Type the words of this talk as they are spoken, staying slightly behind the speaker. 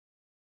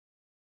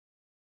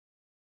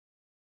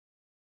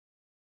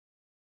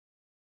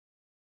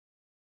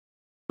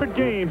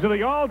games of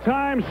the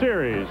all-time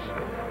series.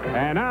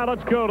 And now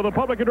let's go to the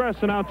public address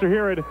announcer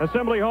here at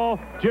Assembly Hall,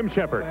 Jim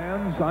Shepard.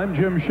 I'm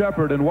Jim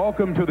Shepard, and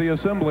welcome to the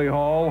Assembly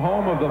Hall,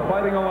 home of the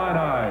Fighting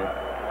Illini.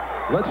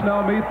 Let's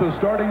now meet the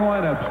starting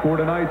lineups for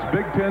tonight's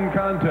Big Ten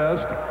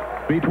contest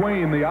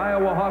between the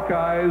Iowa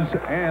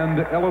Hawkeyes and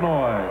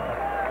Illinois.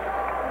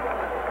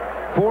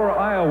 For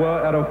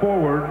Iowa at a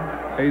forward,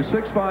 a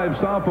 6'5"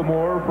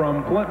 sophomore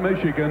from Flint,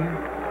 Michigan,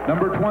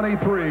 number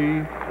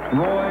 23,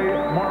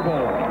 Roy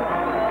Marble.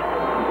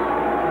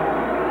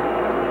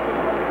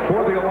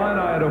 For the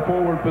Illini at a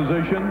forward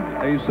position,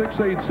 a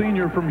 6'8"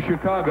 senior from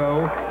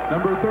Chicago,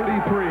 number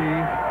 33,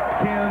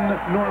 Ken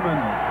Norman.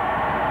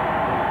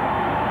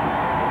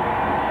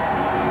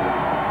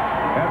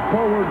 At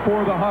forward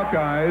for the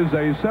Hawkeyes,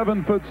 a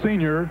 7-foot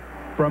senior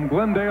from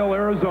Glendale,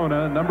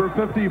 Arizona, number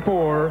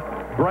 54,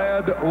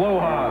 Brad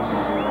Lohaus.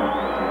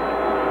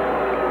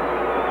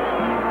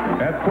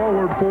 At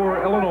forward for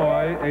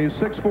Illinois, a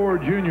 6'4"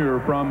 junior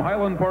from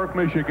Highland Park,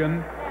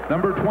 Michigan,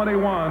 number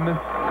 21,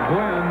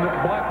 Glenn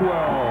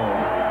Blackwell.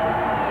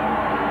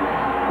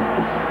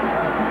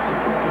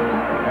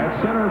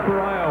 At center for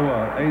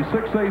Iowa, a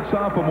 6'8"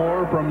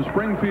 sophomore from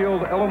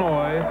Springfield,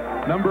 Illinois,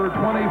 number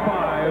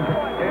 25,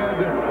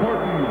 Ed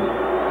Horton.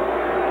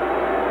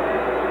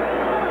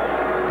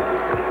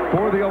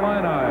 For the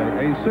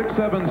Illini, a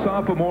 6'7"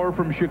 sophomore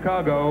from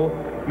Chicago,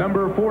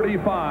 number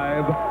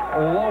 45,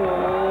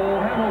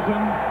 Lowell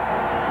Hamilton.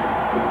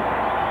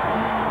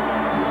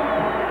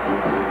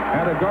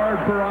 At a guard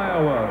for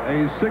Iowa,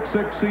 a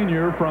 6'6"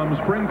 senior from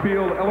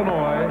Springfield,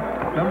 Illinois,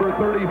 number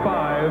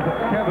 35,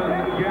 Kevin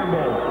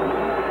Gamble.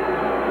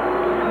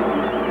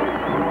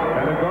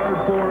 At a guard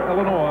for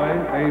Illinois,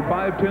 a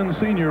 5'10"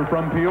 senior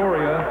from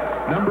Peoria,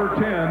 number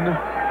 10,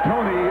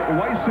 Tony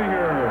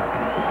Weisinger.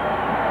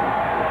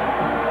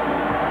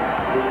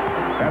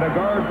 At a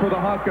guard for the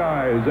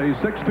Hawkeyes, a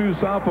 6'2"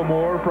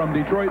 sophomore from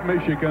Detroit,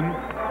 Michigan,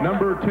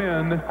 number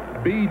 10,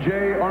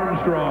 B.J.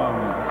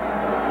 Armstrong.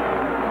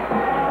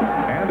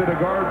 And at a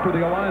guard for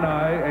the Illini,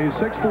 a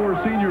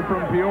 6'4" senior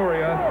from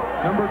Peoria,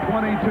 number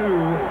 22,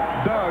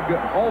 Doug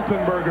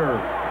Altenberger.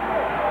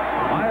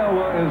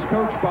 Iowa is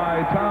coached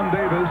by Tom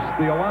Davis,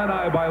 the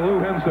Illini by Lou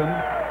Henson.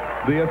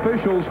 The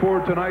officials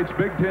for tonight's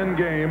Big Ten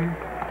game,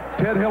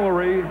 Ted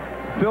Hillary,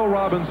 Phil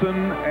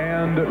Robinson,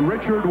 and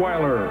Richard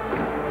Weiler.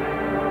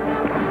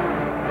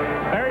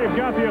 There you've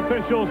got the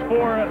officials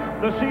for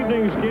this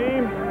evening's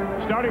game.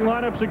 Starting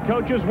lineups and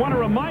coaches. Want to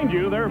remind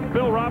you, they're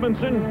Phil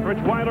Robinson,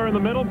 Rich Weiler in the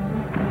middle.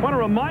 Want to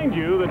remind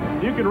you that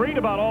you can read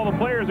about all the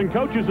players and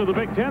coaches of the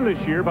Big Ten this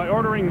year by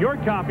ordering your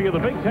copy of the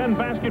Big Ten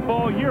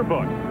Basketball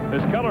Yearbook.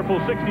 This colorful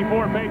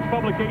 64-page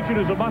publication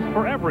is a must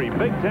for every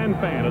Big Ten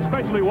fan,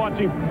 especially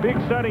watching the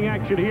exciting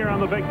action here on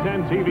the Big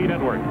Ten TV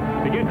network.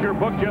 To get your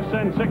book, just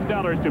send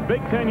 $6 to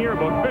Big Ten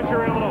Yearbook,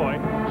 Fisher, Illinois,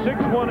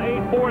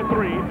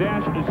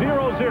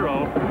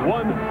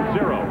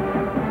 61843-0010.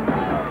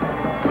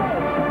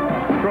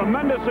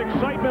 Tremendous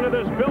excitement of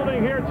this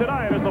building here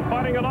tonight as the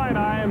Fighting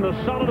Illini in the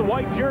solid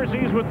white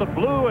jerseys with the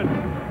blue and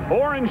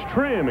orange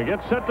trim. It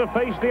gets set to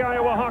face the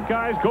Iowa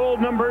Hawkeyes,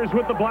 gold numbers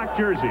with the black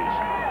jerseys.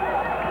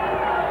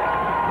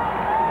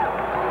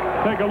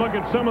 Take a look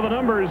at some of the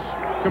numbers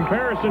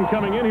comparison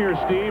coming in here,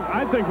 Steve.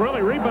 I think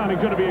really rebounding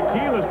is going to be a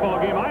key in this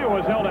ballgame.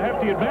 Iowa's held a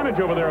hefty advantage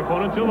over their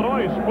opponents.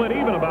 Illinois is split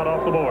even about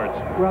off the boards.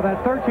 Well,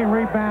 that 13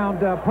 rebound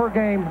per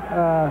game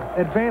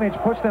advantage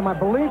puts them, I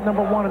believe,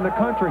 #1 in the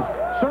country.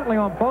 Certainly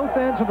on both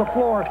ends of the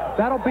floor,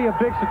 that'll be a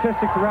big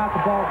statistic throughout the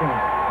ballgame.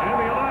 And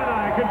the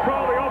Illini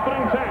control the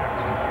opening task.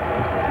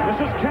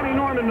 This is Kenny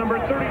Norman, number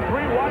 33,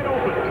 wide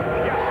open.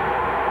 Yes.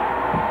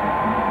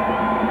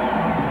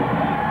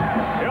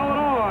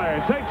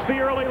 Illinois takes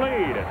the early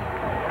lead.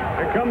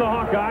 Here come the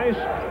Hawkeyes.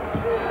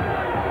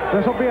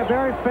 This will be a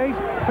very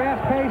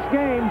fast-paced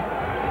game.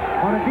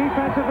 On a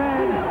defensive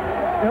end,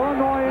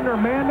 Illinois in their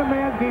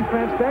man-to-man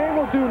defense, they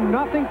will do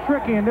nothing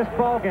tricky in this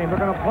ball game. They're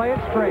going to play it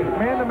straight,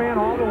 man-to-man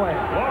all the way.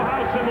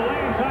 Lohaus in the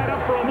lane, tied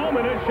up for a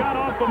moment. His shot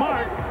off the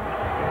mark.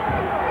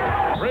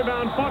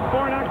 Rebound fought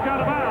for, knocked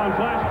out of bounds.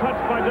 Last touch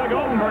by Doug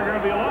Altenberger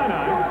of the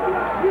Illini.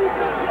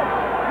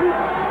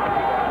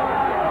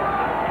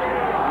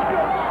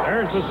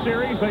 There's the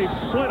series. They've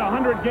split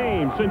 100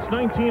 games since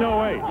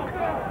 1908.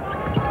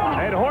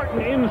 Ed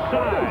Horton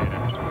inside.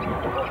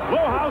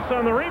 Lohaus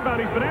on the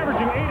rebound. He's been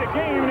averaging 8 a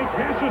game, and he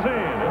cashes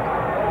in.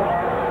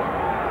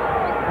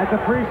 At the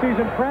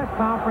preseason press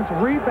conference,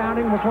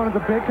 rebounding was one of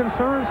the big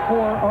concerns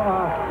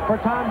for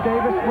Tom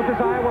Davis with his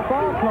Iowa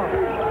ball club.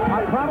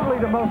 Probably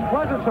the most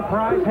pleasant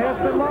surprise has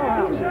been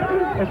Lohaus.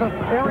 It's an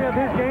area of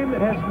his game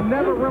that has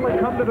never really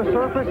come to the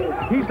surface.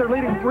 He's their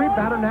leading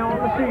rebounder now on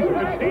the season.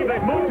 And Steve,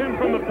 they've moved him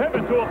from the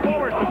pivot to a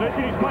forward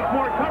position. He's much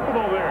more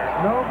comfortable there.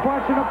 No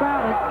question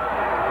about it.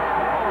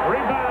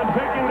 Rebound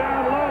taken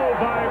down low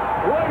by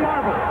Roy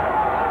Marble.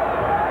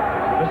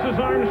 This is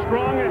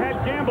Armstrong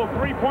ahead. Gamble,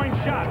 three-point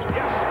shot.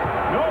 Yes.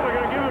 No, they're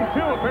going to give him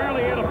 2.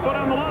 Apparently he had a foot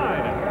on the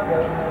line.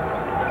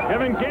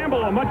 Kevin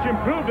Gamble, a much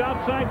improved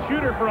outside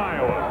shooter for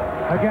Iowa.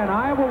 Again,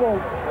 Iowa will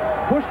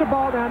push the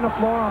ball down the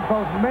floor on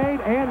both made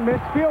and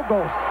missed field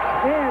goals.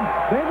 and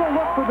they will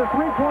look for the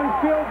three-point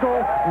field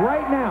goal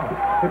right now.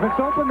 If it's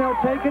open, they'll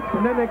take it,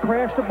 and then they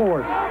crash the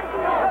board.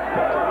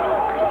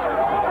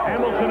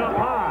 Hamilton up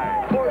high.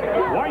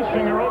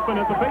 Weisinger open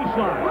at the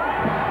baseline.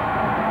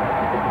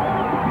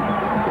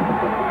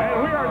 And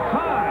we are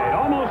tied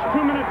almost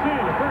 2 minutes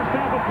in. The first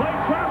half of play.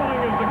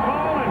 Traveling is the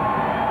call, and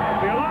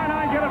the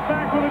Illini get it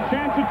back with a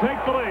chance to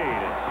take the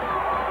lead.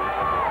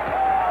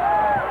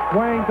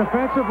 Wayne,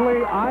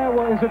 defensively,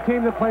 Iowa is a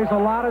team that plays a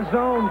lot of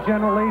zone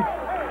generally.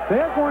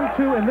 They're going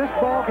to, in this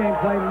ball game,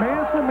 play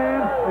man for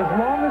man as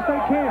long as they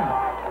can.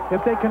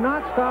 If they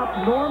cannot stop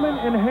Norman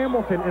and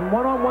Hamilton in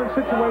one-on-one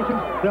situations,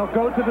 they'll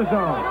go to the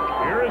zone.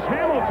 Here is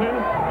Hamilton.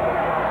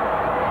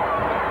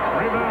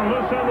 Rebound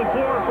loose on the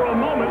floor for a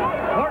moment.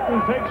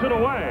 Horton takes it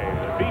away.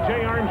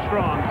 B.J.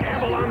 Armstrong.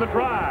 Gamble on the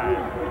drive.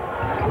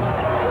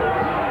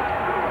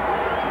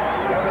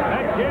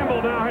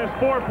 Gamble now has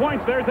 4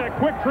 points. There's that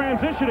quick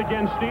transition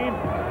again, Steve.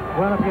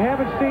 Well, if you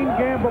haven't seen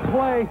Gamble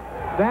play,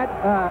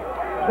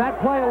 that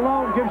play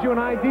alone gives you an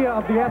idea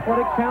of the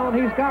athletic talent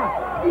he's got.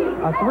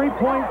 A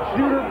three-point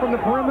shooter from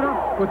the perimeter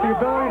with the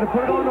ability to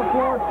put it on the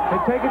floor and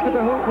take it to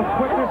the hoop with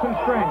quickness and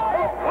strength.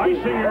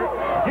 Weisinger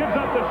gives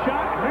up the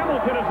shot.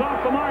 Hamilton is off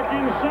the mark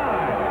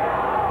inside.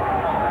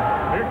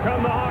 Here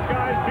come the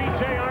Hawkeyes,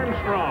 B.J.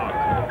 Armstrong.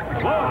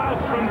 Lohaus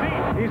from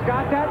deep. He's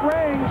got that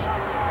range.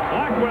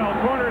 Blackwell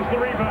corners the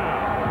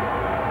rebound.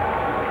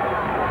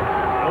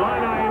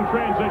 Illini in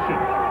transition.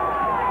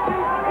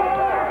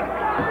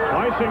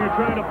 Weisinger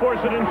trying to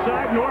force it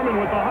inside. Norman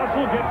with the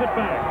hustle gets it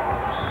back.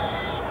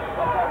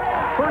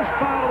 First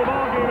foul of the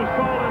ball game is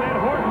called on Ed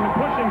Horton. A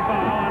pushing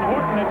foul on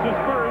Horton. It's his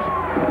first.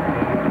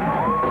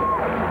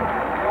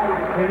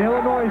 In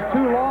Illinois'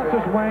 2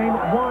 losses, Wayne,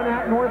 one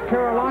at North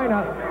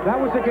Carolina.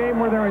 That was a game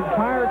where their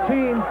entire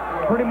team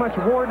pretty much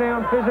wore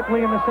down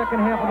physically in the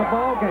second half of the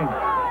ball game.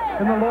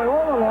 In the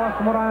Loyola loss,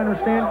 from what I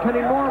understand,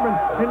 Kenny Norman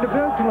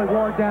individually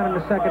wore it down in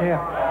the second half.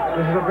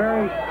 This is a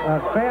very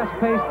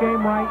fast-paced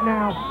game right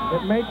now.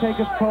 It may take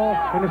its toll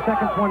in the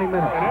second 20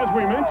 minutes. And as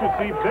we mentioned,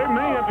 Steve, they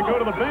may have to go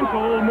to the bench a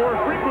little more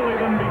frequently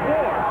than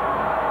before.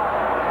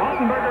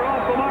 Altenberger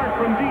off the mark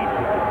from deep.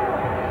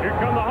 Here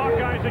come the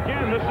Hawkeyes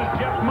again. This is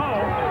Jeff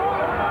Moe.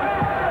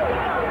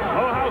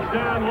 Lohaus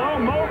down low.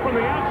 Moe from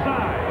the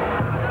outside.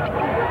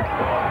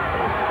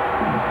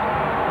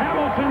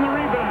 Hamilton the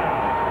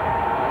rebound.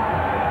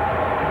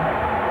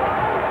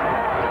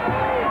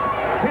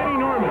 Kenny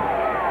Norman.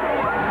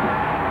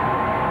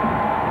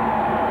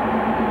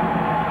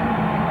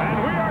 And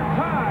we are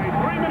tied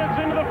 3 minutes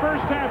into the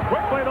first half.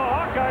 Quickly the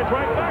Hawkeyes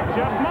right back.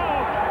 Jeff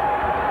Moe.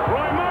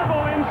 Roy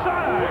Marble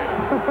inside.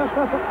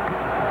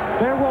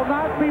 There will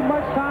not be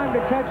much time to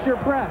catch your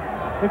breath.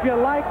 If you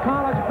like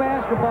college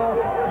basketball,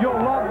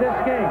 you'll love this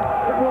game.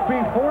 It will be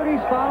 40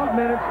 solid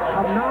minutes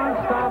of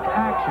non-stop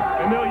action.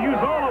 And they'll use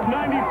all of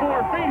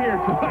 94 feet here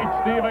tonight,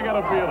 Steve. I got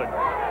a feeling.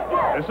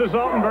 This is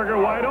Altenberger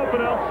wide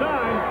open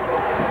outside.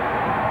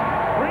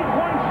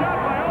 Three-point shot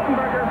by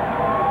Altenberger.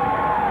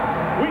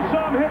 We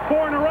saw him hit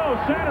 4 in a row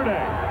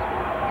Saturday.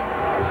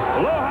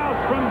 Lohaus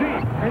from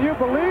deep. And you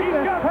believe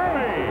this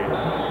pace.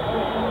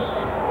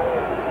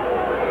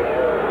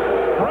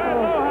 Brad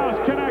Lohaus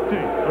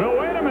connecting. Well,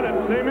 wait a minute.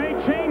 They may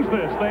change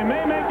this. They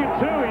may make it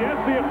 2. Yes,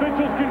 the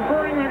officials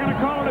conferring they're going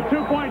to call it a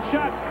 2-point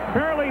shot.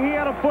 Apparently, he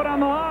had a foot on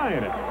the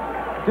line.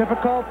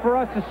 Difficult for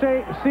us to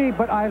see,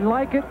 but I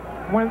like it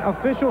when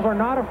officials are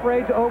not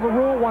afraid to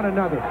overrule one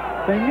another.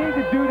 They need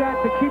to do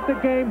that to keep the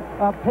game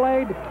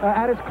played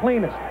at its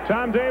cleanest.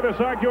 Tom Davis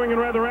arguing in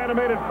rather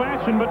animated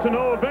fashion, but to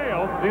no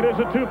avail. It is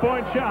a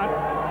 2-point shot.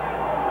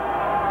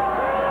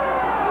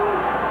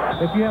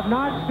 If you have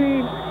not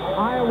seen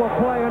Iowa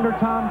play under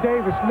Tom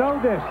Davis,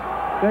 know this.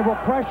 They will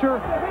pressure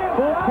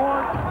full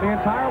court the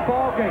entire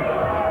ball game.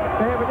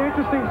 They have an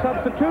interesting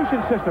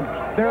substitution system.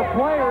 Their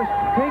players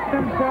take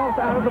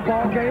themselves out of the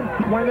ball game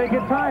when they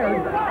get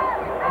tired.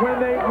 When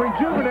they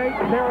rejuvenate,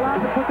 they're allowed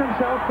to put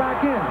themselves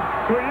back in.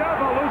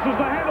 Guyava loses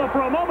the handle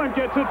for a moment,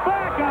 gets it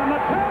back on the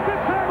tap.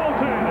 It's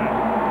Hamilton.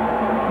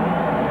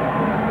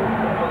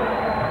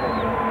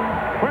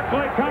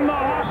 Quickly come the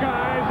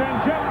Hawkeyes, and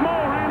Jeff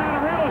Moe ran out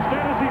of real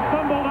estate as he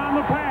fumbled on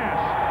the pass.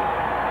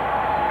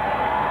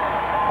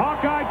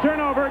 Hawkeye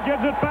turnover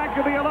gives it back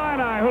to the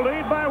Illini, who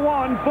lead by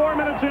 1, 4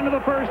 minutes into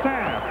the first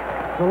half.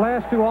 The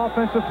last 2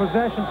 offensive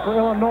possessions for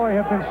Illinois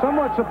have been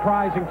somewhat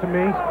surprising to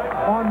me.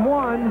 On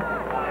one,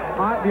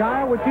 the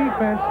Iowa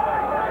defense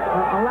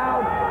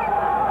allowed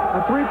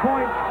a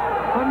 3-point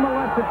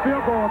unmolested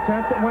field goal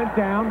attempt that went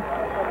down.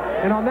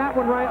 And on that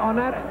one,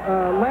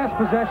 last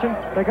possession,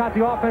 they got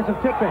the offensive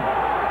tip-in,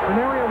 an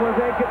area where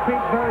they get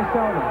beat very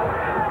seldom.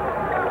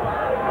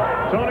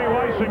 Tony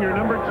Weisinger,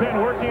 number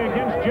 10, working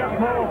against Jeff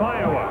Moe of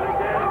Iowa.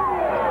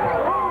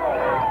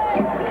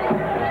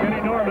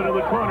 Kenny Norman in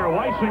the corner.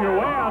 Weisinger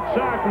way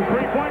outside from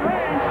 3-point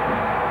range.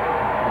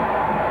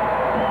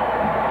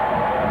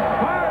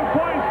 5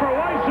 points for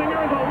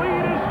Weisinger. The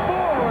lead is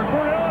 4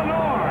 for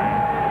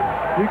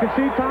Illinois. You can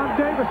see Tom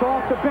Davis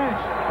off the bench.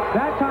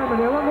 That time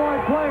an Illinois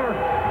player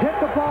hit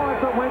the ball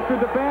as it went through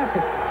the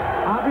basket.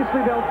 Obviously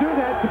obviously they'll do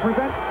that to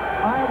prevent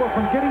Iowa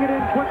from getting it in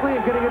quickly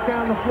and getting it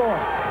down the floor.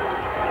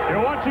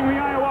 You're watching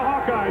the Iowa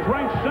Hawkeyes,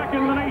 ranked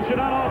second in the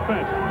nation on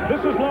offense.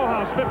 This is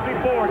Lohaus,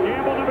 54.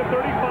 Gamble, number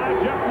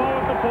 35. Jeff Moe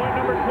at the point,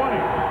 number 20.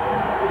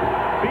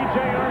 B.J.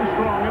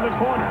 Armstrong in the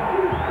corner.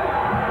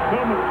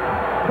 Some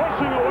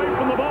pushing away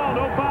from the ball.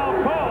 No foul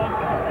called.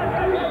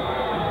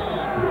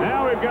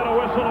 Now we've got a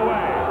whistle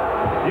away.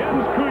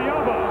 Jens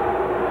Kujoba,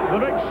 the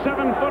big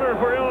 7-footer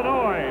for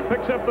Illinois,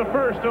 picks up the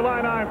first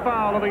Illini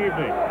foul of the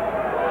evening.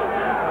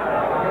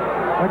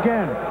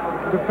 Again,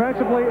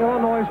 defensively,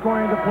 Illinois is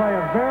going to play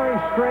a very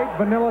straight,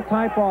 vanilla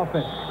type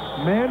offense.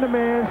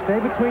 Man-to-man,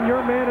 stay between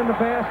your man and the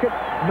basket,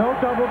 no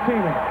double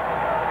teaming.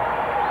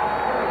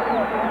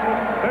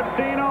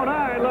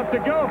 15:09 left to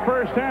go,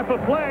 first half of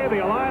play.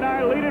 The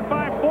Illini lead it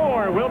by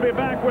 4. We'll be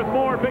back with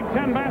more Big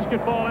Ten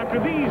basketball after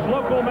these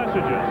local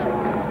messages.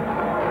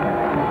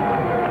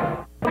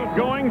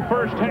 Going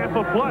first half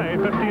of play,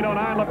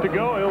 15:09 left to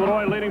go.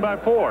 Illinois leading by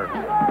 4.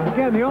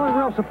 Again, the only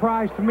real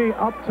surprise to me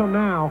up till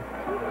now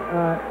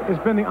has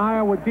been the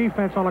Iowa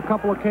defense on a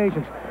couple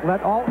occasions.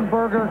 Let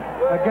Altenberger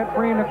get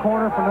free in the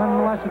corner for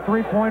nonetheless a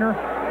three-pointer.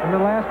 In the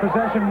last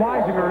possession,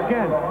 Weisinger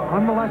again,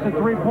 nonetheless a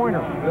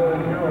three-pointer.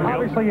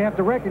 Obviously, you have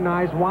to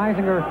recognize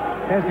Weisinger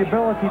has the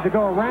ability to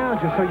go around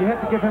you, so you have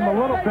to give him a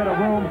little bit of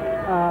room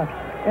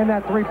in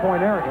that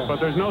three-point area. But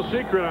there's no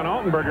secret on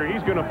Altenberger.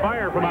 He's going to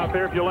fire from out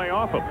there if you lay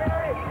off him.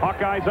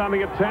 Hawkeyes on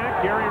the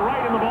attack. Gary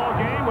Wright in the ball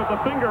game with the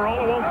finger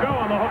roll. It won't go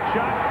on the hook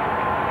shot.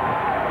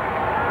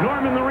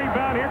 Norman the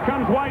rebound. Here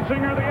comes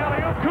Weisinger, the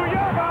alley-oop.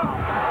 Kujoba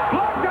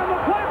blocked on the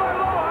play by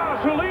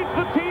Lohaus, who leads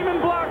the team in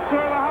blocks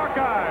for the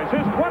Hawkeyes.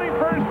 His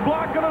 21st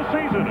block of the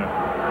season.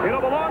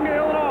 It'll belong to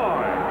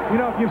Illinois. You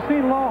know, if you've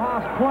seen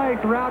Lohaus play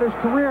throughout his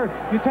career,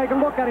 you take a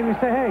look at him and you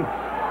say, hey,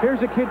 here's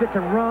a kid that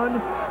can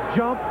run,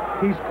 jump,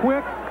 he's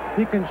quick,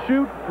 he can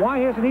shoot. Why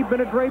hasn't he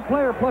been a great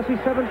player? Plus, he's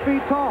 7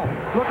 feet tall.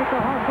 Look at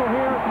the hustle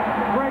here.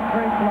 Great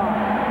block.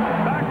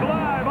 Back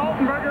live,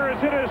 Altenberger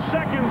has hit his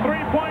second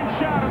three-point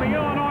shot, and the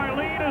Illinois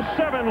lead is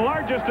 7,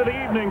 largest of the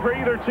evening for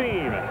either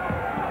team.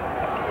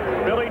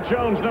 Billy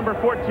Jones, number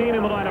 14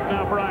 in the lineup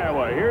now for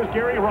Iowa. Here's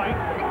Gary Wright.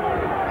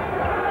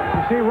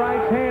 You see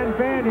Wright's hand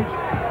bandage.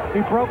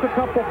 He broke a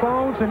couple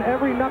bones and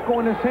every knuckle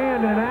in his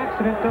hand in an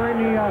accident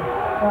during the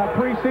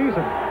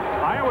preseason.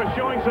 Iowa's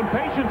showing some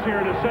patience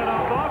here to set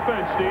off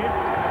offense, Steve.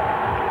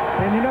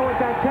 And you know what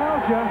that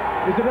tells you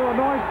is that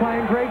Illinois is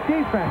playing great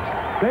defense.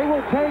 They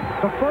will take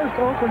the first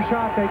open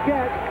shot they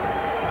get.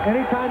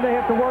 Anytime they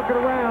have to work it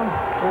around,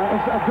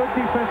 it's a good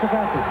defensive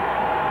effort.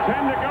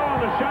 10 to go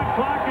on the shot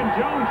clock, and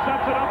Jones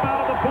sets it up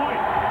out of the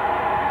point.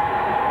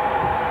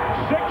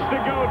 6 to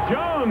go.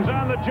 Jones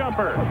on the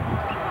jumper.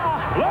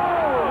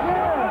 Low,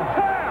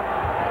 tap.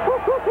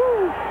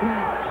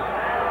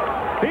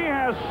 He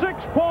has 6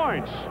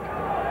 points.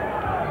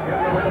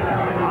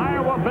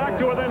 Iowa back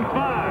to within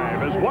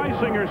 5 as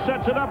Weisinger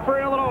sets it up for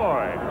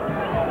Illinois.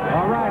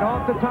 All right,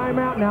 off the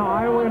timeout now.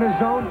 Iowa in a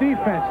zone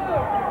defense.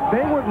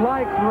 They would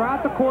like,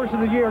 throughout the course of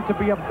the year, to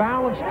be a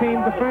balanced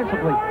team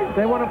defensively.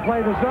 They want to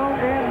play the zone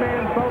and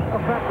man both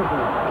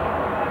effectively.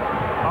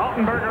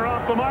 Altenberger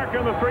off the mark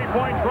on the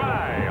three-point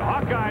try.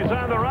 Hawkeyes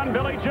on the run.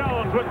 Billy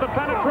Jones with the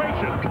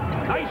penetration.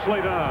 Nicely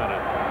done.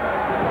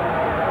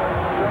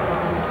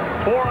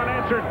 4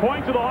 unanswered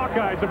points of the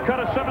Hawkeyes have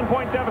cut a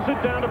 7-point deficit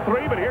down to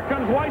 3, but here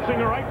comes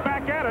Weisinger right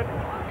back at it.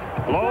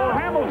 Lowell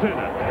Hamilton.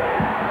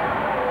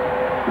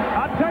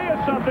 I'll tell you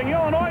something,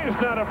 Illinois is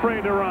not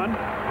afraid to run.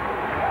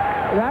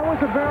 That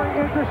was a very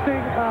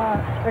interesting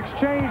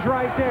exchange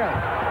right there.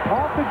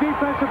 Off the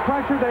defensive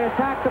pressure, they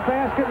attacked the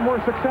basket and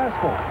were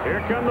successful. Here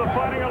come the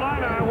Fighting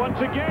Illini once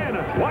again.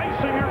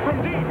 Weisinger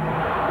from deep.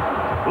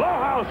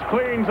 Lohaus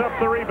cleans up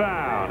the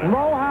rebound.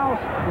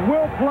 Lohaus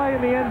will play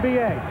in the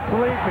NBA,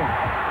 believe me.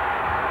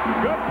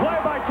 Good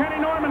play by Kenny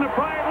Norman to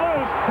pry it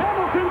loose.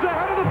 Hamilton's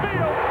ahead of the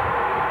field.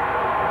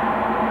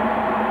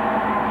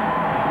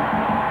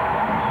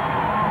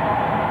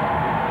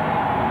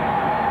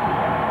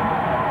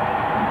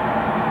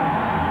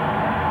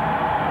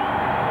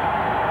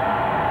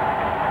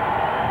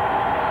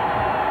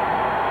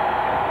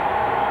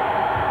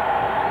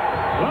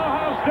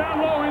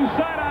 Down low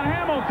inside on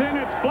Hamilton.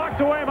 It's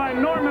blocked away by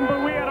Norman,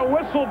 but we had a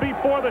whistle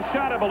before the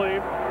shot, I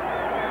believe.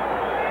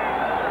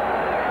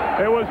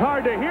 It was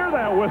hard to hear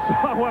that whistle,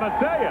 I want to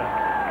tell you.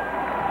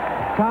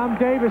 Tom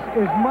Davis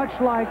is much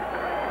like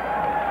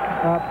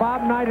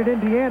Bob Knight at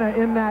Indiana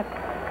in that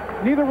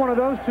neither one of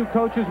those two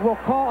coaches will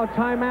call a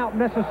timeout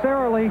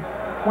necessarily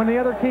when the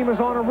other team is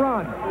on a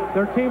run.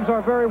 Their teams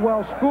are very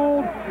well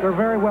schooled. They're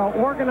very well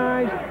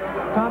organized.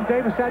 Tom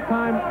Davis that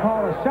time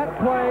called a set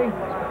play,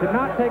 did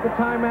not take a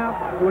timeout.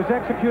 It was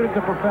executed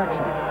to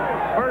perfection.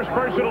 First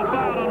personal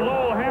foul on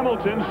Lowell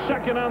Hamilton,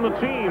 second on the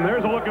team.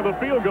 There's a look at the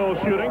field goal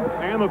shooting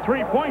and the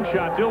three-point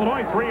shots.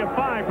 Illinois 3 of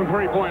 5 from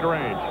three-point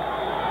range.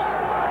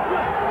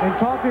 In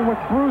talking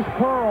with Bruce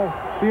Pearl,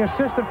 the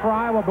assistant for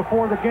Iowa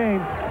before the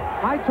game,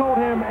 I told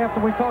him after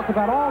we talked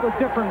about all the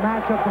different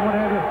matchups and what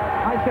have you,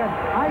 I said,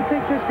 I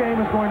think this game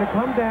is going to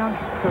come down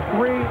to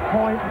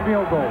 3-point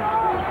field goals.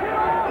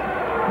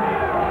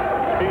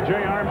 B.J.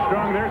 B.J.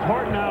 Armstrong. There's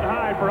Horton out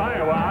high for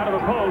Iowa, out of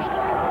the post.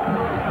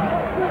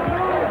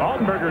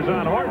 Altenberger's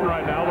on Horton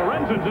right now.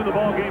 Lorenzen's in the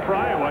ball game for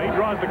Iowa. He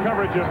draws the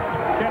coverage of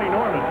Kenny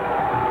Norman.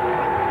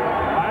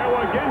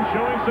 Iowa again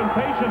showing some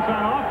patience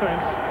on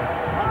offense.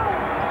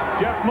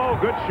 Jeff Moe,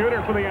 good shooter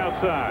for the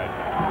outside.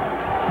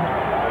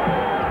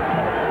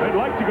 They'd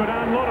like to go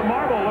down low to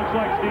Marble, looks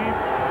like, Steve.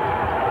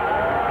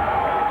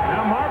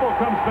 Now Marble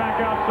comes back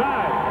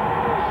outside.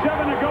 7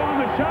 to go on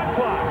the shot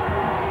clock.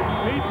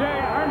 B.J.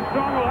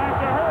 Armstrong will have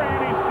to hurry,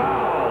 and he's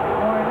fouled.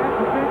 Boy,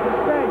 that's a big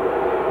mistake.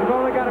 We've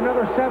only got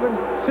another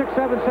 6,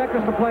 7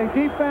 seconds to play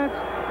defense.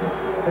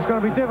 It's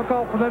going to be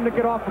difficult for them to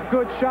get off a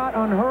good shot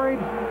unhurried.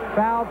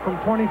 Fouled from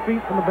 20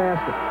 feet from the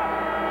basket.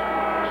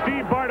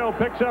 Steve Bardo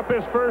picks up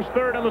his first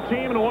third on the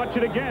team, and watch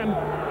it again.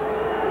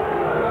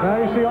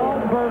 Now you see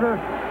Altenberger,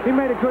 he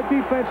made a good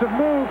defensive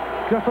move,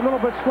 just a little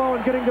bit slow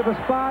in getting to the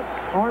spot.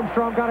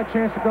 Armstrong got a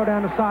chance to go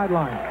down the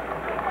sideline.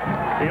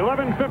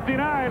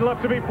 11:59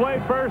 left to be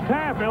played first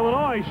half.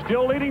 Illinois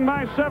still leading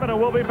by 7, and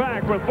we'll be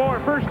back with more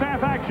first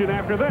half action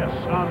after this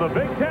on the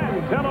Big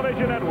Ten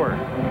Television Network.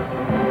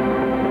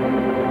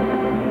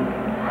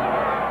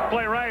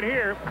 Play right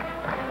here.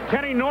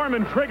 Kenny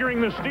Norman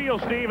triggering the steal,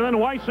 Steve, and then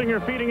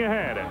Weisinger feeding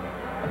ahead.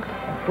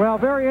 Well,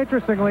 very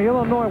interestingly,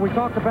 Illinois, we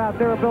talked about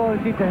their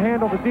ability to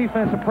handle the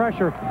defensive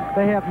pressure.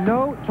 They have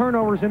no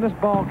turnovers in this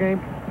ball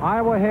game.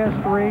 Iowa has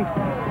 3.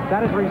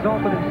 That has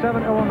resulted in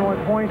 7 Illinois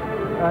points.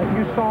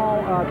 You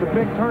saw the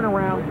big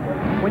turnaround.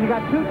 When you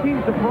got 2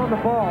 teams that run the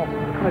ball,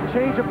 a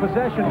change of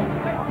possession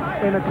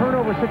in a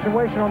turnover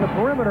situation on the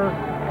perimeter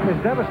is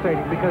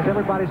devastating because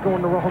everybody's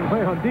going the wrong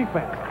way on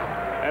defense.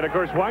 And, of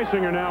course,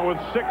 Weisinger now with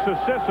 6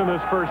 assists in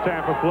this first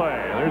half of play.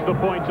 There's the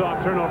points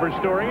off turnover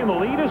story, and the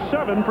lead is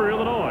 7 for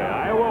Illinois.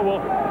 Iowa will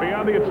be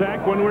on the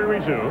attack when we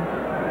resume.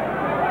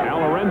 Now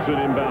Lorenzen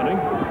inbounding.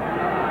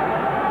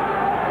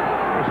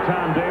 There's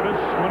Tom Davis.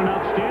 What an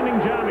outstanding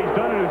job he's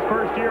done in his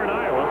first year at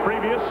Iowa.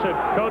 Previous, had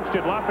coached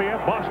at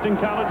Lafayette, Boston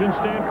College, and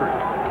Stanford.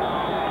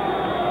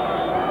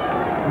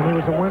 And he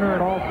was a winner at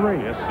all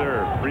 3. Yes,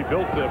 sir.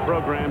 Rebuilt the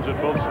programs at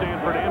both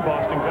Stanford and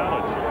Boston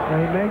College.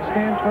 And he made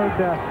Stanford...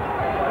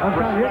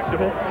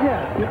 respectable.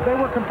 Yeah, they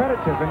were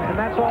competitive, and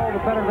that's all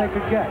the better they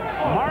could get.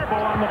 Marble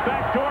on the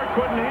back door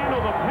couldn't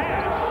handle the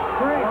pass.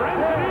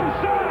 Lorenzen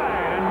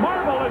inside, and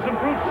Marble has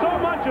improved so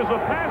much as a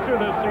passer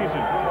this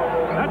season.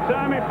 That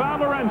time he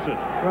found Lorenzen.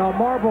 Well,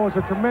 Marble is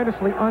a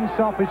tremendously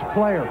unselfish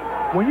player.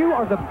 When you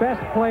are the best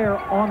player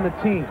on the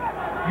team,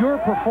 your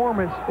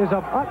performance is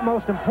of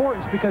utmost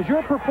importance because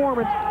your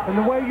performance and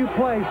the way you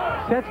play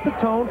sets the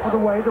tone for the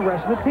way the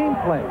rest of the team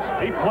plays.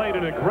 He played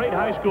in a great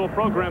high school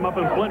program up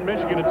in Flint,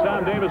 Michigan, and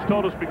Tom Davis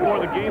told us before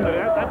the game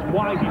that that's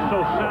why he's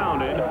so sound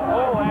in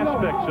all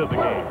aspects of the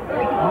game.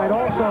 I'd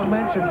also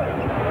mention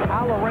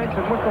Al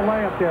Lorenzen with the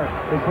layup there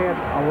has had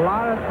a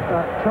lot of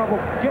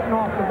trouble getting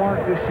off the mark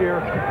this year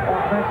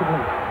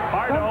offensively.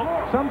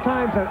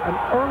 Sometimes an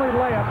early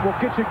layup will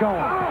get you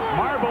going.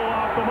 Marble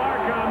off the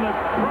mark on the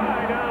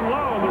try down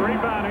low, and the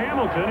rebound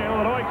Hamilton.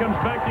 Illinois comes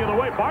back the other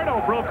way.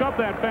 Bardo broke up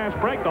that fast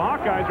break. The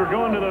Hawkeyes were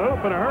going to the hoop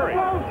in a hurry.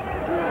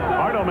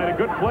 Bardo made a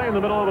good play in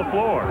the middle of the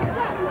floor.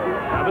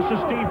 Now this is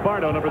Steve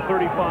Bardo, number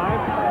 35.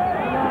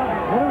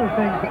 One of the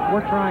things that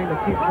we're trying to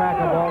keep track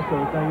of also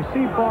is now you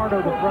see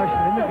Bardo, the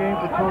freshman, in the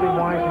game for Tony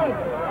Weisinger.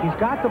 He's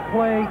got to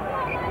play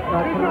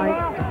tonight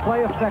to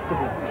play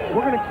effectively.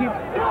 We're going to keep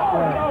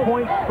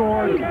points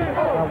scored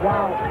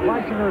while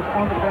Weisinger is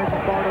on the bench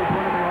and Bardo's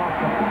running the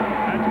offense.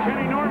 That's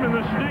Kenny Norman,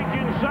 the snake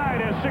inside,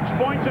 has 6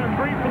 points on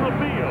 3 from the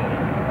field.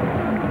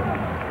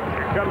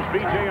 Here comes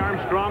B.J.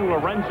 Armstrong.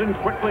 Lorenzen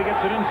quickly gets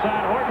it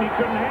inside. Horton, he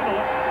couldn't handle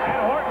it, and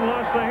Horton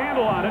lost the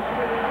handle on it.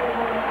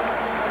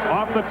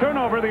 Off the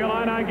turnover, the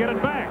Illini get it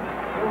back.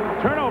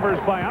 Turnovers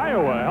by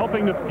Iowa,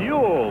 helping to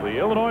fuel the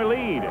Illinois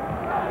lead.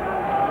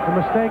 The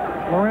mistake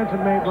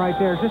Lorenzen made right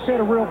there just had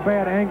a real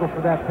bad angle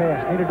for that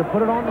pass. Needed to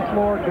put it on the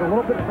floor, get a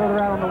little bit further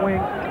out on the wing,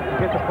 and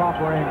get the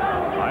proper angle.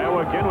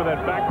 Iowa again with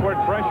that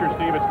backcourt pressure,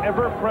 Steve. It's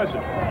ever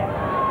present.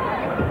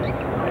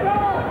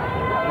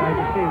 Now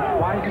you see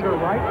Weisinger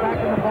right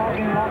back in the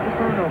ballgame off the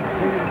turnover.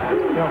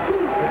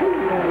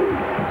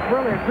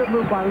 Really a good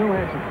move by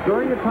Lohaus.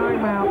 During the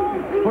timeout,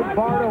 put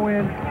Bardo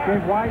in,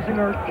 gave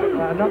Weisinger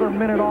another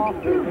minute off,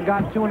 and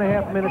got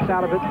 2.5 minutes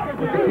out of it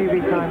with the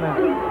TV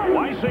timeout.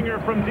 Weisinger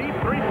from deep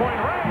three-point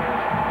range.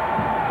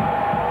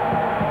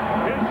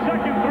 His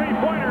second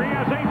three-pointer. He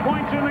has 8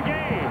 points in the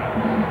game.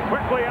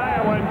 Quickly,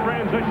 Iowa in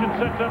transition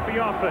sets up the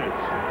offense.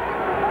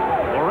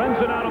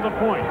 Lorenzen out of the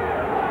point.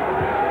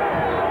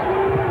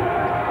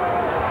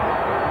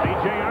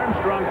 B.J.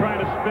 Armstrong trying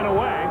to spin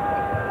away.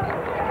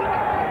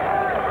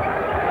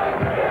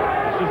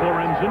 This is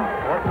Lorenzen.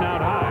 Horton out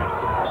high.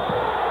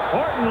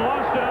 Horton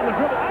lost it on the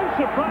dribble. I'm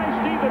surprised,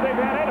 Steve, that they've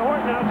had Ed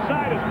Horton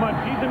outside as much.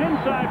 He's an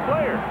inside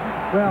player.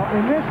 Well,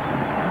 in this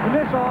In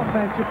this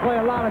offense, you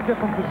play a lot of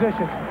different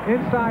positions,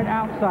 inside,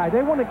 outside.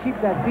 They want to keep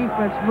that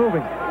defense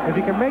moving. If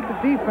you can make the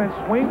defense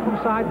swing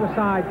from side to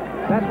side,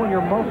 that's when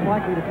you're most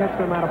likely to catch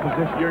them out of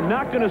position. You're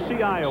not going to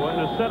see Iowa in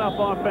a set-up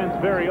offense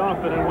very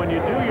often, and when you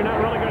do, you're not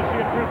really going to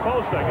see a true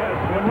post, I guess,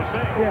 is what you're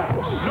saying. Yeah.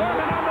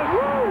 Norman on the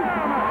slam.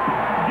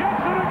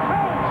 Gets it and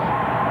counts.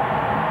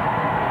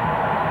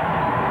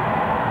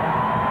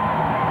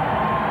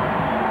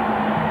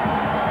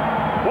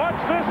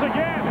 Watch this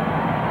again.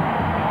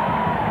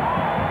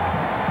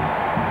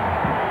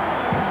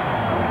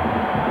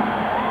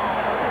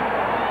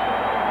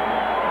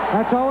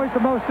 That's always the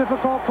most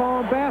difficult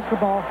call in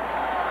basketball.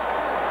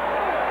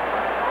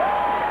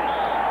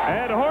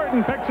 And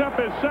Horton picks up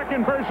his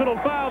second personal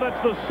foul.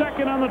 That's the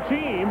second on the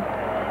team.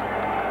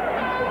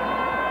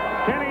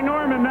 Kenny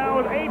Norman now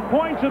with 8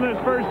 points in this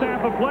first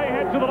half of play,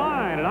 head to the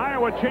line. And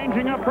Iowa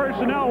changing up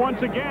personnel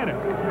once again.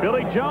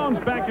 Billy Jones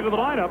back into the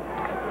lineup,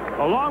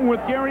 along with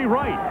Gary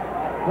Wright.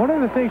 One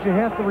of the things you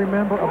have to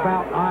remember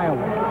about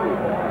Iowa,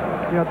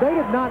 you know, they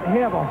did not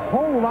have a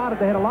whole lot of,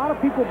 they had a lot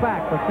of people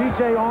back, but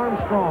B.J.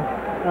 Armstrong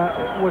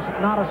was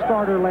not a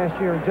starter last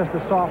year and just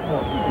a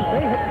sophomore.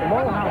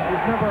 Lohaus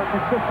was never a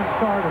consistent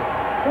starter.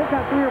 They've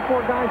got 3 or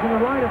 4 guys in the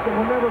lineup that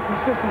were never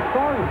consistent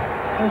starters.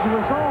 As a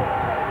result,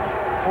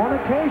 on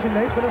occasion,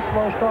 they've been a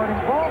slow starting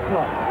ball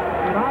club.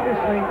 And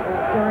obviously,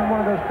 they're in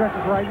one of those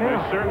stretches right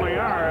now. They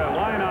certainly are.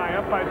 Illini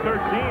up by 13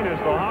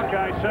 as the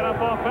Hawkeyes set up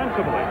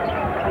offensively.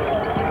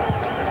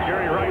 There's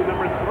Gary Wright,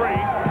 number 3.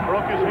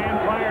 Broke his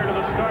hand prior to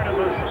the start of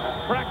this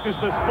practice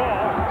this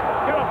fall.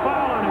 Got a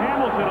foul on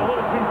Hamilton, a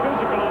little too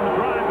physical on the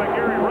drive by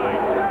Gary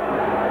Wright.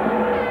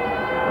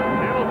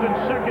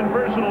 Hamilton's second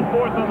personal,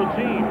 4th on the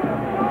team.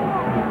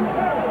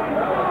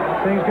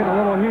 Things getting a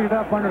little heated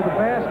up under the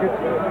basket.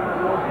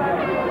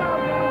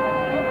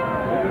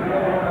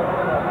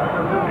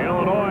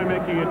 Illinois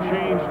making a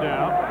change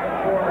now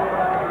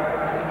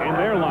in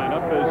their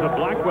lineup as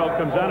Blackwell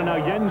comes out, and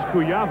now Jens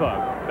Kujava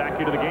back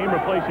into the game,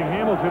 replacing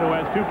Hamilton, who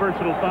has 2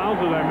 personal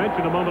fouls, as I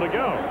mentioned a moment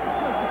ago.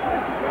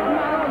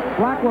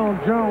 Blackwell and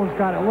Jones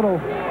got a little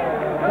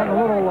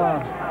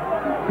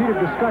heated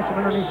discussion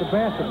underneath the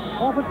basket.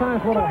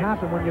 Oftentimes what will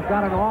happen when you've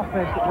got an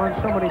offense that runs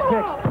so many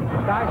picks,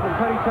 guys will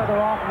cut each other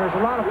off, and there's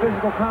a lot of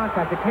physical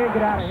contact. It can't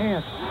get out of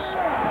hand.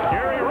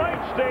 Gary Wright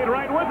stayed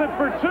right with it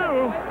for 2,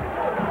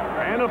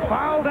 and a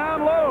foul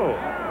down low.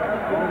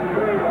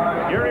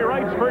 Gary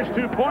Wright's first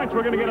 2 points,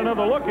 we're going to get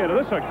another look at it.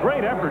 This is a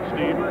great effort,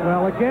 Steve.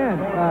 Well, again,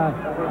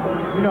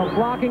 you know,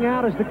 blocking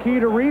out is the key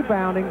to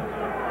rebounding.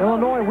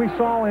 Illinois, we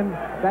saw in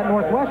that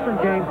Northwestern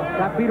game,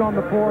 got beat on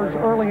the boards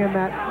early in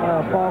that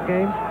ball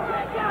game.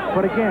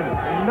 But again,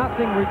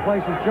 nothing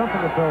replaces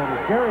jumping ability.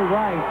 Gary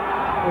Wright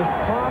is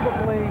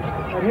probably,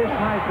 at his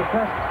height, the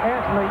best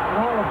athlete in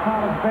all of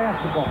college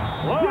basketball.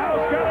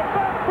 Lohaus got it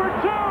back for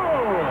 2!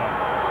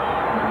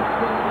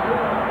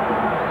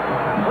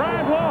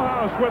 Brad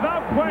Lohaus,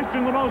 without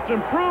question, the most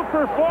improved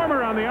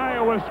performer on the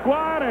Iowa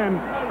squad. And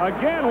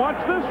again,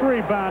 watch this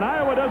rebound.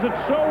 Iowa does it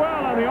so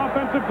well on the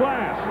offensive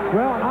glass.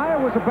 Well,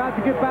 Iowa's about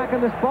to get back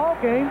in this ball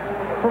game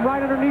from right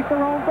underneath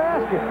their own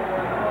basket.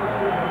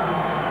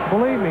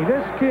 Believe me,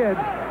 this kid,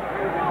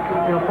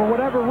 you know, for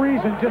whatever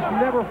reason, just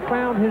never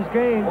found his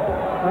game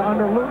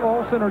under Luke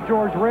Olson or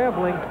George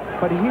Raveling,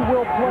 but he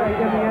will play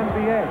in the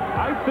NBA.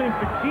 I think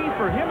the key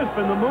for him has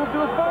been the move to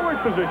the forward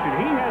position.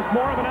 He has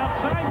more of an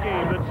outside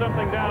game than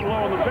something down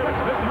low in the finish.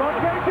 This is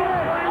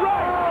Gary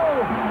Wright.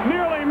 Oh,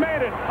 nearly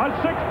made it. A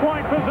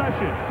 6-point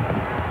possession.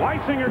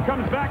 Weisinger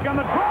comes back on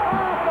the draw.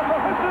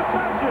 The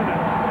deception.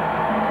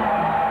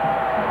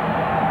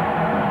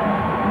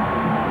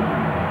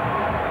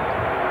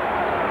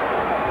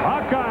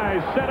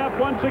 Hawkeyes set up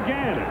once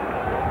again.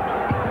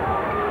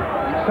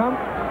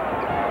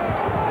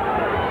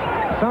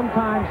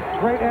 Sometimes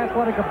great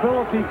athletic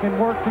ability can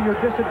work to your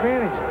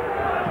disadvantage.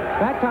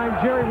 That time,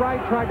 Jerry Wright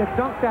tried to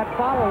dunk that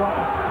follow-up,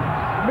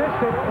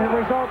 missed it, and it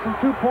results in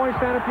 2 points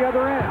down at the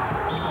other end.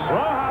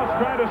 Lohaus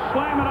tried to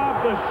slam it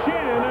off the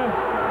shin,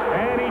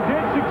 and he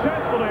did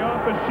successfully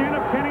off the shin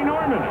of Kenny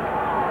Norman.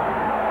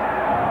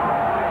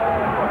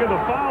 Look at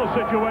the foul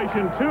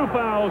situation. 2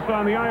 fouls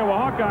on the Iowa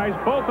Hawkeyes,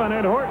 both on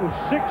Ed Horton.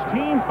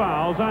 16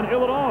 fouls on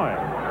Illinois,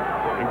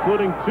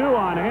 including 2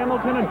 on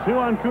Hamilton and 2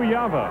 on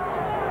Kujava.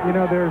 You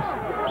know, there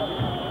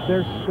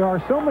are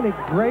so many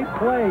great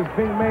plays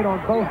being made on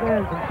both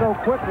ends, and so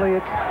quickly.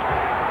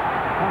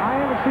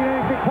 I haven't seen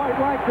anything quite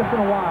like this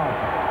in a while.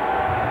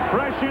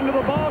 Fresh into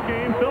the ball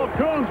game, Phil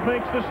Coons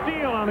makes the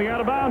steal on the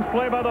out-of-bounds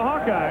play by the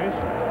Hawkeyes.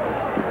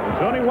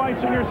 Tony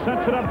Weisinger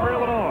sets it up for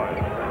Illinois.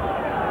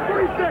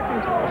 3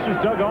 seconds. This is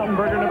Doug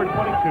Altenberger, number 22.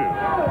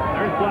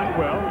 There's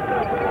Blackwell.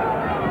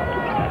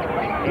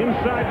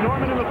 Inside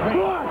Norman in the paint.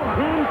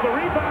 Coons the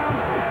rebound.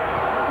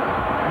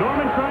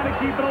 Norman trying to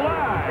keep it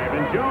alive,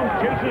 and Jones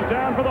chases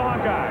down for the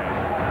Hawkeyes.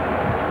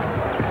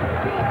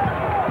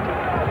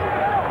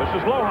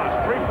 This is Lohaus,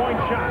 3-point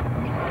shot.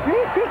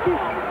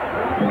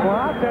 Well,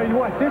 I'll tell you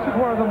what, this is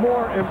one of the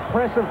more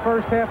impressive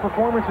first-half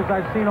performances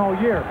I've seen all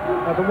year.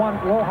 The one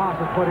Lohaus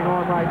is putting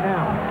on right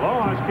now.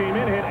 Lohaus came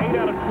in, hit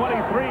 8 out of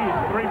 23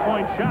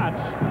 three-point shots.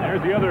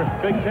 There's the other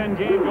Big Ten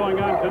game going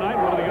on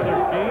tonight, one of the other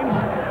games.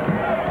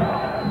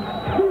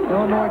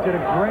 Illinois did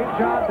a great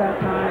job that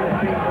time of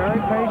being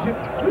very patient,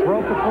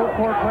 broke the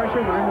full-court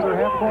pressure, and into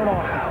their half-court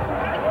offense.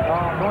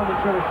 Norman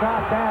should have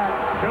shot that.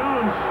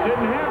 Jones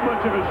didn't have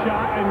much of a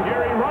shot, and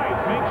Gary Wright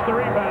makes the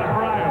rebound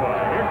for Iowa.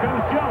 Here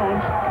comes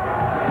Jones.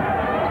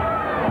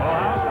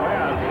 Lohaus way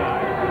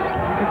outside.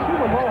 You can see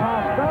what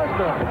Lohaus does,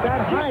 though. At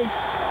that height,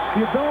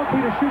 the ability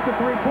to shoot the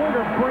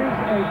three-pointer brings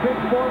a big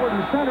forward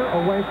and center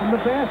away from the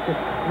basket,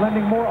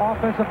 lending more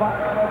offensive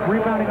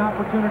rebounding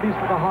opportunities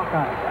for the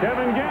Hawkeyes.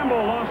 Kevin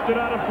Gamble lost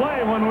it out of play.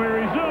 When we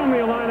resume, the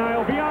Illini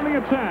will be on the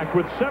attack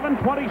with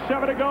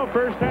 7:27 to go,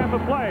 first half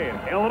of play.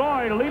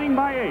 Illinois leading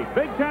by 8.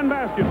 Big Ten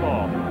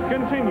basketball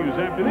continues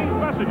after these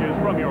messages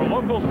from your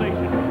local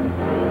station.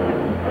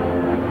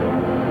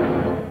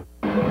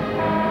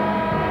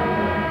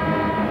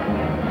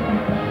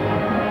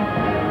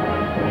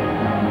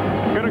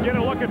 Get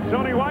a look at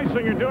Tony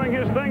Weisinger doing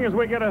his thing as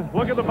we get a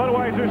look at the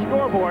Budweiser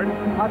scoreboard.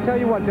 I'll tell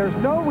you what, there's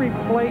no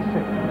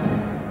replacing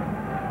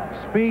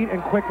speed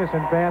and quickness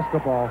in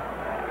basketball,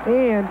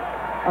 and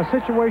a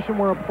situation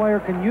where a player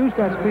can use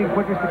that speed and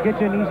quickness to get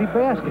you an easy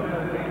basket.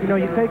 You know,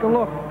 you take a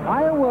look.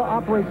 Iowa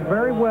operates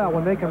very well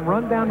when they can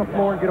run down the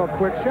floor and get a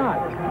quick shot.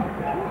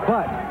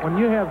 But when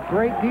you have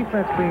great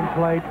defense being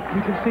played,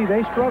 you can see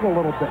they struggle a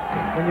little bit.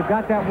 When you've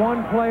got that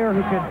one player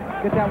who can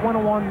get that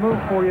one-on-one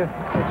move for you,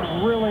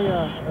 it's really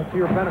to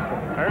your benefit.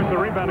 There's the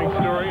rebounding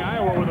story.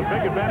 Iowa with a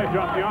big advantage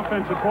off the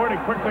offensive board,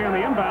 and quickly on the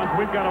inbounds.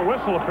 We've got a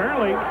whistle.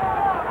 Apparently,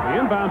 the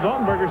inbounds,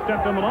 Altenberger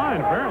stepped on the line,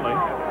 apparently.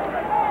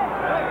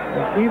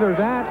 Either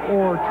that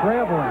or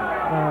traveling.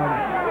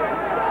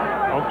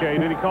 Okay,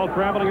 did he call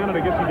traveling on it?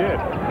 I guess he did.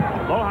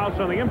 Lohaus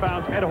on the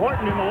inbounds. Ed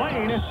Horton in the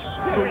lane.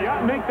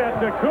 Make that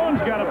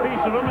Coons got a piece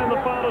of him, and the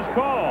foul is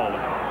called.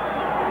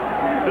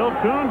 Bill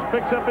Coons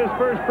picks up his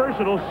first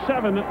personal,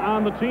 7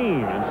 on the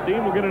team. And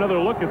Steve will get another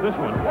look at this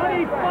one.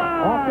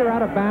 Off their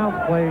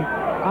out-of-bounds play,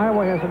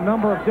 Iowa has a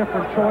number of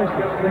different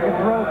choices. They can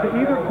throw to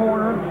either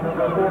corner.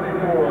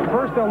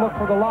 First, they'll look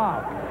for the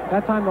lob.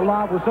 That time the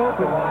lob was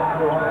open.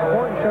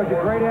 Horton showed you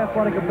great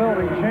athletic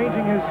ability,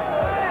 changing his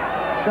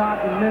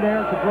shot in midair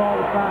to draw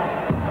the foul.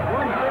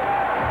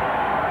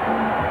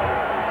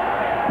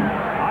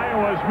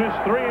 Iowa's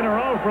missed 3 in a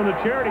row from the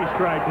charity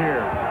stripe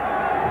here.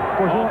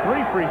 All 3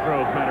 free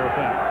throws, matter of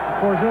fact.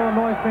 Of course,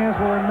 Illinois fans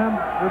will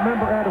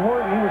remember Ed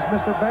Horton. He was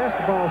Mr.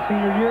 Basketball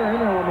senior year in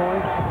Illinois,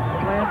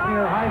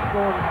 Lansing High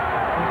School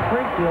in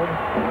Springfield.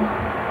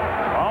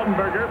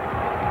 Altenberger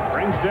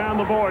brings down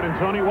the board, and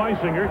Tony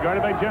Weisinger, guarded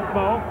by Jeff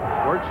Moe,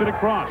 works it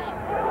across.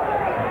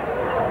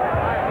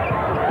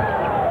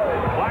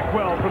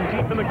 Blackwell from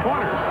deep in the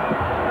corner.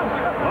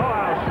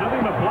 Lohaus,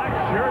 nothing but black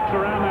shirts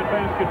around that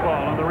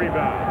basketball on the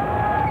rebound.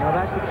 Now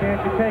that's the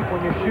chance you take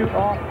when you shoot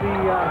off the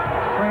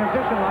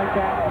transition like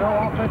that.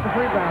 No offensive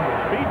rebounding.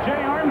 B.J.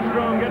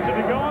 Armstrong gets it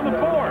to go on the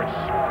force.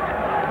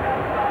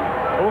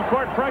 Full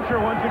court pressure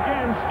once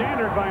again,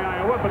 standard by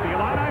Iowa, but the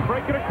Illini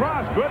break it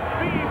across. Good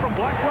feed from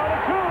Blackwell to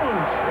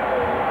Coons.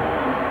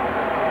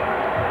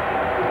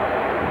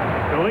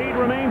 The lead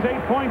remains 8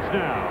 points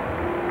now.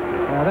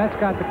 Now that's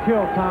got to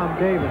kill Tom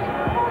Davis.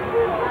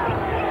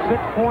 6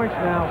 points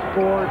now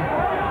scored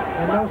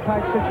in those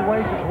type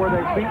situations where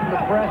they've beaten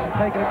the press and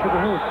taken it to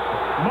the hoop.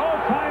 Moe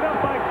tied up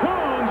by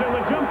Coons, and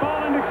the jump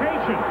ball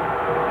indication.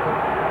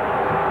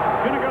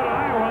 Going to go to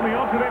Iowa on the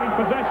alternating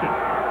possession.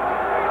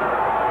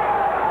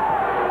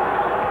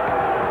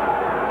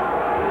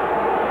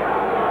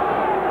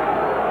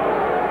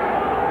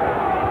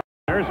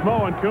 There's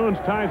Moe, and Coons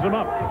ties him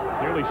up.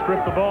 Nearly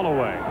stripped the ball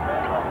away.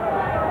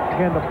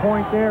 Again, the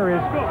point there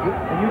is,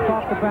 and you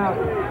talked about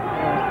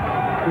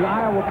the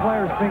Iowa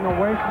players being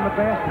away from the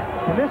basket.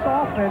 In this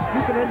offense,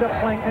 you can end up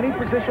playing any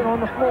position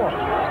on the floor.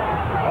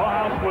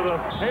 Lohaus with a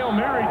Hail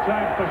Mary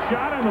type of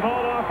shot, and the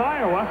ball off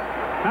Iowa.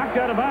 Knocked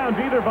out of bounds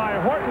either by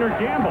Horton or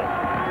Gamble.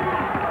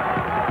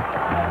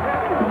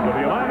 So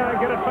the Illini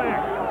get it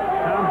back.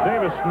 Tom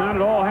Davis not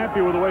at all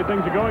happy with the way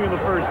things are going in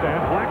the first half.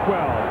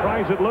 Blackwell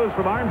pries it loose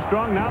from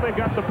Armstrong. Now they've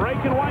got the break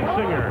in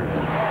Weisinger.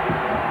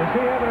 Is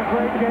he having a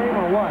great game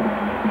or what?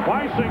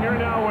 Weisinger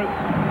now with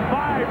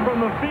 5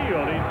 from the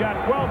field. He's got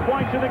 12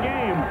 points in the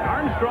game.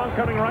 Armstrong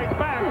coming right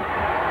back.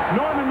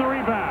 Norman the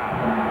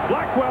rebound.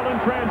 Blackwell in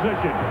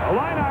transition.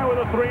 Illini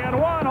with a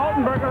 3-and-1.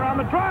 Altenberger on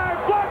the drive.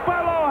 Blocked by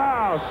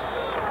Lohaus.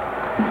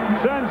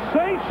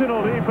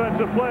 Sensational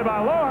defensive play by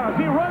Lohaus.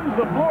 He runs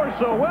the floor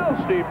so well,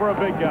 Steve, for a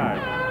big guy.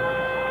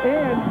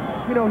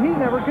 And, you know, he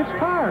never gets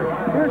tired.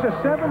 Here's a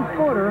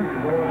 7-footer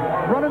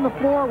running the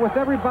floor with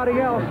everybody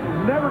else,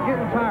 never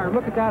getting tired.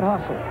 Look at that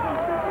hustle.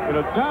 You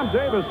know, Tom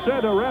Davis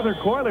said rather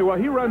coyly, well,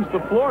 he runs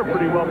the floor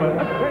pretty well, but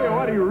I'll tell you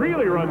what, he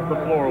really runs the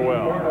floor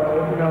well.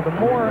 You know, the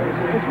more,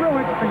 it's real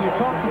interesting. You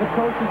talk to the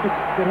coaches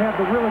that have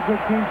the really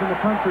good teams in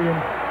the country, and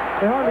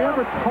they hardly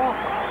ever talk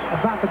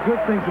about the good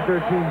things that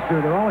their teams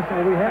do. They're always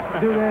saying, we have to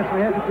do this,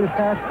 we have to do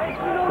that.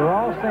 They're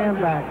all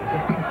sandbags.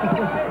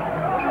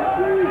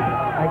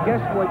 I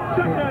guess what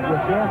you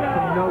have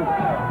to note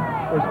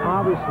is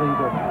obviously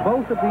that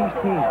both of these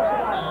teams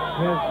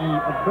have the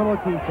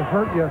ability to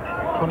hurt you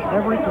from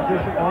every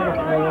position on the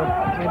floor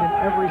and in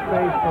every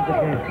phase of the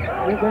game.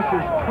 This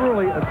is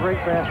truly a great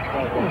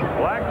basketball game.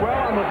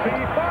 Blackwell on the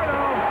feed. Bardo.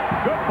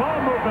 Good ball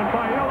movement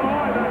by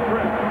Illinois that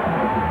trip.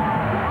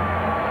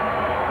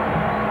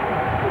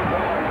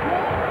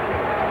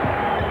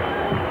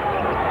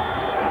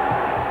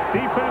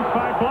 Defense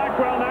by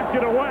Blackwell knocked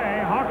it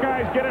away.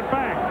 Hawkeyes get it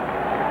back.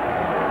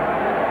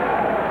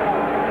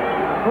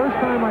 First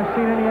time I've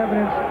seen any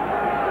evidence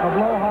of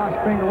Lohaus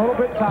being a little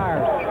bit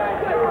tired.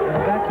 And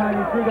at that time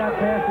he threw that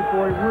pass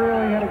before he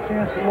really had a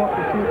chance to look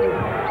to see if his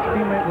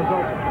teammate was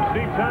open.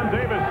 Steve, Tom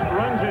Davis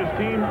runs his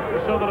team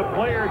so that a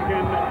player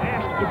can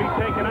ask to be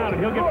taken out,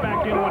 and he'll get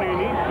back in when he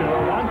needs to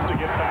or wants to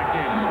get back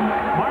in.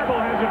 Marble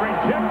has it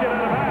rejected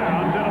out of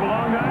bounds, and it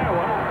belonged to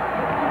Iowa.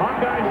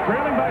 Hawkeyes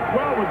trailing by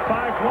 12 with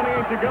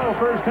 5:28 to go,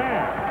 first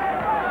half.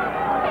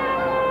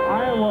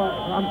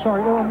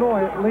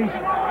 Illinois, at least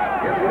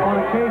on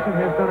occasion,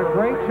 has done a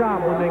great job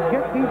when they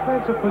get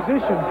defensive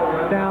positions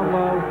down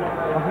low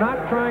of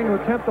not trying to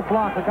attempt to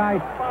block. The guy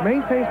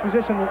maintains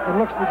position and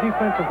looks for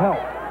defensive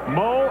help.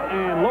 Moe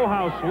and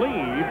Lohaus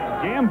leave.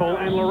 Gamble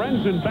and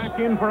Lorenzen back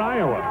in for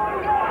Iowa.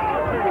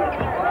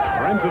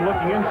 Lorenzen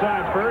looking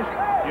inside first,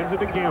 gives it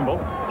to Gamble.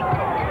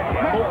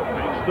 Gamble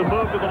makes the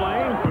move to the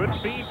lane. Good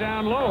feed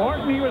down low.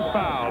 Horton, he was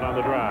fouled on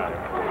the drive.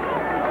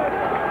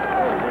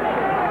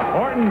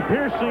 Horton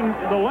piercing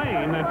the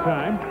lane that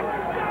time.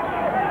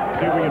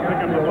 See if we can pick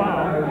up the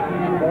foul.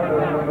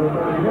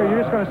 Here,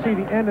 you're just going to see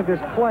the end of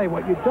this play.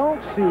 What you don't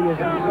see is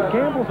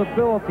Gamble's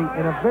ability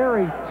in a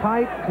very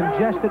tight,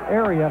 congested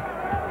area.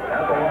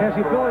 Has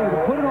the ability to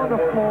put it on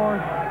the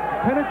floor,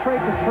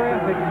 penetrate the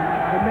traffic,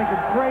 and make a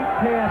great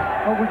pass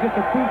over just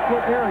a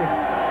 2-foot area.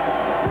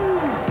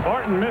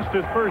 Horton missed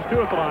his first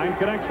two at the line.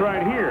 Connects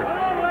right here.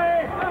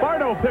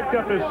 Bardo picked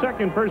up his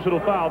second personal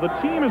foul. The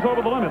team is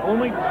over the limit.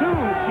 Only 2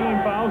 team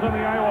fouls on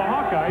the Iowa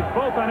Hawkeyes,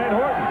 both on Ed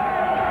Horton.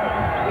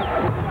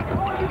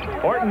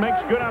 Horton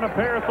makes good on a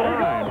pair at the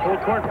line. Full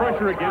court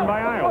pressure again by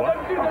Iowa.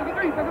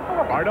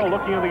 Bardo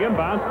looking on the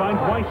inbounds,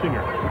 finds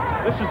Weisinger.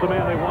 This is the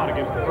man they want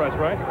against the press,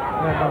 right?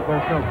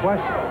 There's no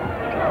question.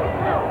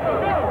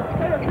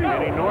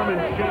 Kenny Norman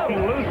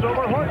shaking loose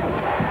over Horton.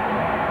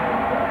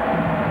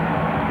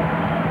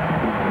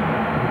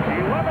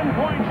 11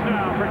 points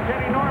now for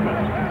Kenny Norman.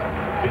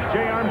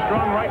 C.J.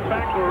 Armstrong right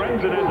back.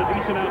 Lorenzen has a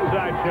decent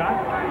outside shot.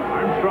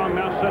 Armstrong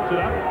now sets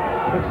it up.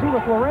 But see,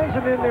 with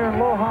Lorenzen in there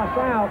and Lohaus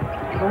out,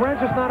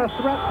 Lorenzen's not a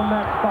threat from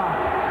that spot.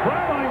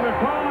 Traveling the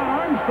call on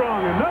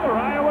Armstrong. Another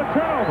Iowa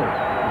turnover.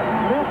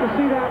 I'd have to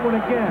see that one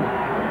again.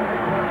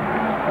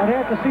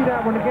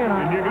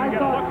 And you're going to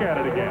get a look at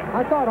it again.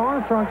 I thought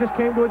Armstrong just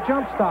came to a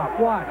jump stop.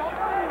 Watch.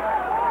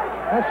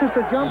 That's just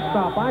a jump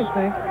stop, I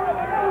think.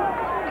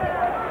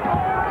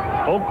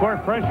 Full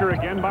court pressure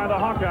again by the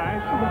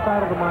Hawkeyes. I'm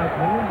entitled to my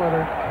opinion,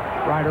 whether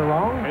right or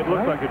wrong. It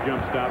looked like a jump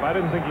stop. I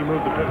didn't think he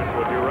moved the pivot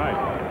foot. You're right.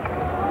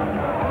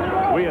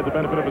 We had the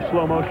benefit of a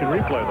slow motion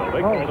replay, though.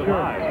 They called it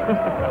live.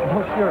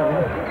 Oh, sure.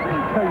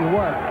 I'll tell you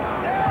what.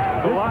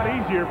 It's a lot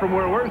easier from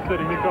where we're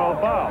sitting to call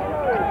a foul.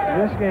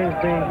 This game's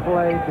being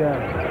played a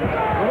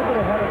little bit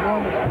ahead of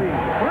normal speed.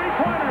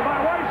 Three-pointer by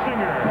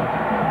Weisinger.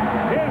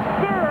 His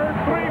third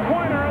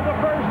three-pointer of the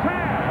first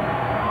half.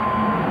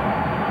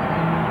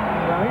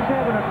 Now, he's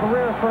having a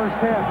career first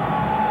half.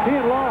 He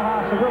and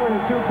Lohaus are really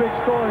the 2 big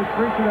stories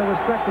for each of their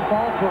respective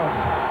ball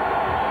clubs.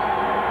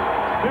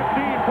 15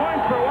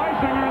 points for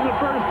Weisinger in the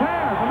first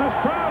half, and this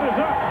crowd is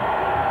up.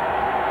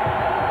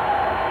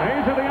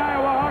 These are the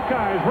Iowa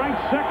Hawkeyes, ranked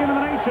second in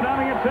the nation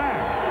on the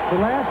attack. The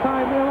last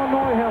time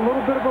Illinois had a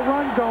little bit of a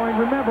run going,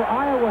 remember,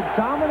 Iowa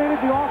dominated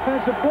the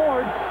offensive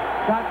board,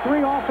 got 3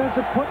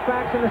 offensive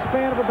putbacks in the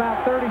span of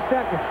about 30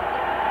 seconds.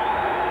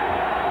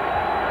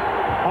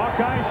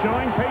 Hawkeyes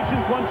showing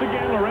patience once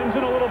again.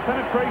 Lorenzen, a little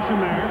penetration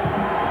there.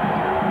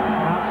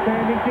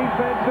 Outstanding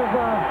defensive.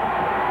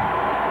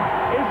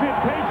 Is it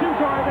patience,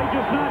 or are they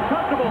just not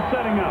comfortable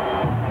setting up?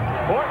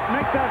 Horton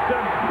make that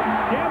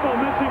Gamble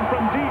missing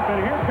from deep,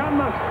 and here come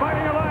the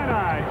Fighting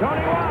Illini.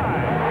 Tony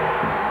Wise.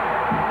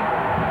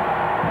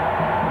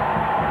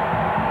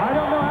 I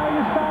don't know how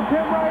you stop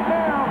him right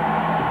now.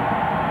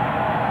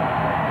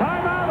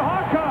 Timeout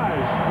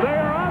Hawkeyes. They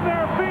are on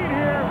their feet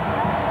here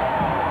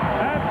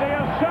at the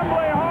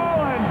Assembly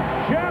Hall in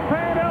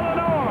Champaign,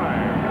 Illinois.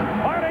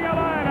 Fighting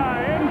Illini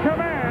in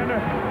command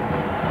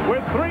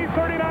with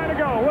 3:39 to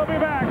go. We'll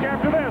be back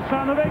after this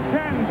on the Big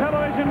Ten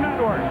Television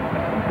Network.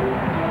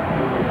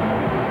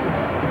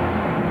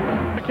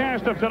 The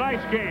cast of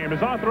tonight's game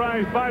is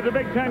authorized by the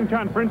Big Ten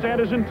Conference and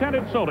is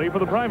intended solely for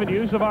the private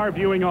use of our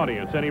viewing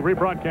audience. Any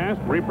rebroadcast,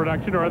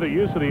 reproduction, or other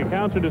use of the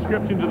accounts or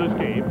descriptions of this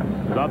game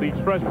without the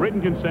express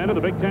written consent of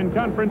the Big Ten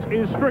Conference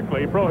is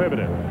strictly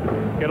prohibited.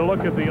 Get a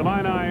look at the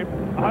Illini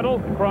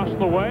huddle across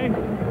the way.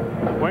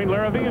 Wayne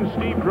Larrabee and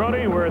Steve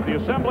Grody. We're at the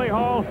Assembly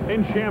Hall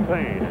in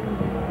Champaign.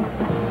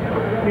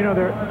 You know,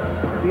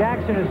 the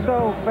action is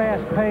so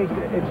fast-paced,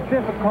 it's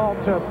difficult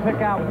to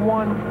pick out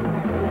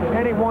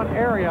any one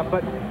area,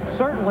 but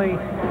certainly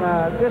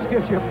this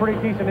gives you a pretty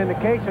decent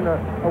indication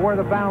of where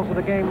the balance of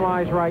the game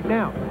lies right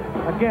now.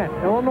 Again,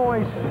 one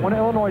of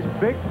Illinois'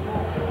 big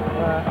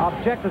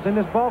objectives in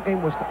this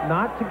ballgame was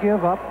not to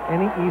give up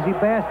any easy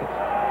baskets.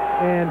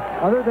 And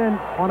other than,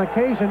 on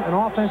occasion, an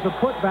offensive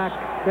putback,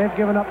 they've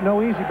given up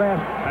no easy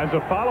basket. As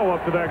a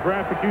follow-up to that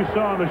graphic you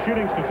saw on the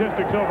shooting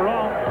statistics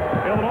overall,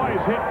 Illinois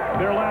has hit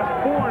their last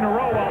 4 in a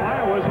row while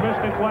Iowa's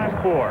missed its last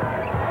 4.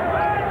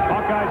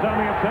 Hawkeyes on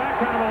the attack,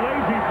 kind of a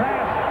lazy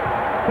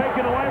pass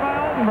taken away by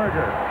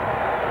Altenberger.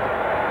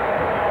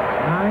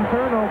 9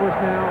 turnovers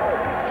now.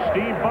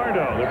 Steve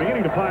Bardo. They're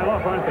beginning to pile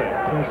up, aren't they?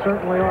 They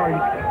certainly are.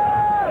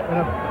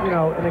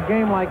 In a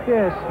game like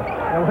this,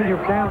 and when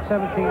you're down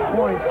 17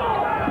 points,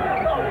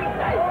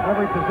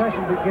 every possession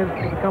begins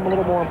to become a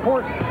little more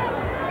important.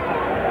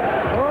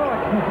 Oh,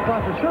 I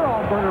thought for sure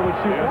Altenberger would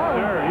shoot. Yes,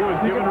 sir. He was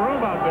giving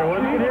room out there,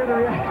 wasn't he? You could hear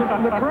the reaction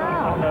from the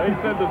crowd. He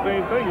said the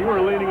same thing. You were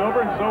leaning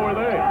over, and so were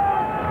they.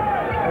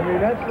 I mean,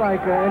 that's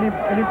like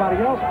anybody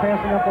else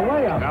passing up a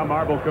layup. Now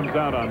Marble comes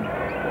out on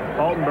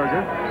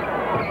Altenberger.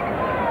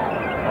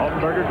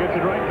 Altenberger gets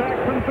it right back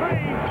from 3.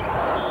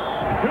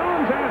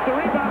 Coons has the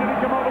rebound. Did he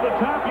come over the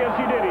top? Yes,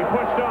 he did. He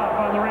pushed off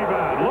on the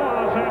rebound.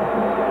 Lohaus had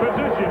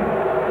position.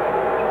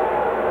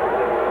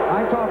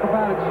 I talk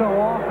about it so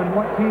often,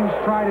 what teams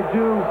try to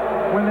do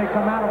when they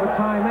come out of a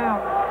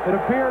timeout. It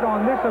appeared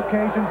on this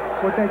occasion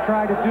what they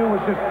tried to do was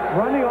just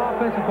run the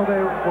offense until they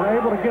were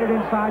able to get it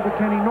inside to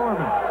Kenny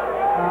Norman.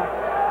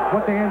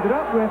 What they ended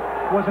up with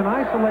was an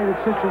isolated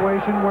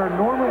situation where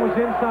Norman was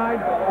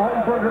inside,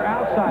 Altenberger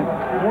outside,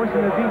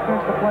 forcing the defense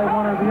to play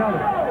one or the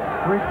other.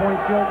 3-point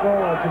field goal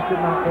just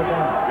did not go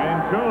down. And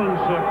Coons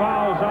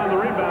fouls on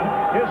the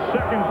rebound. His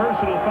second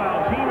personal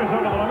foul. Team is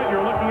over the limit.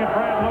 You're looking at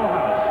Brad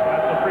Lohaus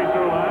at the free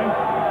throw line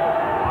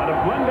out of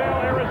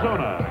Glendale,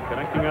 Arizona.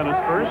 Connecting on his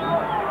first.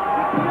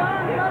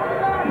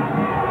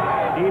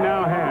 He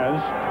now has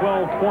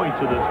 12 points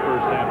in this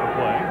first half of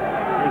play.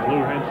 Here's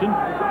Lou Henson.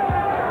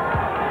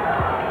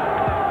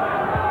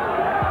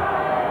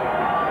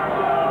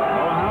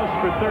 Lohaus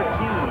for 13,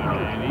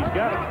 and he's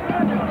got it.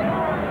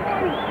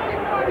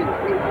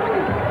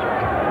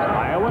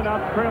 Iowa now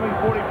trailing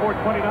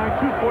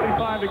 44-29,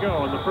 2:45 to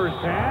go in the first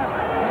half.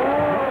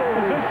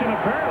 Position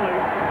apparently.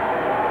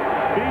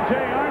 B.J.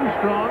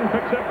 Armstrong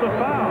picks up the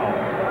foul.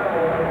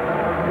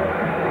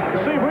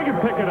 Let's see if we can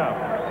pick it up.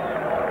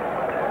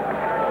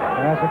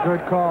 That's a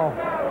good call.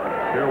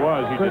 Sure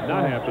was. He did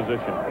not have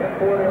position.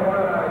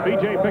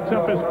 B.J. picks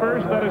up his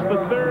first. That is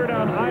the third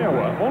on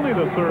Iowa. Only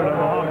the third on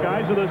the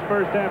Hawkeyes in this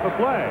first half of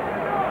play.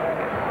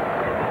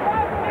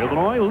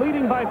 Illinois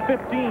leading by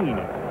 15.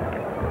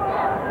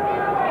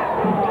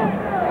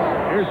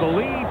 Here's the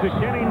lead to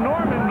Kenny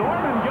Norman.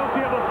 Norman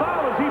guilty of a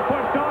foul as he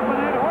pushed off, and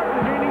Ed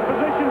Horton gaining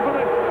position for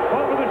the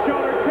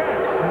over-the-shoulder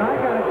catch. And I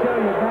got to tell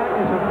you, that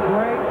is a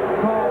great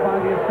call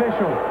by the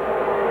official.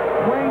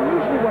 Wayne,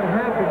 usually what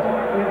happens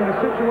in a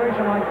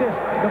situation like this,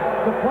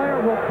 the player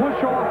will push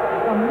off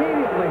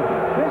immediately.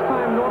 This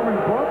time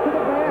Norman broke to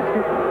the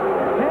basket,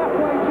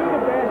 halfway to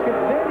the basket,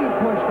 then he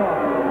pushed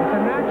off. It's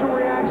a natural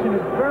reaction.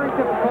 It's very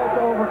difficult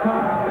to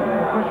overcome.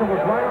 The official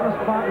was right on the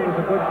spot. It was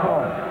a good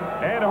call.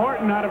 Ed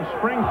Horton out of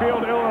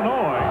Springfield,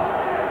 Illinois.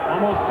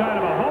 Almost kind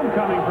of a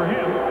homecoming for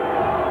him.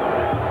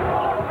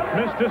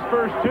 Missed his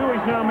first 2.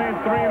 He's now made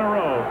 3 in a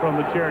row from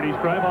the charity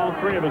stripe. All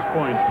 3 of his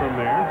points from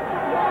there.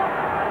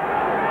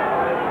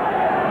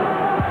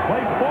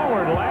 Played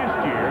forward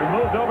last year,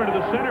 moved over to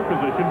the center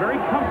position. Very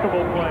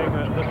comfortable playing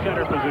the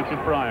center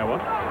position for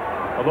Iowa.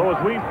 Although, as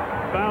we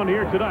found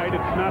here tonight,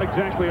 it's not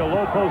exactly a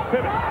low post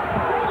pivot.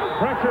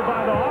 Pressure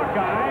by the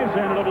Hawkeyes,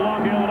 and it'll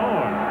belong to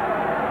Illinois.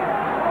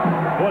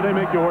 Boy, they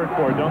make you work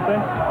for it, don't they?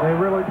 They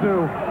really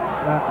do.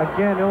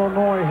 Again,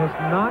 Illinois has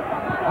not...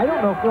 I don't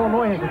know if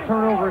Illinois has a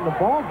turnover in the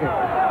ballgame.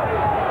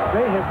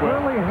 They have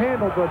really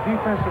handled the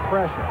defensive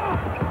pressure.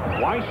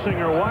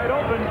 Weisinger wide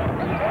open.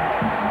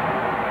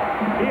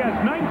 He has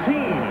 19.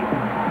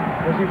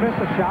 Has he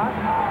missed a shot?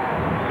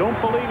 Don't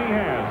believe he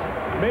has.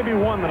 Maybe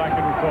one that I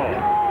can recall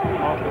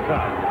off the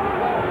top.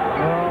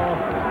 Well,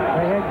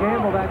 they had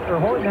Gamble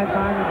Horton that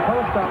time in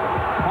post up.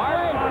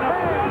 Hart on a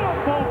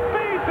beautiful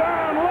feed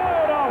down low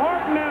to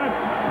Horton, and it's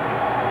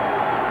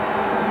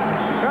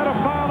got a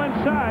foul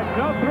inside.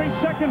 No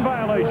 3-second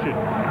violation.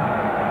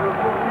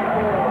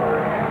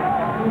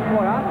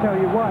 Boy, I'll tell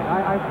you what,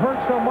 I've heard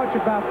so much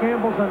about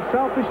Gamble's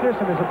unselfishness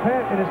and his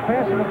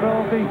passing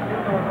ability.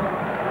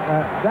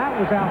 That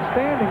was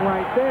outstanding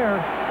right there.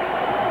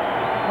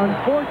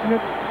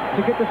 Unfortunate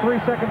to get the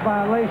 3-second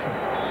violation.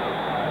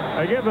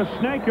 They give the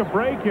snake a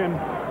break, and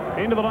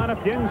into the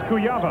lineup, Jens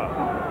Kuyava.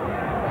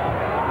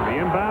 The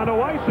inbound to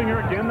Weisinger.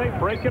 Again, they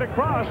break it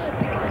across.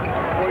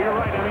 Well, you're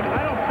right. I mean,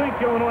 I don't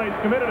think Illinois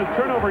has committed a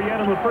turnover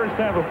yet in the first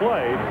half of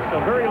play. It's a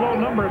very low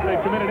number if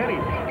they've committed any.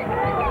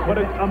 But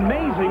it's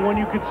amazing when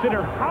you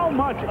consider how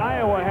much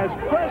Iowa has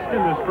pressed in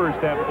this first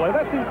half play.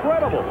 That's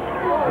incredible.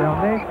 You know,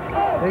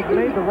 they've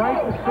made the right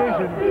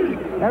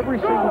decision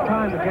every single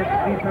time against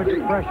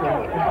defensive pressure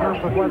in terms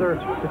of whether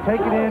to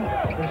take it in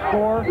and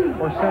score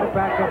or set it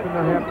back up in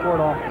their half-court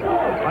offense.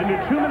 Under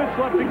 2 minutes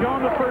left to go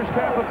in the first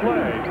half of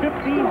play.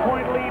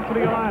 15-point lead for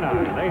the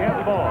Illini. They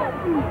have the ball.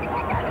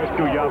 There's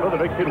Kuyava,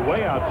 the big kid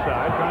way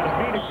outside, trying to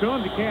feed it.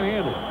 Coons, he can't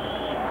handle it.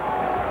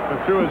 But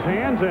through his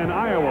hands, and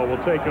Iowa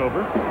will take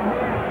over.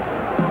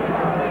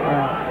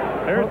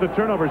 There's the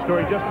turnover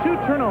story. Just 2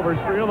 turnovers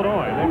for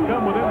Illinois. They've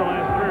come within the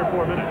last 3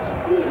 or 4 minutes.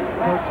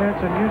 Coach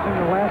Henson using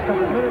the last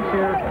couple of minutes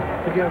here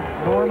to give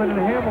Norman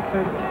and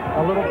Hamilton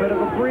a little bit of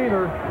a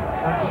breather.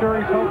 I'm sure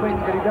he's hoping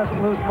that he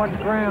doesn't lose much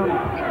ground.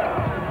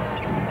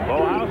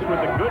 Lohaus with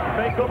a good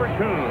fake over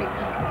Coons.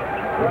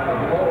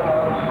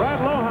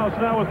 Brad Lohaus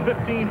now with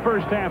 15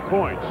 first-half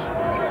points.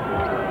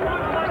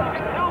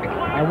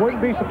 I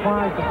wouldn't be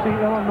surprised to see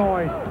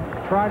Illinois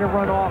try to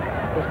run off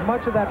as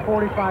much of that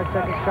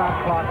 45-second shot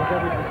clock with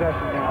every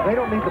possession now. They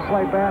don't need to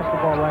play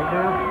basketball right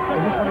now.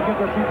 They just want to give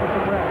their people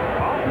some rest.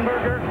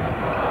 Altenberger.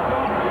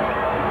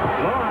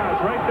 Lohaus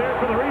right there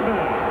for the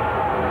rebound.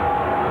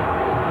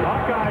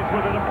 Hawkeyes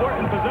with an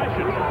important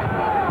possession.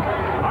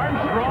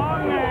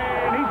 Armstrong,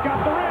 and he's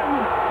got the rim.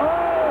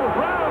 Oh,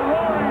 Brown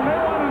roaring. They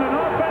wanted an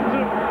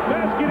offensive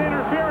basket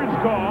interference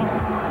call.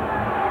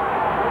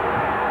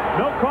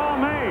 No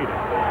call made.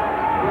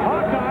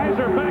 Hawkeyes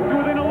are back to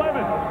within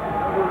 11.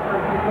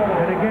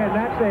 And again,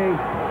 that's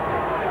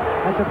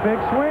a big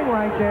swing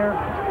right there.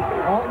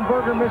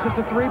 Altenberger misses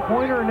the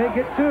three-pointer, and they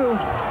get 2.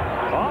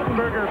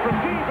 Altenberger from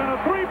deep and a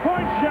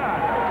three-point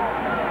shot.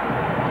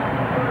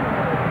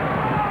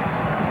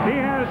 He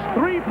has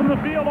 3 from the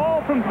field,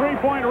 all from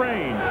three-point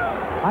range.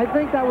 I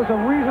think that was a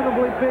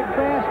reasonably big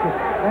basket.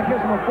 That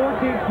gives them a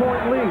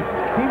 14-point lead.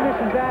 He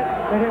misses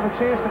that, they'd have a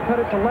chance to cut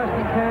it to less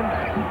than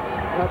 10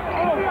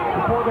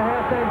 before the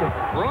half ended.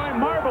 Roy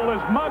Marble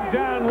is mugged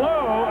down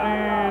low,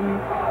 and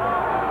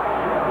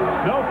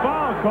no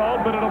foul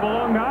called, but it'll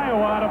belong to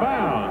Iowa out of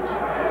bounds.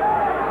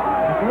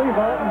 I believe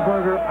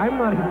Altenberger, I'm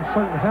not even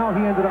certain how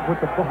he ended up with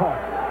the ball,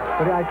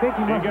 but I think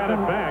he must got have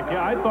it back.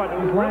 Yeah, I thought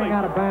it was laying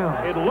out of bounds.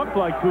 It looked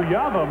like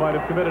Kuyava might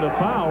have committed a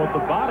foul with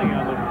the body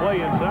on the play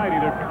inside,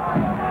 either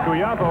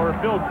Kuyava or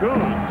Phil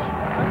Coons.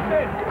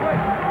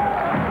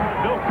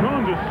 Phil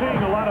Coons is seeing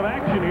a lot of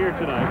action here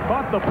tonight.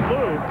 Caught the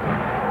flu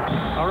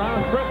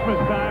around Christmas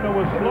time and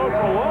was slow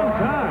for a long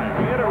time.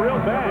 He hit it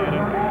real bad,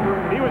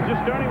 and he was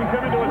just starting to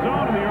come into his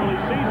own in the early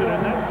season,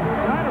 and that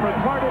kind of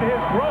retarded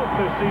his growth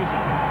this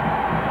season.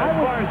 As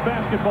far as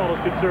basketball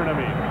is concerned, I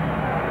mean.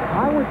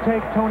 I would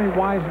take Tony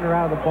Weisner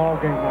out of the ball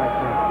game right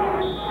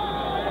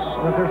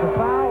now. If there's a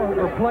foul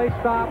or play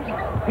stops,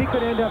 he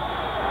could end up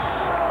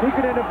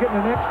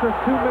getting an extra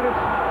 2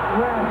 minutes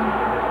rest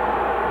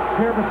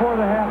here before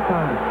the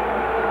halftime.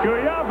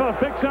 Kuyava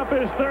picks up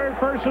his 3rd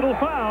personal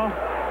foul.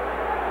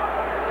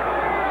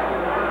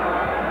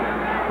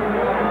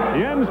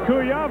 Jens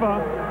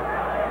Kuyava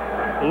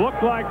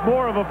looked like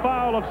more of a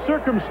foul of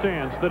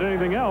circumstance than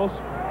anything else.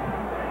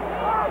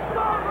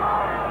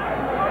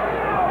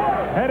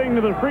 Heading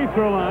to the free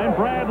throw line,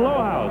 Brad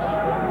Lohaus.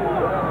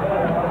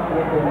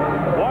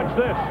 Watch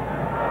this.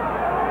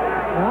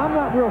 Now, I'm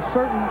not real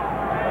certain.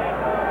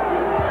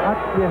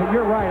 Yeah,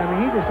 you're right. I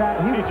mean, he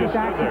was just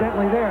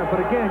accidentally there.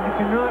 But again, you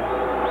cannot.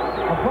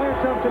 A player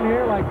jumps in the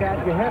air like that.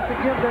 You have to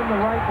give them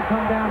the right to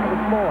come down to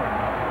the floor.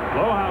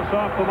 Lohaus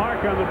off the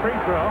mark on the free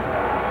throw.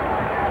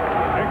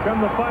 Here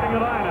come the Fighting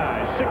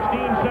Illini. 16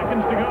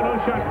 seconds to go, no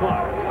shot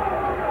clock.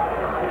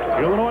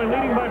 Illinois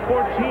leading by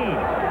 14.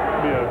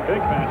 Be a big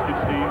basket,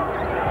 Steve.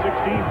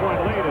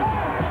 16-point lead is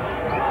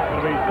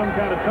going to be some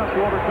kind of tough to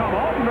overcome.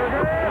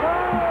 Altenberger,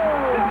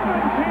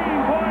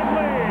 17-point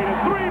lead, a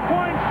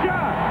 3-point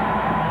shot.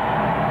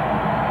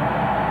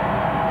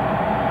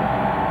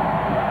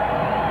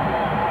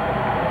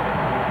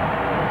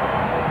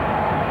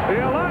 The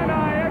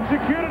Illini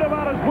executed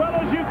about as well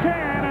as you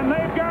can, and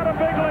they've got a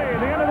big lead.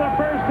 The end of the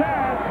first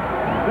half,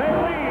 they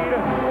lead.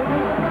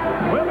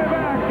 We'll be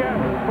back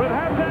with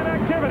halftime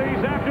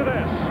activities after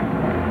this.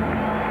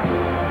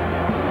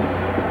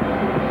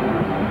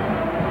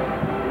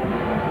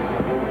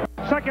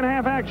 Second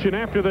half action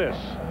after this.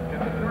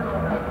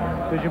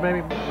 Did you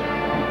maybe?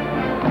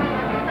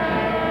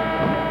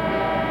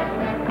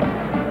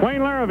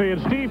 Wayne Larrabee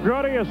and Steve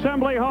Grody,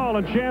 Assembly Hall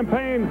in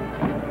Champaign,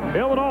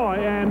 Illinois.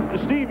 And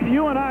Steve,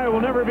 you and I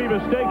will never be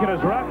mistaken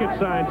as rocket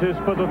scientists,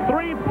 but the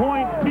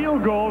 3-point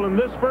field goal in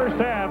this first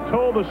half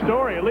told the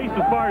story, at least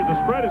as far as the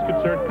spread is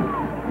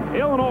concerned.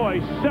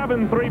 Illinois,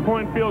 7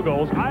 3-point field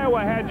goals.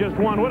 Iowa had just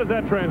 1. What does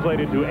that translate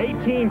into?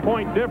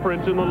 18-point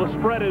difference, and the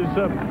spread is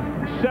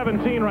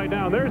 17 right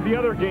now. There's the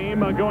other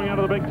game going out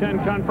of the Big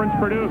Ten Conference.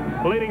 Purdue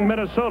leading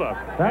Minnesota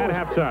at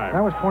halftime.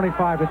 That was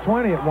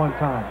 25-20 at one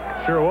time.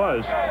 Sure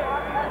was.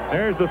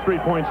 There's the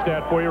 3-point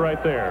stat for you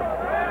right there.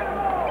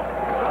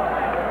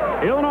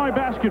 Illinois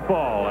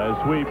basketball as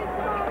we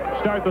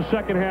start the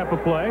second half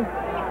of play.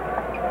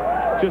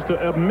 Just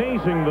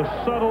amazing the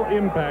subtle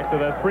impact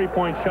that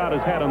 3-point shot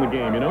has had on the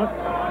game, you know it?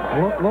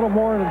 A little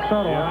more than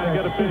subtle.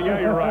 Yeah,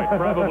 you're right.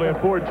 Probably a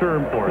poor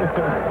term for it.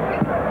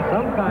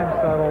 Sometimes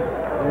subtle.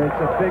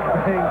 It's a big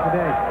bang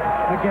today.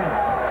 Again,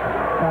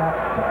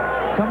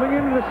 coming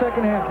into the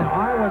second half now,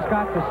 Iowa's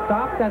got to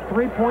stop that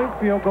three-point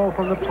field goal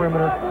from the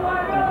perimeter.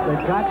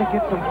 They've got to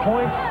get some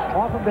points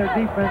off of their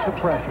defensive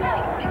pressure.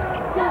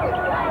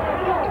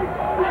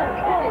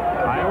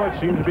 Iowa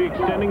seems to be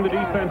extending the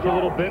defense a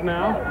little bit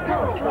now.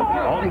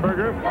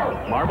 Altenberger,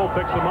 Marble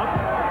picks him up.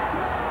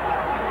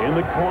 In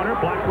the corner,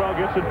 Blackwell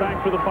gets it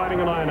back for the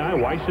Fighting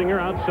Illini. Weisinger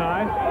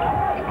outside.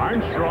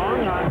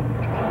 Armstrong on.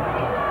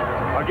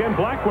 Again,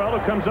 Blackwell,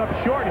 who comes up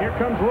short. Here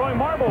comes Roy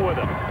Marble with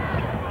him.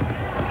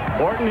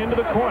 Horton into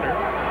the corner.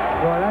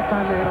 Well, that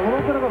time they had a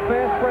little bit of a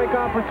fast break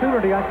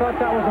opportunity. I thought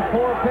that was a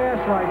poor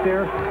pass right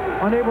there.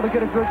 Unable to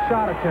get a good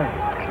shot attempt.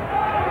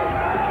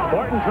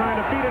 Horton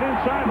trying to feed it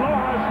inside.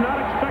 Lohaus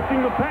not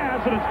expecting the pass,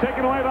 and it's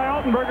taken away by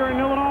Altenberger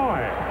in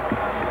Illinois.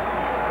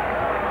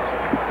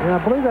 Yeah, I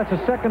believe that's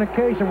the second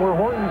occasion where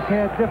Horton's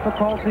had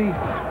difficulty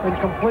in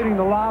completing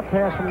the lob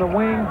pass from the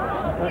wing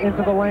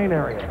into the lane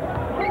area.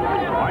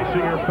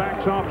 Weisinger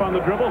backs off on the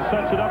dribble,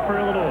 sets it up for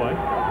Illinois.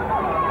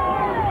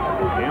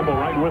 Campbell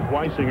right with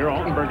Weisinger.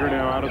 Altenberger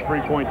now out of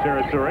three-point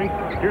territory.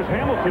 Here's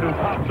Hamilton who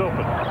pops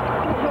open.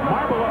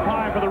 Marble up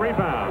high for the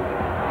rebound.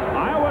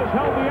 Iowa's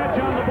held the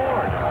edge on the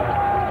board,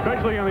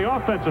 especially on the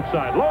offensive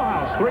side.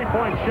 Lohaus,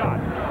 three-point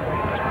shot.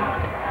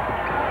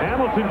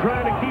 Hamilton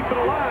trying to keep it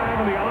alive,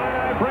 and the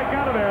Illini break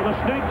out of there. The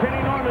snake Kenny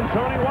Norman,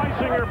 Tony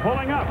Weisinger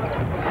pulling up.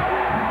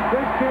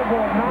 This kid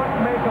will not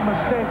make a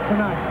mistake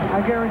tonight.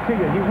 I guarantee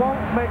you, he won't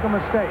make a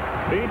mistake.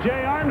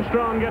 B.J.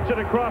 Armstrong gets it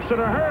across in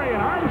a hurry, and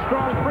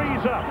Armstrong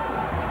frees up.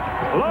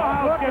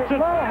 Lohaus gets it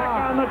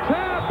back on the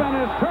tap,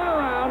 and his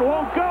turnaround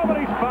won't go, but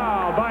he's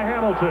fouled by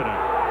Hamilton.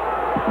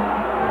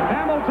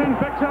 Hamilton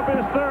picks up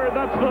his third.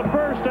 That's the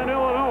first in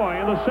Illinois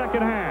in the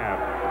second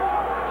half.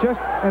 Just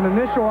an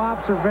initial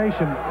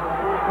observation,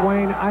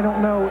 Wayne. I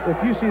don't know if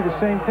you see the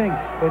same thing.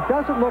 It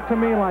doesn't look to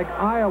me like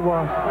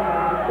Iowa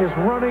is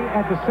running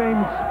at the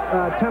same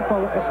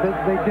tempo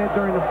that they did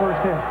during the first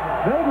half.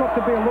 They look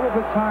to be a little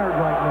bit tired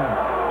right now.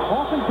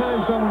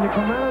 Oftentimes, though, when you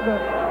come out of the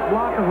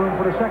locker room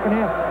for the second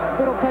half,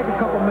 it'll take a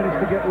couple minutes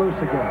to get loose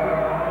again.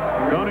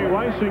 Tony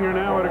Weisinger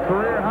now at a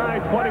career-high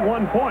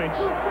 21 points.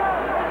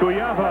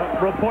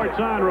 Kuyava reports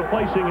on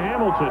replacing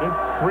Hamilton.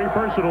 3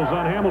 personals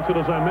on Hamilton,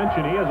 as I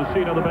mentioned. He has a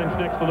seat on the bench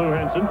next to Lou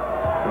Henson.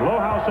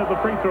 Lohaus at the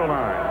free throw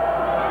line.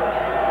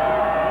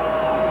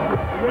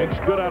 Makes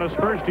good on his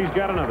first. He's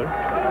got another.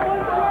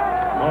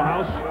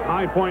 Lohaus,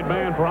 high point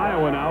man for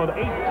Iowa now with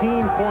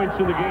 18 points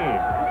in the game.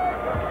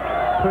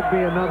 Could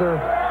be another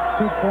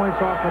 2 points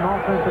off an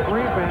offensive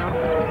rebound.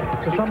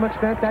 To some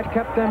extent, that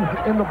kept them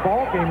in the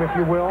ball game, if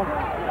you will.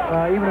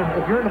 Even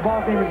if you're in the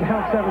ball game and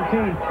down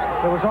 17,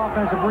 there was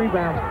offensive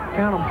rebounds.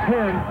 Count them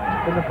 10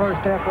 in the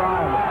first half for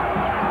Iowa.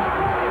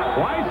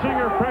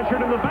 Weisinger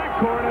pressured in the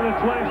backcourt, and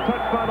it's last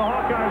touched by the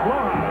Hawkeyes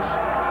Lohaus.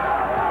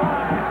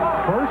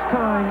 First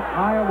time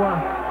Iowa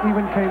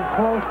even came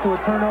close to a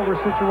turnover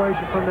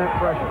situation from that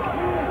pressure.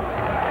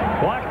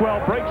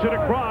 Blackwell breaks it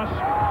across.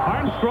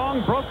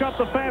 Armstrong broke up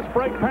the fast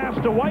break pass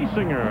to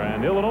Weisinger,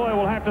 and Illinois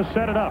will have to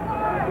set it up.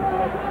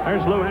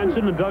 There's Lou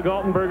Henson and Doug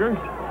Altenberger.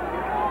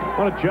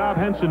 What a job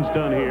Henson's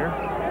done here.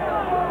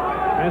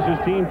 Has his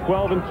team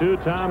 12-2.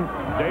 Tom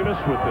Davis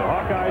with the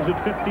Hawkeyes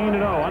at 15-0,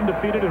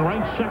 undefeated and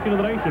ranked second in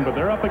the nation, but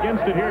they're up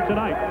against it here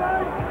tonight.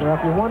 Well,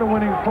 if you want a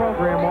winning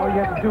program, all you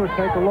have to do is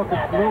take a look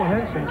at Lou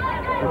Henson.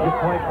 If you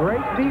play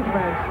great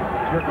defense,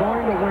 you're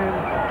going to win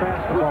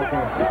basketball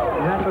games.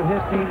 And that's what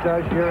his team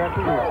does year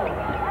after year.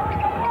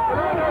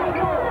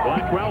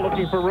 Blackwell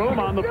looking for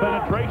room on the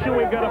penetration.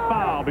 We've got a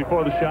foul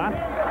before the shot.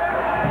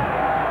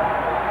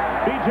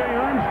 B.J.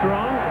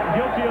 Armstrong,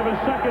 guilty of his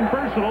second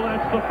personal.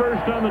 That's the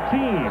first on the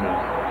team.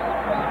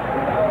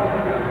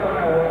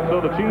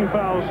 So the team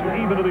fouls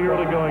even to the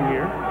early going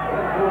here.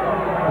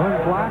 Glenn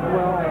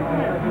Blackwell.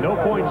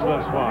 No points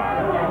thus far.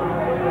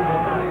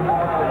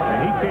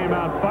 And he came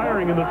out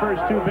firing in the first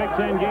 2 Big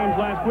Ten games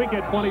last week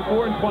at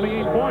 24 and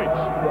 28 points.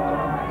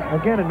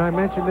 Again, and I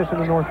mentioned this in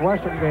the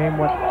Northwestern game,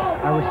 what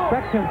I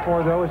respect him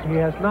for, though, is he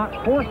has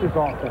not forced his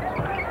offense.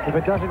 If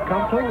it doesn't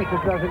come to him, it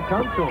just doesn't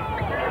come to him.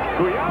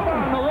 Kuyava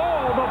on the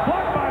roll. The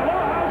block by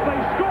Lohaus. They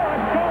score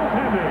it.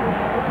 Goaltending.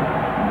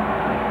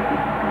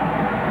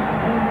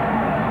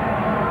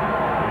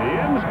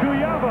 Jens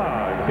Kuyava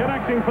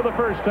connecting for the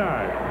first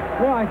time.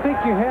 Well, I think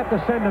you have to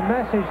send a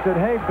message that,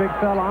 hey, big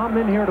fella, I'm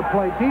in here to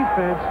play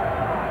defense,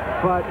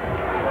 but,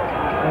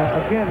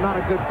 again, not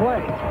a good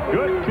play.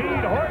 Good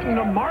feed. Horton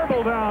to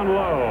Marble down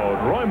low.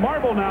 Roy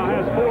Marble now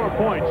has 4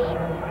 points.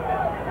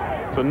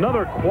 It's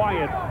another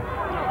quiet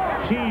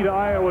key to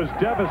Iowa's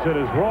deficit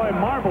is Roy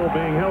Marble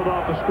being held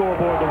off the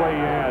scoreboard the way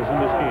he has in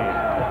this game.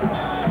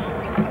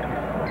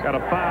 Got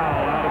a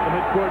foul out at the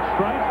midcourt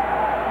stripe.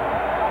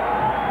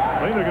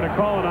 I think they're going to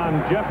call it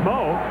on Jeff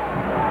Moe.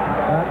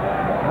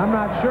 I'm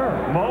not sure.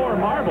 Moe or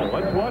Marble?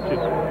 Let's watch it.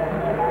 It's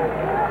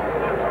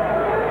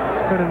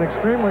been an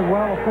extremely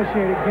well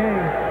officiated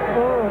game.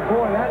 Oh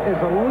boy, that is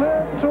a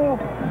little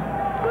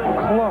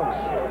close.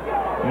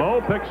 Moe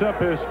Mo picks up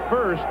his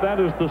first. That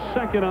is the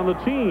second on the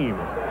team.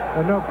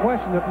 And no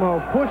question that Mo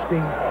pushed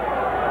him.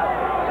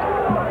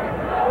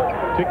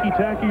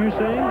 Ticky-tacky, you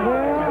saying?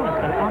 Well,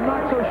 I'm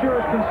not so sure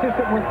it's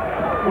consistent with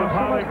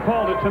how they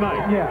called it tonight.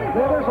 Yeah,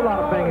 there's a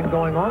lot of banging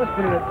going on. It's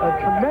been a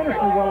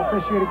tremendously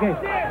well-officiated game.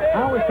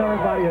 I always tell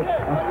everybody that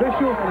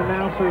officials and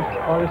announcers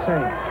are the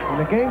same. When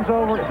the game's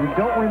over, if you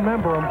don't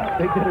remember them,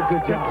 they did a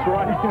good job. That's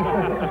right.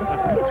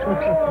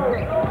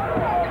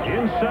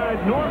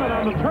 Inside Norman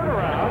on the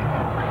turnaround.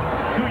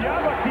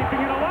 Cuyaba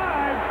keeping it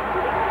alive.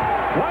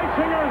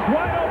 Weisinger is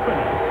wide open.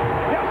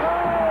 Yes.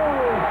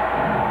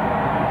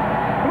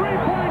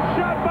 Three-point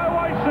shot by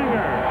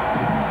Weisinger.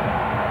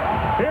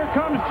 Here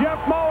comes Jeff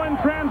Mo in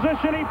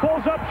transition. He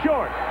pulls up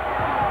short.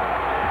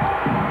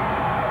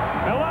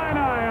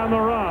 Illini on the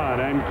run,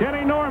 and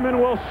Kenny Norman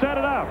will set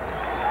it up.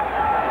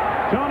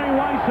 Tony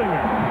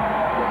Weisinger.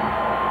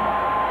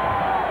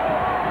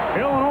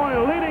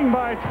 Illinois leading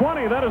by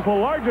 20. That is the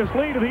largest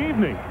lead of the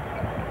evening.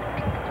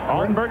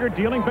 Altenberger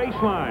dealing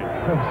baseline.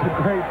 That was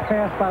a great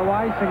pass by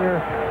Weisinger.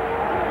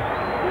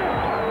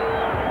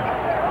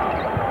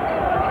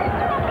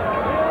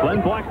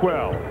 Glenn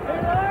Blackwell.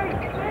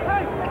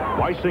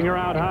 Weisinger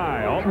out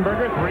high.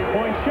 Altenberger,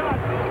 three-point shot.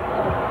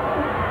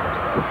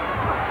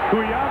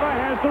 Cuyaba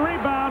has the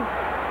rebound.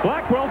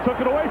 Blackwell took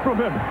it away from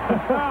him.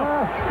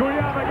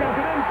 Cuyaba gets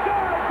it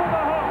inside for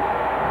the hook.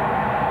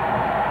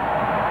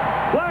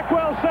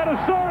 Blackwell said,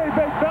 "Sorry,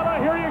 big fella,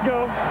 here you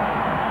go."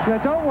 Yeah,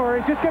 don't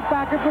worry. Just get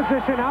back in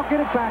position. I'll get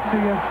it back to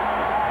you.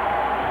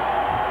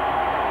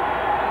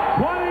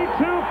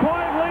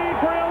 22-point lead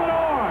for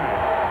Illinois.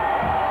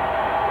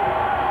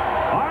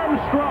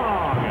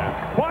 Armstrong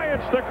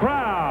quiets the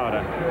crowd.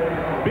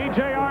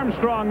 B.J.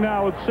 Armstrong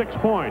now with 6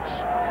 points.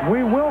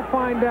 We will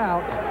find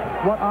out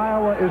what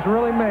Iowa is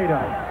really made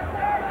of.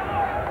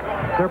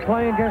 They're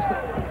playing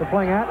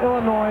at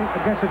Illinois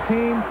against a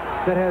team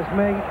that has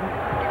made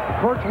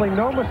virtually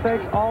no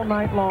mistakes all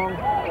night long.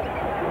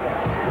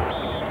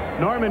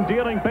 Norman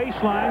dealing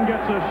baseline,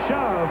 gets a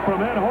shove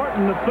from Ed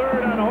Horton. The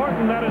third on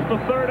Horton. That is the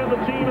third of the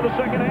team of the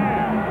second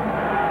half.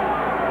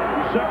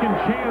 Second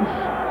chance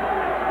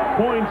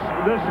points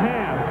this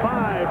half.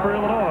 5 for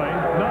Illinois,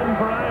 none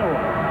for Iowa.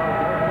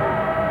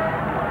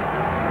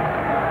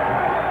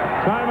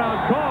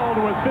 Timeout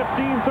called with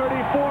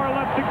 15:34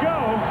 left to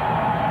go.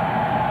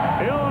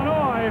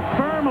 Illinois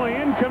firmly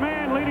in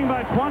command, leading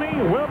by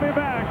 20. We'll be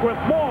back with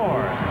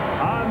more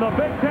on the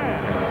Big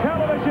Ten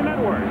Television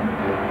Network.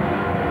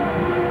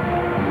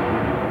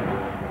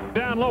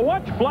 Down low.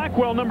 Watch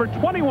Blackwell, number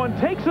 21,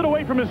 takes it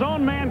away from his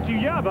own man,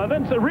 Cuyaba,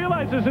 then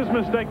realizes his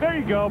mistake. There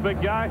you go,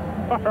 big guy.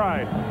 All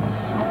right.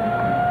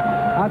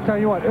 I'll tell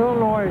you what,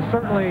 Illinois is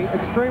certainly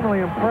extremely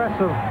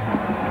impressive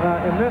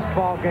in this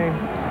ball game.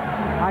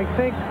 I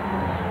think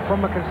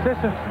from a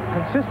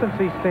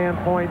consistency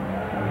standpoint,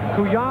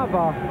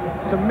 Cuyaba,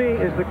 to me,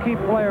 is the key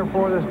player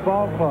for this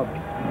ball club.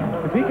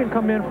 If he can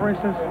come in, for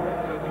instance,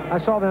 I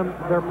saw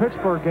their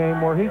Pittsburgh game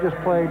where he just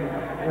played,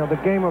 the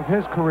game of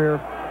his career.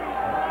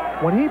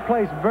 When he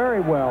plays very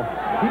well,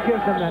 he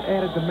gives them that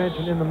added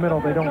dimension in the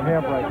middle they don't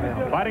have right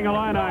now. Fighting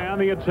Illini on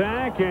the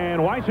attack, and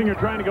Weisinger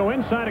trying to go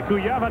inside of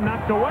Cuyaba,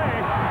 knocked away,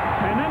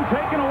 and then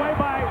taken away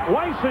by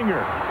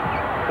Weisinger.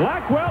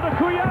 Blackwell to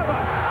Cuyaba.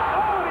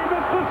 Oh, and he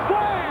missed the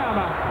slam!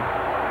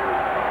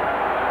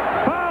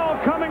 Foul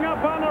coming up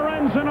on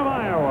Lorenzen of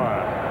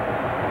Iowa.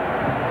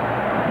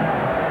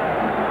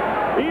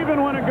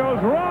 Even when it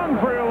goes wrong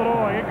for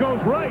Illinois, it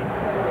goes right.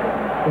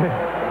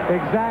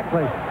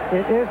 Exactly.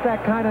 It is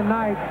that kind of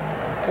night.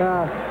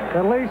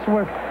 At least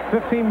with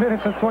 15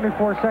 minutes and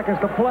 24 seconds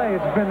to play,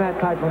 it's been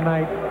that type of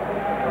night.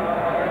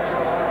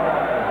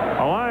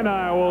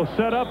 Illini will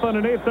set up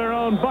underneath their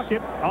own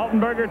bucket.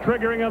 Altenberger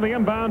triggering on the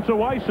inbound to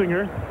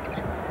Weisinger.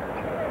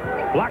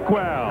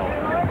 Blackwell.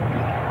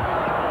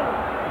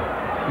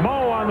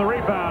 Mo on the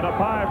rebound, up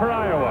high for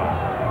Iowa.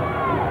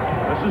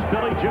 This is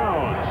Billy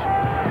Jones.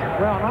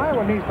 Well,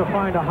 Iowa needs to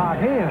find a hot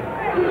hand.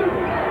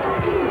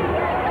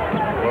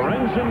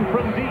 Lorenzen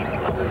from deep.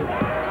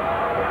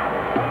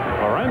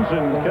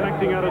 Lorenzen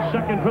connecting out a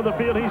second for the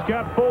field. He's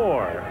got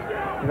 4.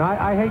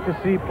 I hate to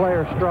see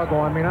players struggle.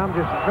 I mean, I'm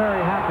just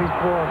very happy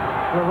for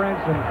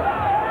Lorenzen.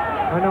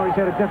 I know he's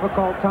had a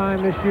difficult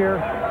time this year.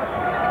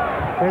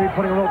 Maybe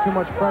putting a little too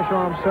much pressure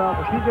on himself.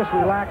 If he just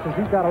relaxes,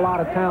 he's got a lot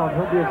of talent.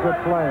 He'll be a good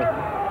player.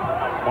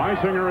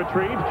 Weisinger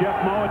retrieves. Jeff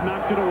Mo had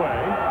knocked it away.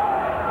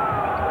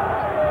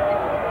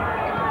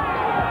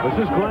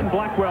 This is Glenn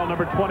Blackwell,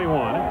 number 21.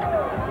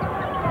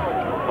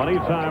 Plenty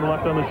of time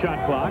left on the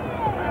shot clock.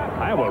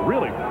 Iowa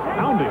really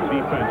pounding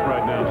defense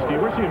right now, Steve.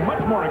 We're seeing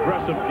much more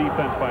aggressive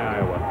defense by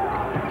Iowa.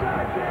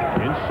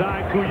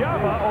 Inside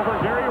Cuyaba over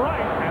Gary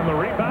Wright, and the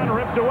rebound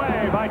ripped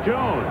away by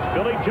Jones.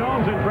 Billy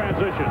Jones in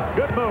transition.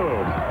 Good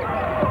move.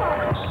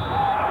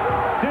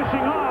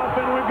 Dishing off,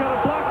 and we've got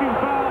a blocking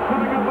foul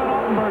coming up on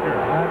Altenberger.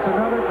 That's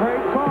another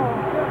great call.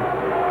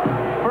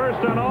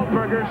 First on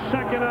Altenberger,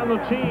 second on the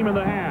team in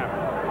the half.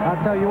 I'll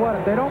tell you what,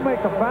 if they don't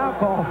make the foul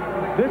call,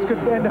 this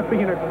could end up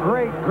being a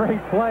great, great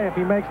play if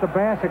he makes the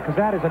basket, because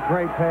that is a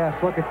great pass.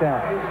 Look at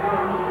that.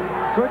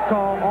 Good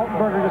call.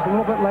 Altenberger just a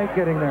little bit late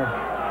getting there.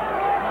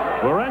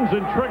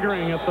 Lorenzen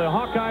triggering at the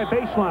Hawkeye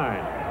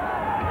baseline.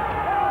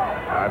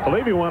 I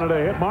believe he wanted to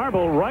hit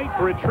Marble. Wright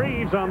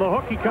retrieves on the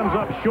hook. He comes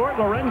up short.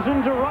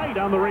 Lorenzen to Wright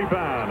on the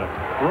rebound.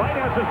 Wright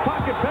has his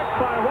pocket picked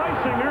by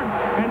Weisinger,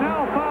 and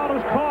now a foul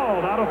is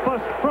called out of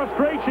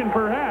frustration,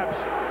 perhaps.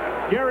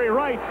 Gary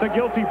Wright, the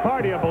guilty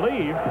party, I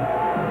believe.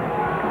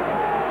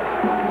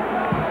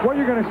 What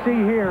you're going to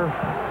see here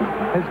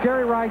is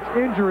Gary Wright's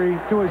injury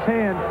to his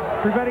hand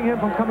preventing him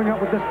from coming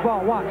up with this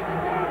ball. Watch.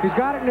 He's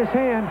got it in his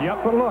hand,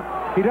 but look,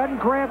 he doesn't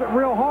grab it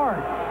real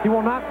hard. He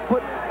will not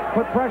put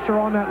pressure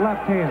on that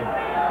left hand.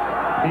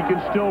 He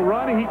can still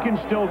run. He can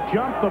still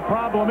jump. The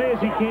problem is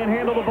he can't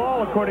handle the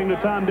ball, according to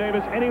Tom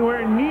Davis,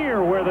 anywhere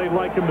near where they'd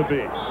like him to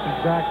be.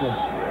 Exactly.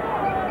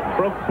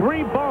 Broke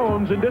 3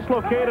 bones and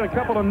dislocated a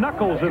couple of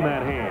knuckles in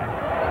that hand.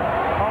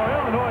 Oh,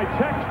 Illinois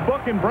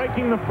textbook in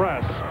breaking the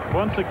press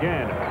once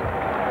again.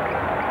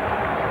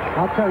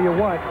 I'll tell you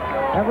what,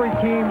 every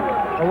team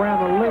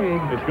around the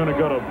league is going to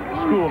go to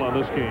school on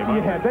this game.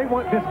 Yeah, they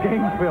want this game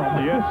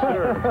filmed. Yes,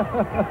 sir.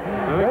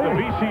 I think the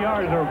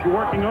VCRs are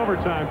working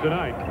overtime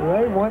tonight.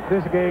 They want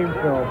this game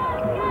filmed.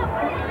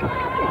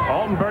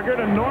 Altenberger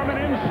to Norman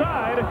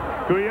inside.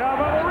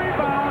 Cuyava the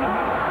rebound.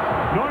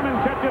 Norman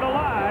kept it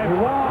alive.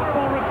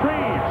 Marble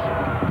retrieves.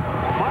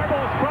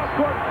 Marble's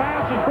cross-court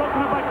pass is broken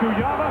up by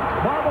Cuyava.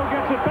 Marble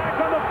gets it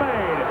back on the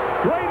fade.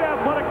 Great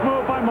athletic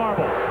move by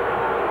Marble.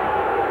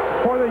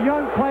 For the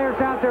young players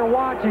out there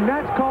watching,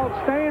 that's called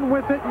staying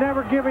with it,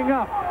 never giving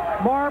up.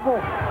 Marble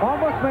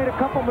almost made a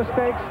couple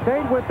mistakes,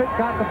 stayed with it,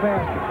 got the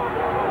basket.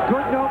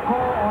 Good no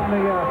call on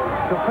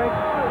the fake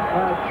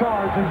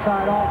charge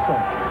inside also.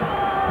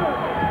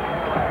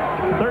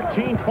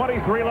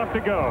 13:23 left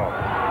to go.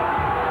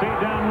 Feed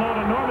down low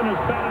to Norman, is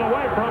batted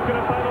away,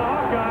 broken up by the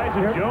Hawkeyes,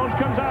 and Jones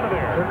comes out of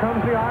there. Here comes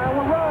the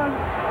Iowa run.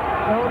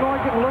 Illinois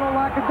getting a little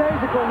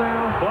lackadaisical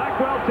now.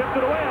 Blackwell tipped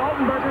it away.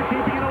 Altenberger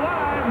keeping it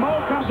alive.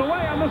 Moe comes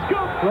away on the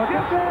scoop. Look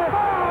at that.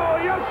 Oh,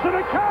 yes, and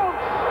it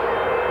counts.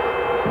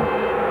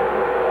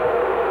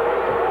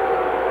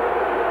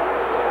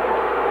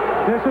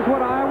 This is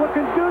what Iowa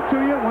can do to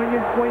you when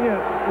you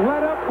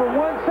let up for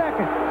 1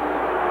 second.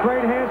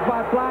 Great hands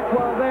by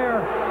Blackwell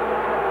there.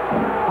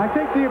 I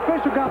think the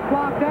official got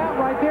blocked out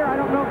right there. I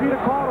don't know if he'd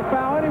have called a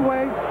foul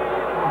anyway.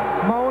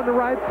 Moe in the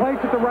right place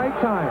at the right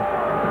time.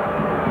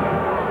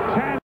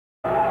 10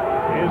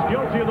 is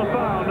guilty of the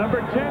foul.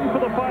 Number 10 for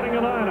the Fighting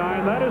Illini,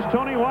 and that is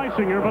Tony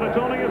Weisinger, but it's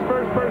only his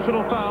first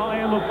personal foul,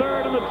 and the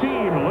third in the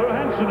team. Lou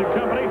Henson and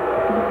company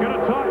going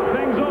to talk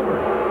things over.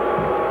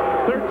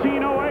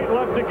 13:08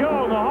 left to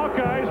go. The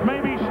Hawkeyes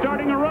may be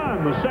starting a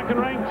run. The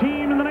second-ranked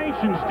team in the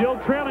nation still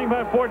trailing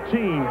by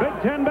 14.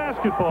 Big Ten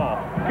basketball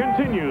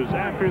continues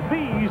after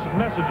these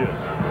messages.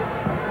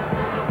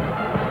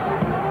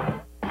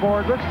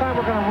 This time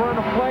we're going to run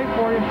a play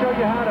for you, show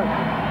you how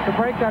to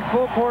break that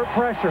full court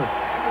pressure.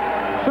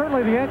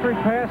 Certainly the entry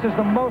pass is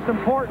the most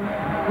important.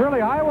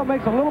 Really, Iowa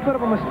makes a little bit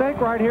of a mistake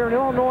right here, and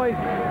Illinois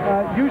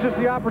uses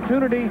the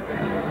opportunity.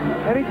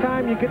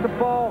 Anytime you get the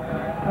ball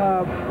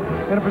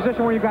in a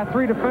position where you've got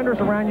 3 defenders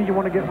around you, you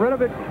want to get rid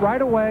of it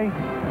right away.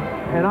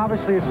 And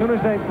obviously, as soon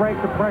as they break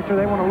the pressure,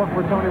 they want to look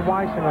for Tony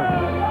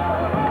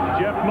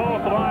Weisinger. Jeff Moe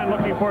at the line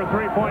looking for a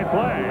 3-point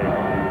play.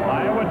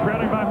 Iowa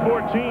trailing by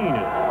 14.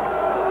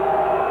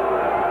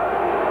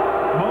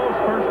 Moe's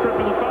first trip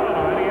to the foul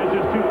line. He has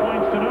just 2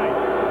 points tonight.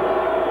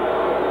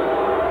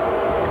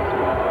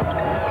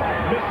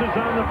 Misses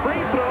on the free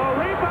throw.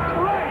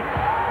 Rebound Wright.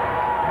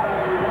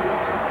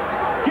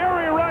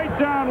 Gary Wright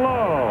down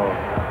low.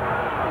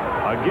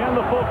 Again,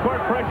 the full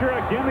court pressure.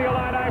 Again, the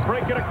Illini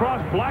break it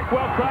across.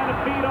 Blackwell trying to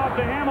feed off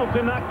to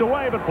Hamilton. Knocked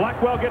away, but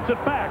Blackwell gets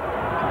it back.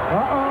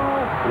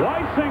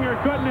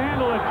 Weisinger couldn't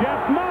handle it.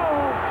 Jeff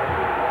Moe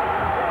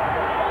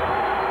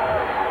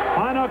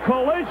on a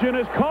collision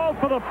is called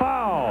for the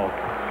foul.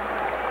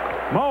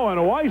 Moe and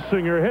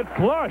Weisinger hit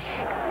flush.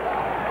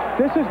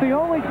 This is the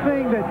only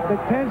thing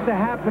that tends to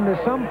happen to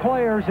some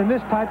players in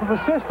this type of a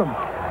system.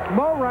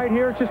 Moe right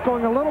here is just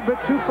going a little bit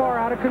too far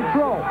out of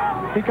control.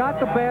 He got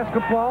the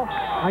basketball.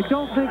 I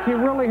don't think he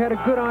really had a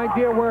good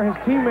idea where his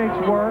teammates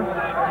were.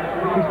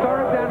 He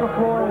started down the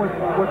floor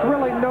with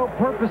really no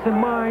purpose in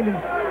mind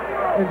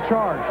and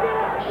charge.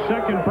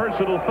 Second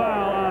personal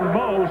foul on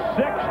Moe,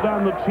 6th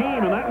on the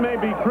team, and that may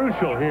be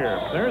crucial here.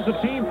 There's the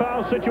team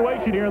foul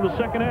situation here in the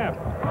second half.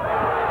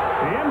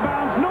 The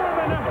inbounds, Norman.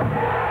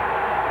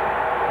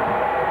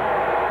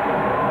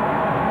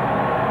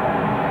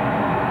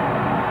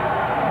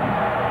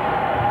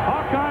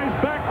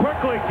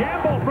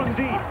 Gamble from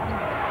deep.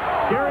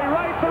 Gary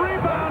Wright the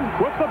rebound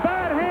with the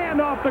bad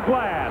hand off the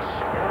glass.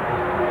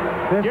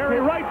 Gary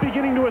Wright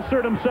beginning to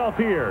assert himself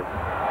here.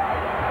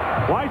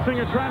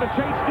 Weisinger trying to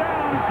chase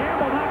down.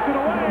 Gamble knocked it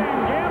away,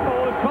 and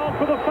Gamble is called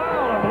for the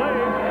foul, I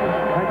believe.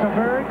 That's a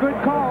very good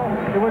call.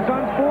 It was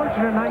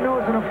unfortunate, and I know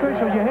as an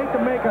official you hate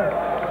to make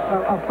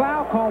a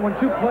foul call when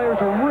 2 players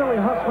are really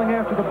hustling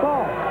after the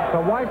ball.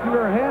 But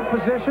Weisinger had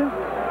position.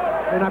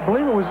 And I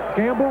believe it was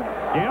Gamble.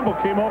 Gamble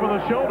came over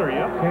the shoulder,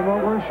 yep. Came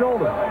over his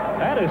shoulder.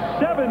 That is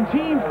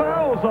 17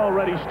 fouls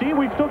already, Steve.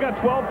 We've still got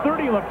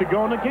 12:30 left to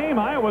go in the game.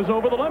 Iowa's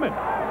over the limit.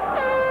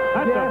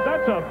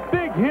 That's a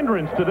big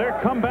hindrance to their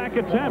comeback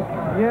attempt.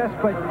 Yes,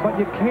 but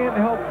you can't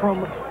help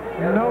from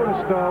notice,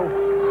 though,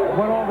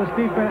 what all this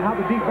defense, how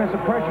the defensive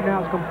pressure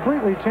now has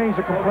completely changed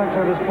the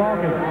complexion of this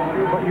ballgame.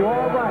 But you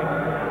are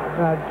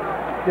right.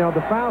 You know,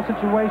 the foul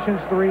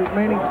situations, the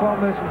remaining 12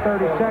 minutes and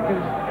 30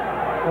 seconds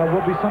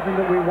will be something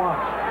that we watch.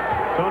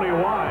 Tony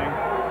Y,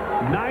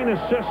 9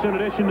 assists in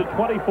addition to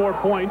 24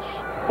 points,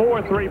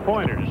 4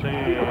 3-pointers, and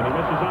he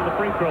misses on the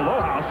free throw.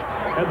 Lohaus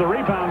had the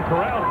rebound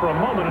corralled for a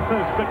moment, and then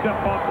it's picked up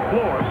off the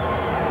floor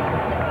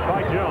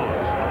by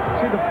Jones.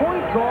 See, the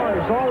point guard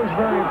is always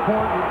very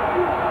important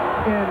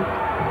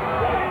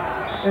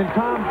in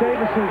Tom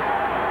Davis's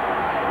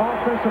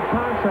offensive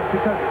concept,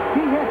 because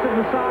he has to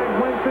decide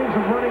when things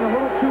are running a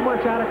little too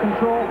much out of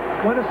control,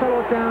 when to settle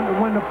it down, and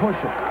when to push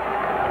it.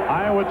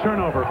 Iowa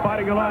turnover.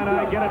 Fighting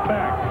Illini, get it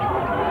back.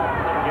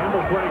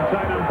 Gamble playing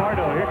tight on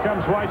Bardo. Here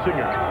comes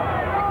Weisinger.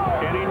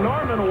 Kenny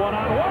Norman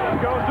one-on-one.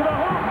 Goes to the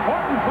hoop.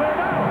 Horton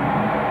cleared out.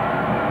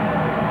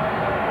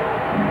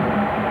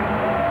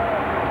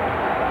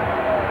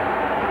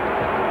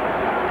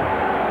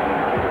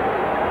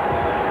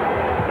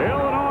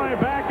 Illinois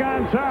back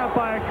on top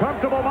by a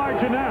comfortable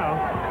margin now.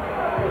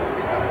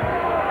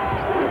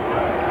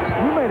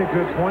 You made a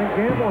good point.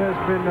 Gamble has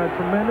been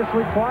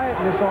tremendously quiet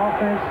in this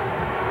offense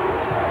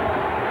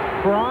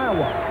for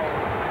Iowa.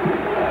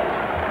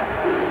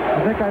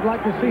 I think I'd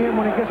like to see him,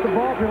 when he gets the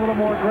ball, be a little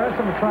more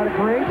aggressive and try to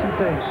create some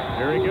things.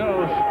 Here he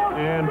goes.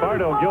 And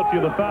Bardo guilty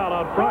of the foul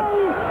out front.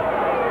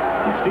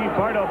 Steve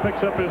Bardo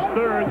picks up his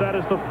third. That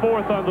is the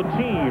fourth on the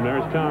team.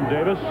 There's Tom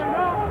Davis.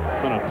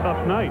 It's been a tough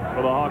night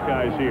for the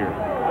Hawkeyes here.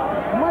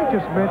 I might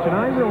just mention,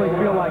 I really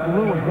feel like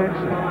Lou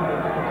Henson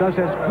does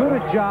as good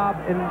a job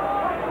in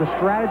the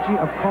strategy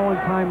of calling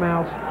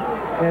timeouts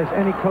as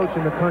any coach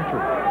in the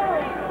country.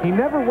 He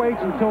never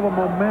waits until the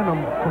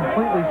momentum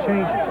completely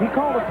changes. He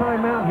called a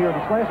timeout here.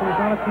 This last one was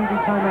not a TV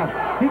timeout.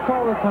 He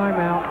called a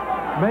timeout,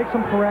 made some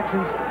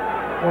corrections,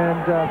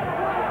 and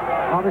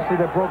obviously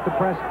that broke the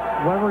press.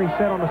 Whatever he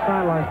said on the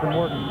sidelines been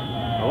working.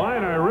 The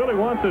Illini really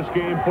want this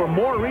game for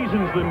more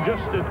reasons than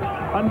just an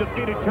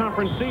undefeated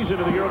conference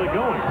season in the early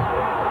going.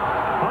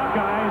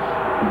 Hawkeyes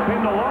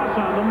pinned a loss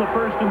on them the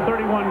first in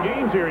 31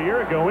 games here a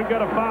year ago. We've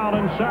got a foul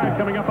inside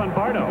coming up on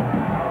Bardo.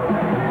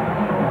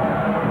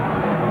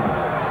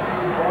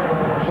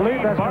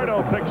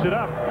 Bardo picks it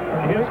up.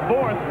 His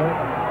fourth.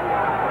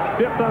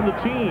 Fifth on the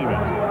team.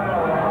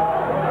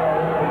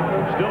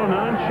 Still a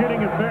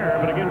non-shooting affair,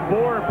 but again,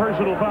 4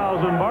 personal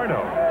fouls on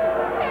Bardo.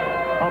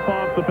 Up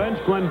off the bench,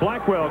 Glenn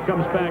Blackwell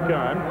comes back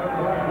on.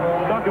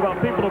 Talk about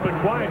people who've been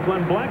quiet.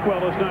 Glenn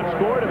Blackwell has not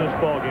scored in this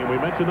ballgame. We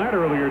mentioned that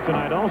earlier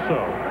tonight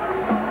also.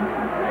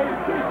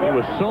 He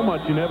was so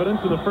much in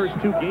evidence in the first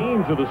 2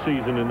 games of the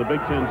season in the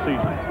Big Ten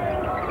season.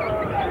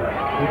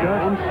 He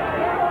does.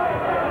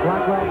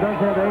 Blackwell does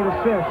have 8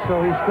 assists, so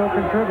he's still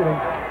contributing.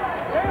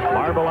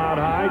 Marble out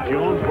high.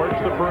 Jones works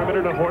the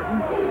perimeter to Horton.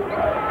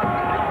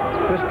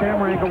 This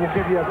camera angle will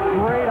give you a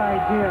great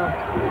idea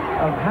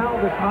of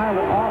how this Iowa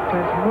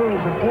offense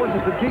moves and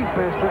forces the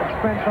defense to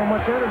expend so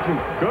much energy.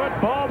 Good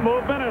ball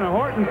movement, and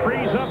Horton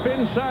frees up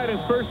inside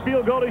his first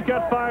field goal. He's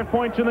got 5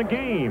 points in the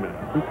game.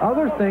 The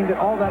other thing that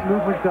all that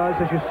movement does,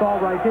 as you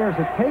saw right there, is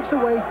it takes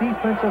away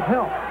defensive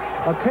help.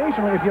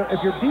 Occasionally, if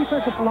your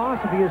defensive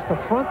philosophy is to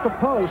front the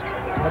post,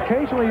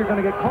 occasionally you're going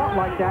to get caught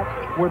like that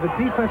where the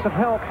defensive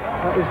help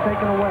is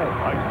taken away.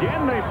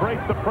 Again, they break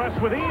the press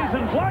with ease,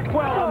 and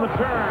Blackwell on the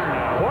turn.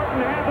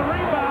 Horton had the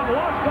rebound,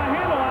 lost the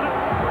handle on it.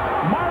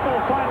 Marble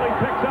finally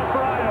picks up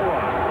for Iowa.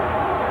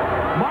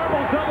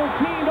 Marble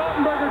double-teamed.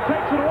 Altenberger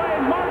takes it away,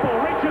 and Marble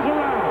reaches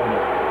around.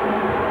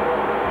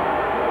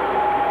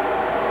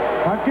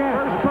 Again.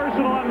 First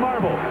personal on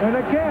Marble. And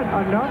again,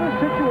 another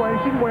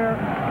situation where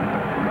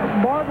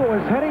Marble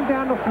is heading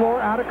down the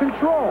floor out of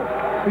control.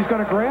 He's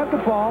going to grab the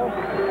ball.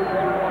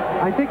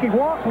 I think he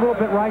walks a little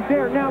bit right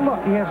there. Now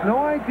look, he has no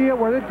idea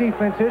where the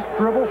defense is,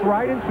 dribbles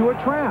right into a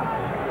trap.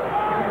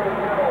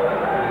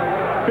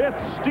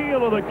 5th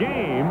steal of the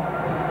game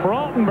for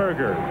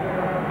Altenberger.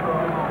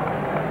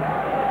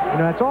 You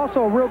know, it's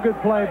also a real good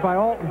play by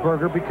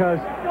Altenberger, because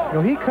you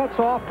know, he cuts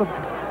off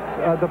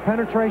the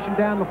penetration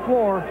down the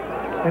floor.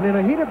 And in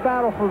a heated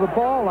battle for the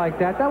ball like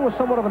that, that was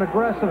somewhat of an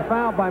aggressive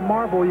foul by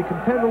Marble. You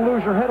can tend to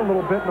lose your head a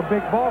little bit in a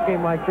big ball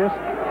game like this,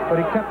 but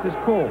he kept his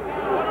cool.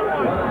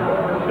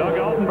 Doug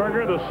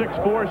Altenberger, the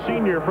 6'4"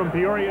 senior from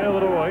Peoria,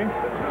 Illinois.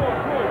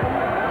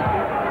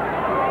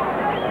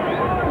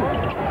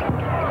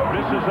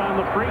 Misses on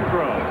the free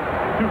throw.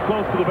 Too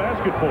close to the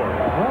basket for him.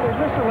 Well, he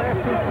missed the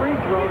last 2 free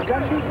throws.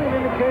 That's usually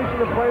an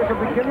indication that players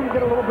are beginning to get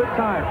a little bit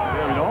tired.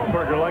 Yeah, I mean,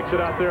 Altenberger likes it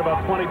out there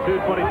about 22,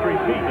 23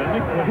 feet, doesn't he?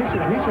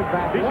 He should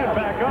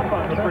back up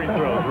on the free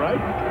throws, right?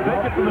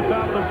 Take it from the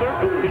top of the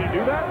circle. Can you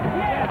do that?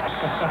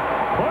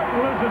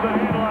 Horton loses the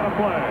handle out of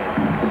play.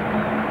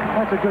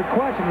 That's a good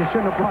question. You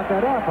shouldn't have brought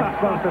that up. I'm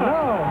supposed to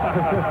know.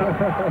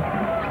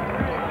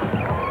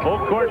 Full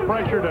court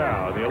pressure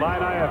now. The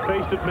Illini have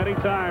faced it many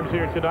times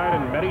here tonight,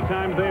 and many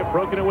times they have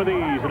broken it with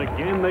ease. And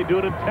again, they do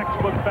it in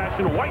textbook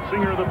fashion.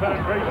 Weisinger, the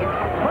penetration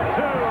for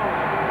two.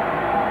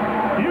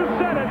 You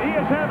said it. He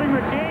is having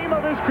the game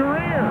of his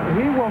career.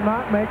 He will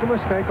not make a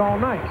mistake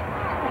all night.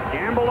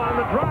 Gamble on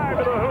the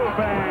drive to the hoop,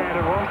 and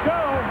it won't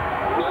go.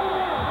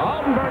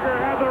 Altenberger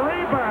had the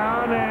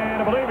rebound, and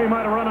I believe he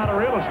might have run out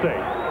of real estate.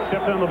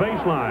 Stepped on the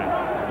baseline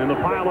in the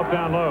pile-up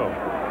down low.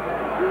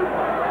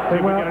 See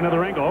if we get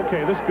another angle.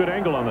 Okay, this is a good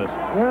angle on this.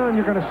 Well, and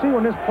you're going to see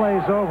when this play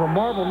is over,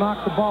 Marble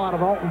knocks the ball out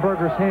of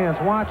Altenberger's hands.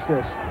 Watch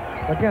this.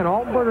 Again,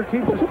 Altenberger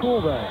keeps his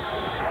cool there.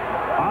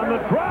 On the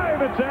drive,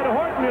 it's Ed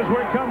Horton as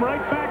we come right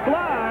back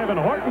live, and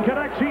Horton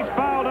connects. He's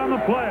fouled on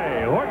the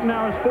play. Horton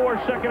now has 4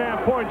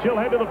 second-half points. He'll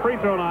head to the free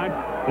throw line,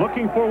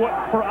 looking for what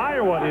for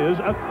Iowa is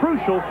a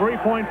crucial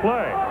three-point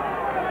play.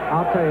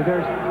 I'll tell you, if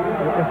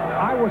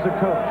I was a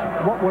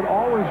coach, what would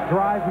always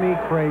drive me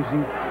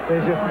crazy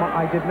is if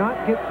I did not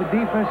get the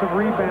defensive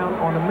rebound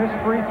on a missed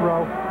free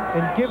throw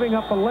and giving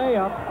up a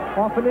layup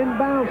off an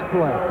inbounds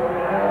play.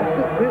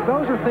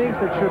 Those are things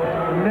that should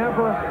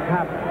never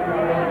happen.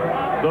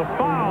 The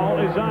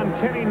foul is on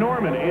Kenny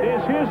Norman. It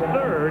is his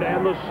third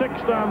and the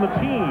 6th on the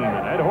team.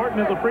 Ed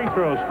Horton at the free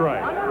throw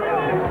strike.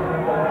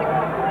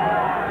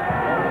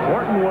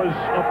 Horton was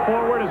a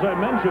forward, as I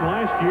mentioned,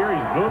 last year.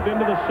 He's moved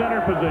into the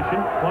center position,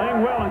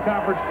 playing well in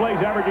conference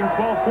plays, averaging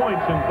 12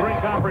 points in 3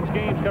 conference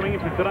games coming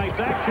into tonight's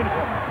action.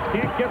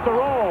 Can't get the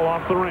roll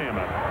off the rim.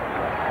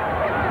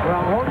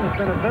 Well, Horton has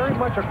been very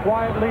much a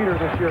quiet leader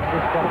this year for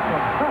this ball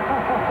club.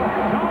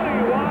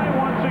 Tony Y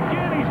once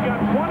again, he's got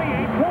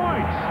 28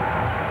 points.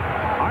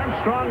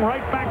 Armstrong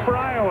right back for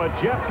Iowa.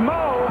 Jeff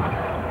Moe.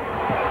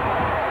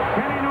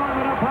 Kenny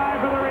Norman up high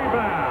for the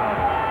rebound.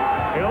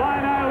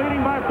 Illini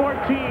leading by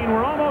 14.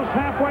 We're almost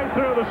halfway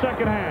through the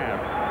second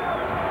half.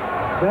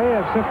 They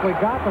have simply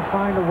got to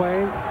find a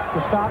way to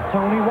stop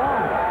Tony Y.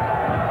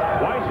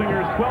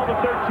 Weisinger's 12 to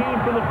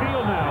 13 from the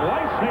field now.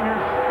 Weisinger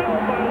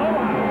spilled by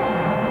Lohaus.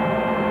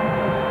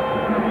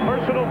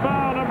 Personal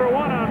foul number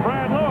 1 on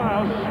Brad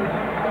Lohaus.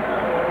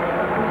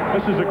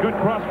 This is a good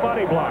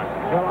cross-body block.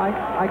 Well,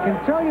 I can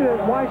tell you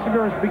that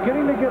Weisinger is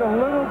beginning to get a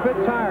little bit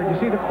tired. You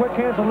see the quick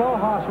hands of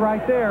Lohaus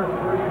right there.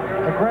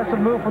 Aggressive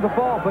move for the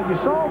ball. But you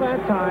saw that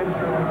time,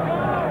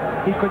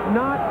 he could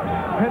not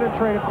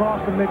penetrate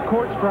across the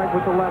midcourt stripe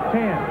with the left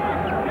hand.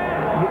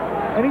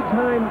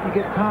 Anytime you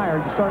get tired,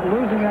 you start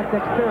losing that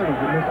dexterity.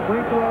 You miss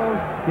free throws,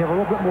 you have a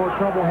little bit more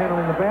trouble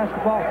handling the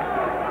basketball.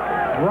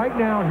 Right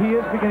now, he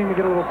is beginning to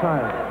get a little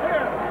tired.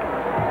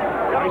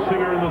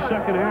 Weisinger in the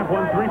second half,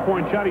 1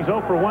 3-point shot. He's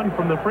 0 for 1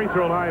 from the free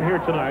throw line here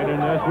tonight.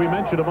 And as we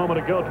mentioned a moment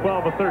ago,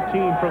 12 of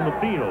 13 from the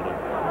field.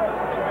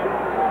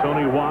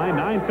 Tony Y,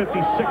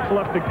 9:56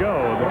 left to go.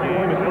 The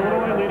game is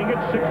Illinois leading it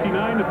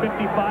 69 to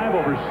 55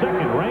 over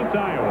second-ranked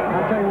Iowa.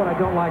 I'll tell you what I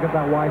don't like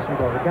about Weisinger,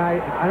 though. The guy,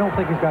 I don't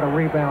think he's got a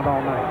rebound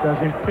all night, does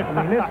he?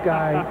 I mean, this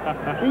guy,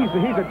 he's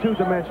a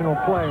two-dimensional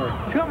player.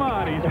 Come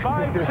on, he's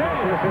 5'10".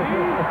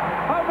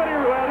 How many?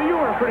 Well, you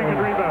were a pretty good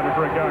rebounder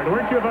for a guard,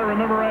 weren't you? If I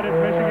remember right at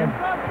Michigan.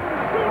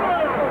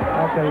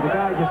 I'll tell you, the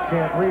guy just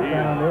can't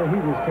rebound. He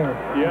just can't.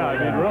 Yeah, I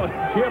mean, really,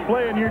 can't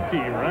play on your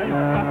team, right?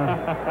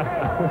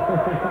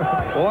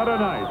 What a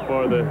night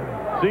for the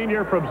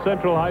senior from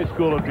Central High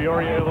School in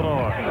Peoria,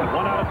 Illinois.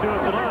 1 out of 2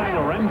 at the line.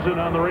 Lorenzen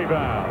on the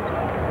rebound.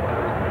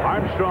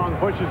 Armstrong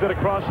pushes it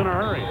across in a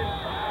hurry.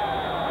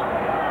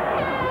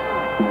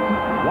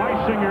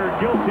 Weisinger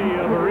guilty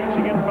of a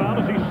reaching in foul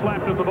as he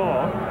slapped at the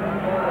ball.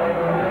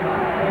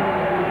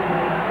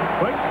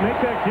 Quick, make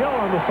that Gill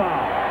on the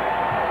foul.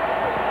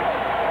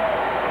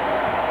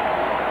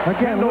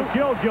 Again,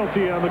 Gill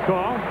guilty on the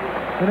call.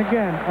 And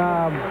again,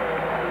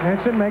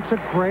 Henson makes a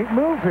great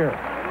move here.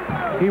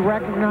 He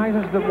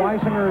recognizes that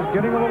Weisinger is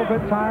getting a little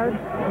bit tired.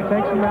 He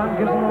takes him out and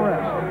gives him a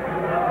rest.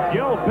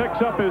 Gill picks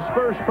up his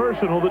first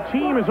personal. The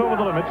team is over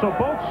the limit, so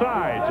both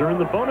sides are in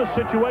the bonus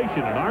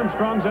situation, and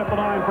Armstrong's at the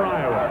line for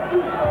Iowa.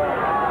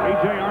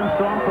 A.J.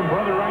 Armstrong from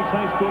Brother Rice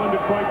High School in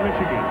Detroit,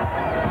 Michigan.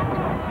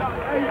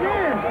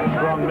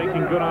 Armstrong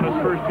making good on his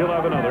first. He'll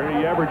have another.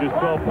 He averages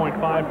 12.5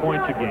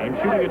 points a game,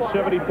 shooting at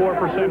 74%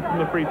 from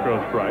the free throw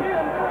stripe,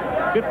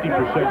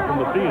 50% from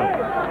the field.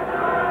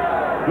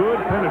 Good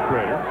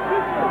penetrator.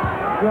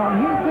 Well,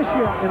 this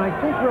year, and I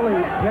think really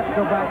you have to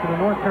go back to the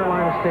North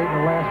Carolina State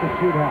and Alaska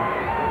shootout.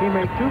 He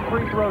made 2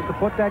 free throws to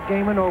put that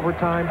game in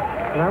overtime,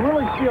 and I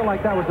really feel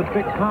like that was a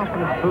big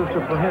confidence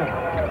booster for him.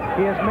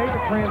 He has made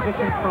the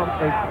transition from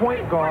a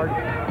point guard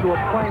to a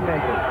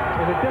playmaker.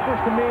 And the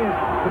difference to me is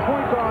the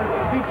point guard,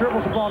 he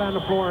dribbles the ball down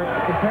the floor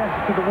and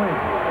passes to the wing.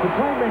 The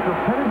playmaker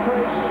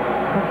penetrates,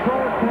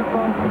 controls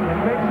tempo, and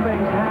makes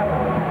things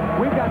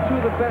happen. We've got 2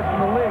 of the best in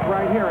the league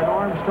right here in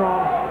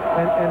Armstrong,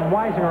 and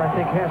Weisinger, I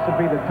think, has to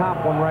be the top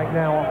one right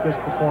now off this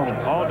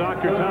performance. All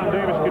Dr. Tom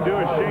Davis can do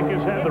is shake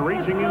his head. The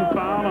reaching in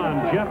foul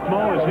on Jeff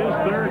Moe is his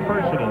 3rd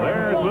personal.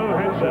 There's Lou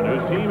Henson,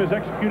 whose team has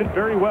executed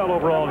very well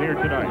overall here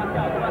tonight.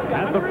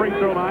 At the free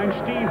throw line,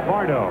 Steve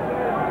Bardo.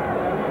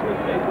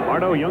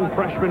 Bardo, young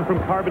freshman from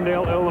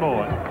Carbondale,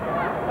 Illinois.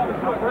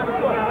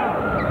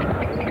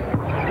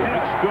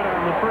 That's good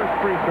on the first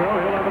free throw.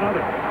 He'll have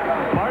another.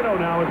 Pardo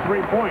now with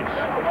 3 points.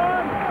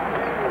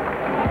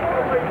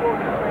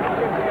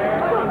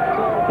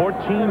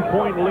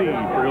 14-point lead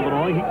for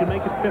Illinois. He can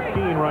make it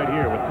 15 right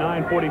here with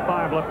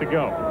 9:45 left to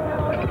go.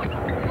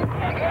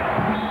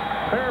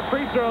 Pair of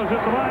free throws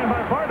at the line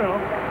by Pardo.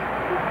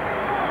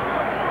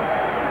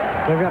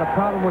 They've got a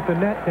problem with the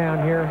net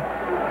down here.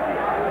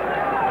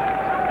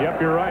 Yep,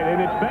 you're right,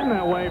 and it's been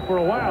that way for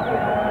a while.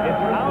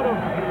 It's out of,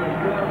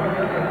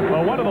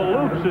 well, one of the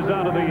loops is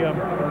out of the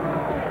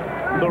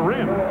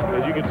rim,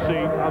 as you can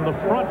see on the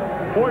front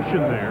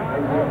portion there.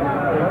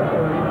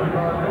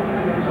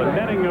 The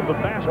netting of the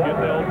basket,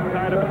 they'll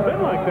kind of have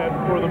been like that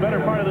for the better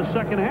part of the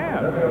second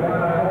half.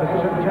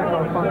 Check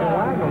on fucking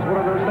wagons. What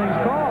are those things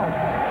called?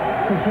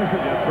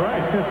 That's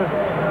right.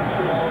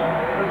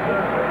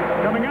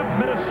 Coming up,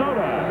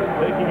 Minnesota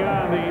taking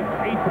on the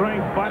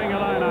 8th-ranked Fighting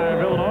Illini of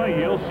Illinois.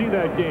 You'll see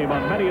that game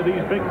on many of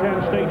these Big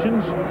Ten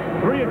stations,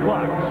 3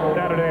 o'clock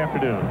Saturday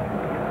afternoon.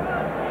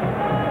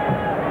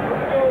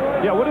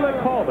 Yeah, what do they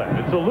call that?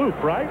 It's a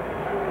loop, right?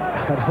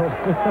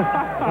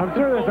 I'm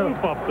sure there's a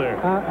loop up there.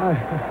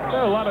 There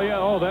are a lot of, yeah,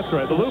 oh, that's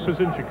right. The loop is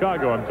in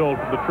Chicago, I'm told,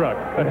 from the truck.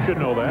 I should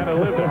know that. I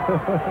live there.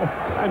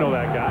 I know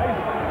that, guys.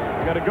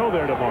 I got to go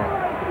there tomorrow.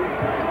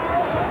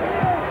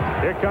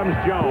 Here comes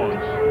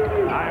Jones.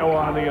 Iowa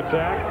on the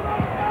attack.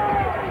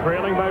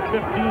 Trailing by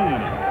 15.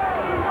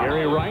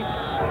 Gary Wright.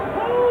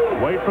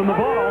 Away from the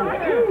ball.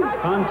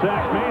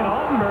 Contact made.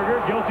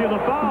 Altenberger guilty of the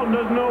foul and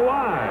doesn't know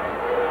why.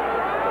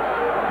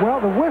 Well,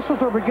 the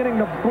whistles are beginning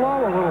to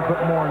blow a little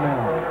bit more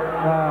now.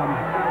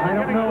 They're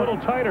getting a little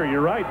tighter,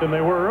 you're right, than they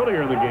were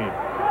earlier in the game,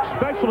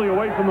 especially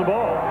away from the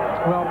ball.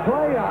 Well,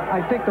 play,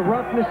 I think the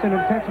roughness and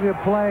intensity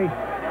of play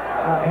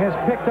has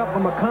picked up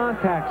from a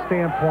contact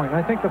standpoint.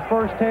 I think the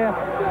first half,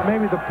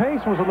 maybe the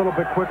pace was a little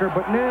bit quicker,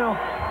 but now,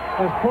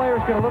 as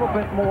players get a little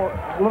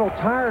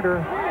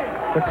tireder,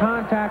 the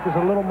contact is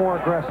a little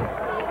more aggressive.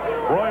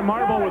 Roy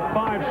Marble with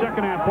 5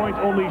 second-half points,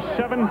 only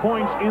 7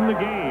 points in the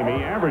game.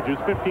 He averages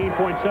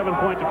 15.7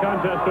 points a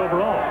contest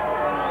overall.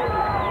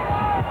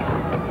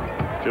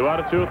 2 out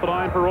of 2 at the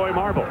line for Roy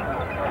Marble.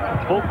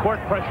 Full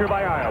court pressure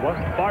by Iowa.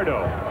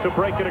 Pardo to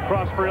break it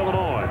across for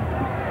Illinois.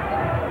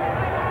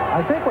 I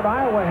think what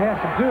Iowa has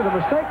to do, the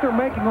mistake they're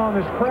making on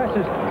this press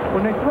is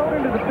when they throw it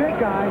into the big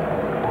guy,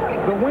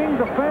 the wing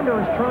defender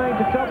is trying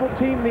to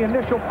double-team the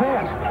initial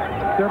pass.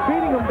 They're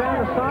beating him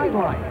down the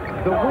sideline.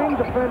 The wing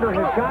defender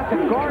has got to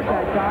guard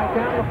that guy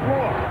down the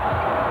floor.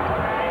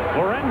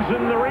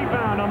 Lorenzen the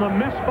rebound on the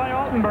miss by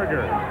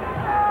Altenberger.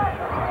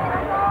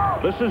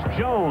 This is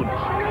Jones.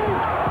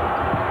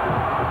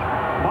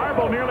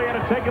 Marble nearly had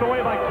it taken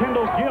away by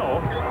Kendall Gill.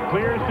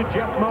 Clears to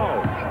Jeff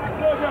Moe.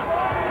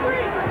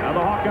 Now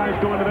the Hawkeyes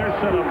go into their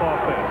setup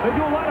offense. They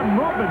do a lot of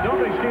movement, don't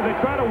they, Steve? They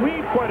try to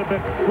weave quite a bit,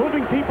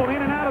 moving people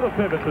in and out of the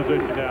pivot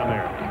position down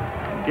there.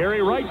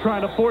 Gary Wright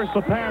trying to force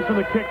the pass, and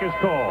the kick is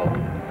called.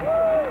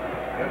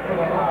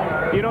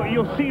 You know,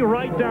 you'll see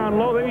Wright down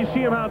low, then you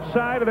see him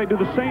outside, and they do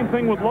the same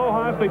thing with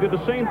Lohaus. They did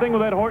the same thing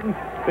with Ed Horton.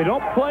 They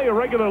don't play a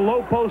regular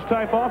low-post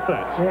type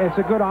offense. Yeah, it's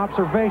a good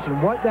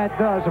observation. What that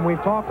does, and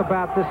we've talked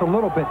about this a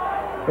little bit,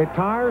 it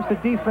tires the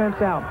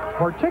defense out,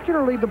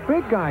 particularly the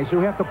big guys who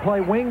have to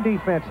play wing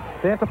defense.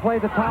 They have to play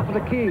the top of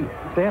the key.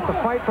 They have to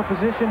fight for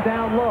position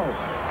down low.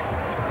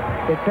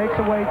 It takes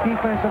away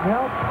defensive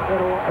help.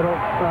 It'll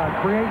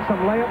create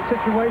some layup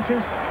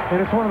situations. And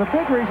it's one of the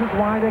big reasons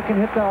why they can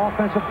hit the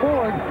offensive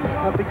board,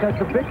 because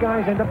the big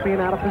guys end up being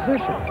out of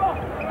position.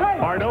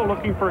 Pardo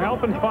looking for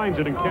help and finds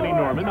it in Kenny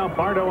Norman. Now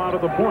Pardo out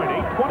of the point.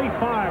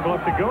 8:25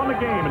 left to go in the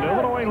game, and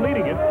Illinois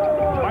leading it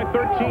by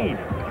 13.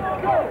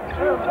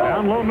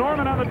 Down low,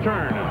 Norman on the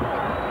turn.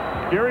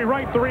 Gary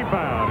Wright the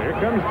rebound. Here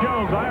comes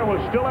Jones. Iowa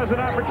still has an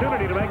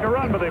opportunity to make a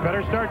run, but they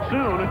better start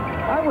soon.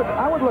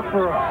 I would look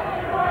for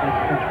in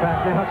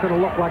fact, now it's going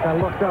to look like I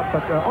looked up,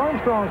 but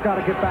Armstrong's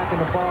got to get back in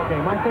the ball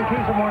game. I think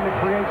he's the one that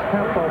creates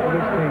tempo for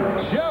this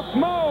team. Jeff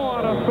Moe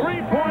on a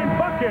 3-point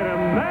bucket,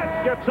 and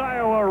that gets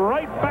Iowa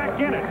right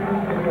back in it.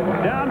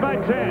 Down by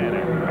 10.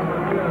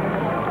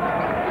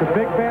 It's a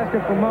big basket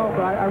for Moe,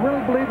 but I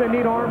really believe they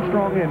need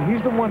Armstrong in.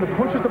 He's the one that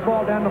pushes the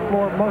ball down the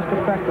floor most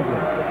effectively.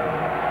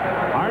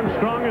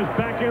 Armstrong is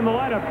back in the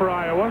lineup for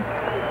Iowa.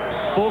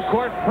 Full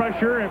court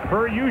pressure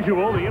per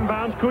usual. The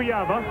inbounds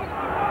Kuyava.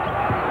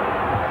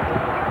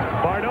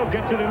 Pardo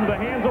gets it into the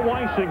hands of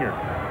Weisinger.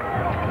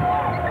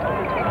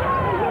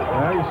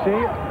 Well, you see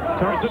it.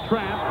 Turns the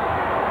trap.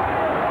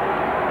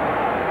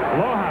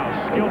 Lohaus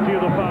guilty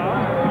of the foul.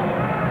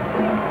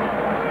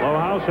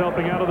 Lohaus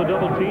helping out of the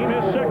double team.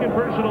 His second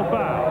personal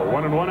foul.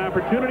 1-and-1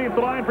 opportunity at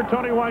the line for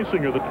Tony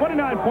Weisinger. The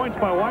 29 points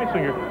by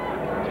Weisinger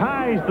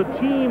ties the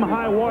team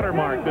high water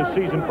mark this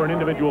season for an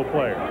individual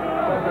player.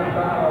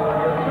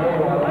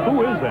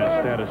 Who is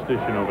that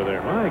statistician over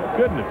there? My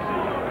goodness.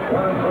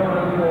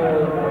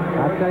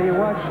 I'll tell you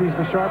what, she's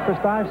the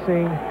sharpest I've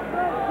seen.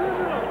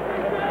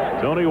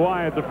 Tony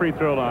Y at the free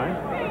throw line.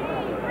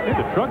 Hey,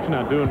 the truck's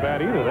not doing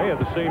bad either. They had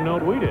the same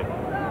note we did.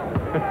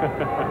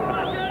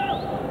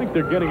 I think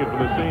they're getting it from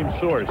the same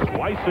source.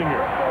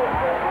 Weisinger.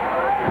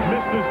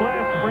 Missed his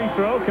last free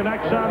throw,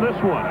 connects on this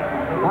one.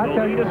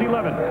 The lead is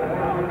 11.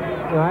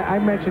 I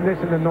mentioned this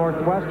in the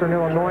Northwestern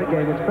Illinois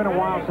game. It's been a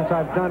while since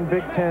I've done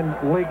Big Ten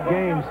league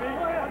games.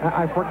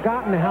 I've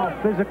forgotten how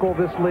physical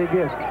this league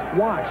is.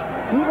 Watch.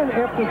 Even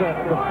after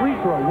the free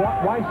throw,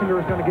 Weisinger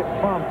is going to get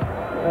bumped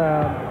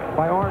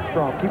by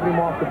Armstrong, keeping him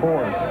off the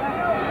board. 2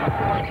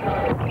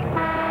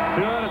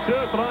 out of 2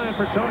 at the line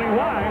for Tony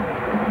White.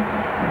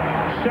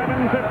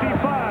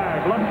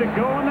 7:55 left to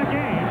go in the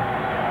game.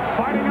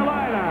 Fighting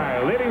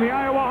Illini, leading the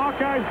Iowa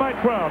Hawkeyes by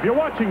 12. You're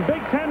watching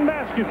Big Ten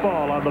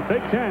basketball on the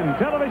Big Ten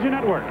Television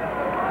Network.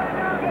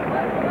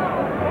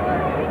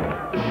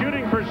 The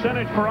shooting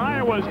percentage for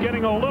Iowa is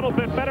getting a little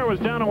bit better. It was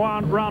down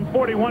around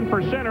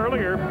 41%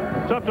 earlier.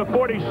 It's up to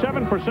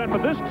 47%,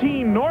 but this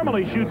team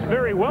normally shoots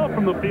very well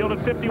from the field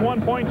at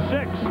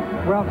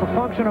 51.6. Well, it's a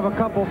function of a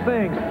couple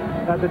things.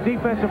 The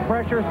defensive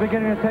pressure is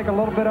beginning to take a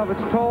little bit of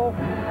its toll.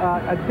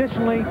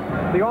 Additionally,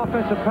 the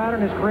offensive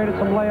pattern has created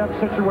some layup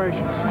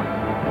situations.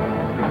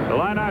 The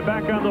Illini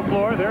back on the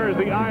floor. There is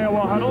the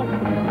Iowa huddle.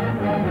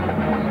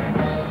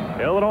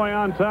 Illinois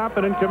on top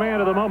and in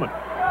command of the moment.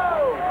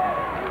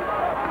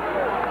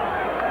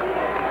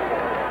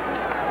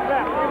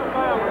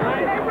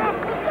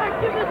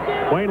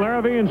 Wayne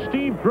Larrabee and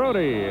Steve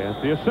Grody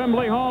at the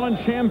Assembly Hall in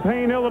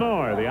Champaign,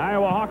 Illinois. The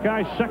Iowa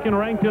Hawkeyes second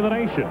ranked in the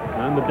nation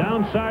on the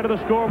downside of the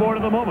scoreboard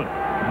at the moment.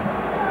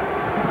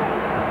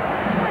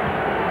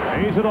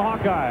 These are the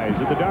Hawkeyes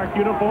with the dark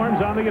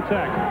uniforms on the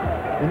attack.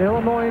 And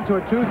Illinois into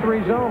a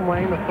 2-3 zone,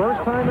 Wayne, the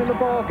first time in the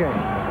ball game.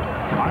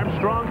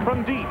 Armstrong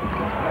from deep.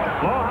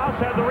 Lohaus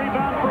had the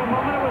rebound for a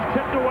moment. It was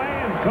tipped away,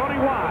 and Tony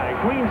White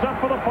cleans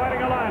up for the Fighting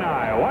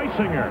Illini.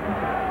 Weisinger.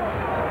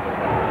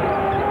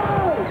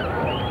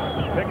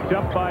 Picked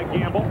up by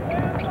Gamble.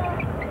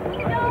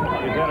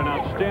 He's had an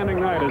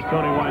outstanding night as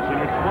Tony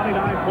Weisinger.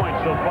 29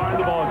 points so far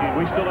in the ballgame.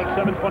 We still have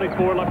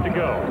 7:24 left to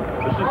go.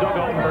 This is Doug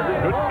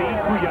Altenberger. Good feed.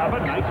 Kuyava.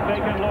 Nice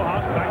fake on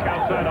Lohaus. Back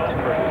outside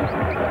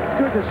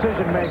Altenberger. Good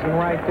decision-making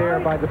right there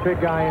by the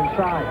big guy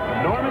inside.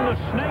 Norman the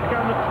Snake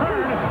on the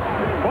turn.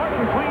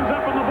 Horton cleans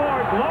up on the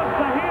boards. Lost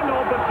the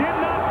handle, but did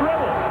not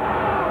dribble.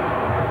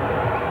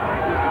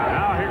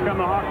 Now here come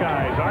the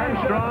Hawkeyes.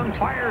 Armstrong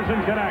fires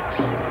and connects.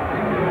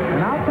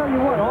 And I'll tell you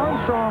what,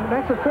 Armstrong,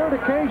 that's the third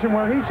occasion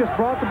where he's just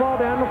brought the ball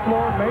down the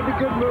floor, made a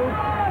good move,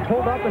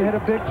 pulled up and hit a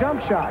big jump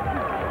shot.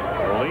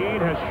 The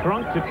lead has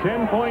shrunk to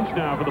 10 points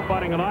now for the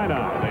Fighting Illini.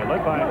 They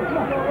led by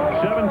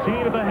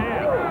 17 at the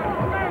half.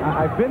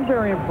 I've been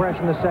very impressed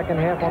in the second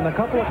half. On the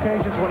couple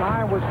occasions when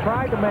Iowa's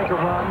tried to make a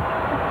run,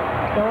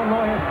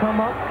 Illinois has come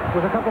up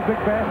with a couple big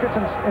baskets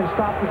and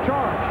stopped the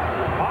charge.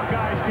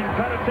 Hawkeyes can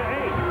cut it to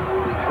 8.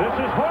 This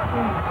is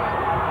Horton.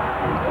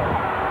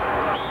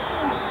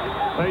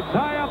 They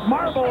tie up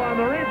Marble on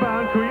the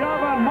rebound.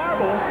 Kuyava and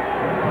Marble.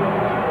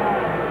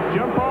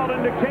 Jump ball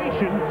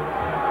indication.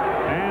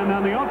 And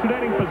on the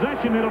alternating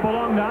possession, it'll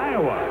belong to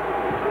Iowa.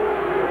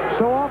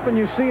 So often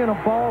you see in a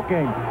ball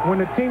game when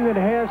the team that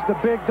has the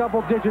big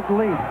double-digit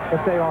lead,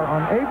 if they are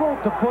unable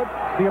to put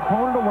the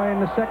opponent away in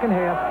the second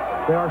half,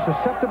 they are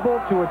susceptible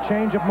to a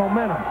change of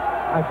momentum.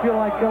 I feel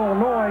like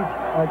Illinois,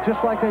 just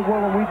like they were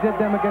when we did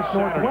them against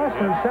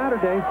Northwestern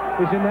Saturday,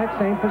 is in that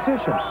same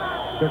position.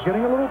 They're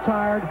getting a little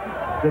tired.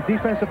 The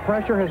defensive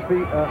pressure has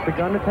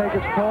begun to take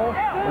its toll.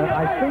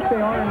 I think they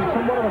are in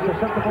somewhat of a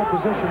susceptible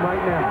position right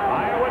now.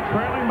 Iowa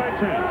trailing by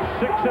 10.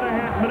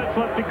 6.5 minutes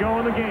left to go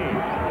in the game.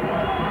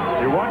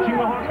 You're watching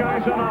the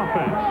Hawkeyes on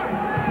offense.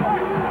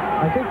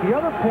 I think the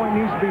other point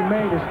needs to be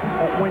made is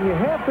when you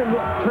have been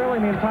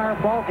trailing the entire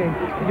ball game,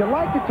 you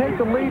like to take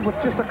the lead with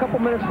just a couple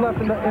minutes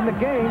left in the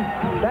game.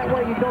 That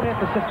way you don't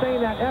have to sustain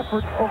that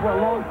effort over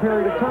a long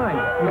period of time.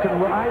 You can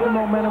ride the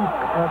momentum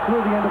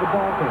through the end of the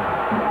ball game.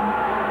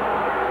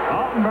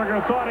 Altenberger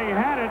thought he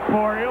had it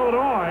for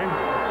Illinois.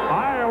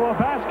 Iowa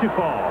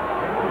basketball.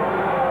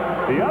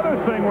 The other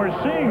thing we're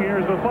seeing here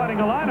is the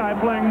Fighting Illini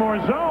playing more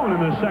zone in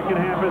the second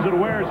half as it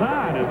wears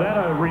on. Is that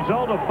a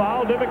result of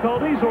foul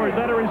difficulties, or is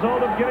that a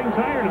result of getting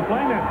tired and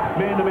playing that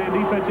man-to-man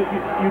defense?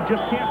 You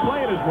just can't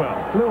play it as well.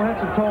 Lou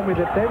Henson told me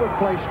that they would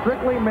play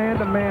strictly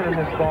man-to-man in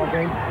this ball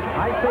game.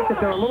 I think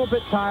that they're a little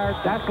bit tired.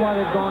 That's why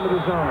they've gone to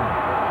the zone.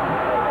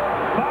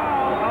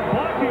 Foul, a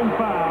blocking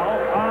foul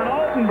on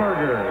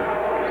Altenberger.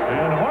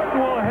 And Horton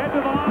will head to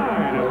the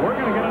line. We're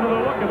going to get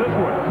another look at this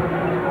one.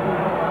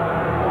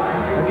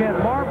 Again,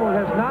 Marble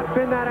has not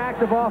been that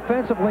active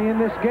offensively in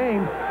this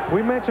game.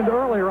 We mentioned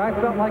earlier, I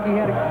felt like he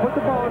had to put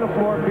the ball on the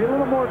floor, be a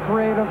little more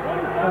creative,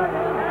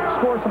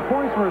 score some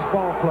points for his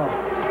ball club.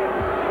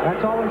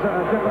 That's always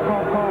a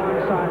difficult call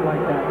inside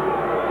like that.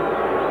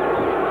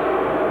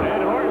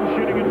 And Horton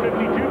shooting at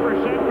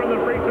 52% from the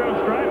free throw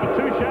stripe, a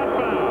two-shot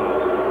foul.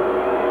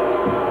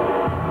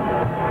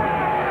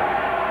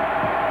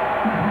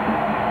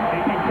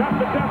 He can cut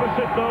the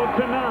deficit, though,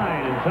 to 9.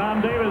 And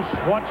Tom Davis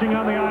watching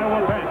on the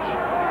Iowa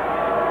bench.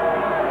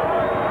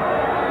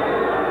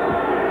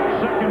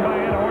 Second by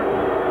Ed Horton.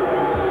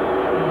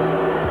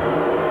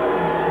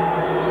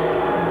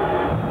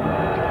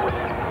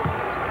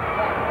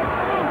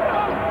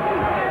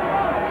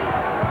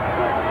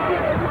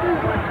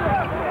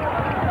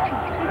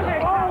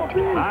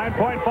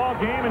 9-point ball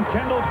game, and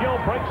Kendall Gill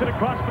breaks it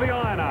across for the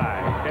Illini.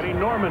 Kenny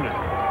Norman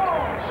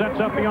sets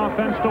up the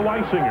offense to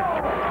Weisinger.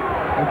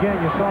 Again,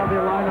 you saw the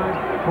Illini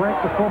break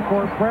the full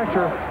court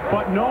pressure.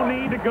 But no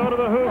need to go to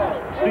the hoop,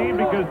 Steve,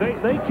 because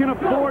they can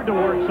afford to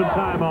work some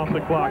time off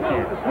the clock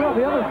here. Well,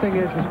 the other thing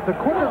is the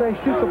quicker they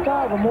shoot the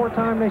ball, the more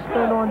time they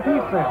spend on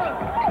defense.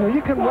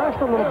 You can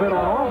rest a little bit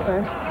on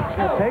offense.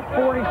 Take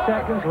 40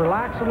 seconds,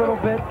 relax a little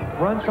bit,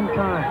 run some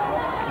time.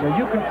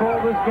 You control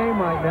this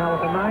game right now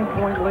with a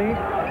 9-point lead,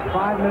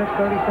 5 minutes,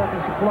 30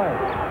 seconds to play.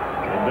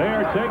 And they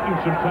are taking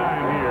some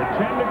time here.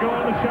 10 to go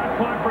on the shot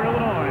clock for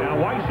Illinois.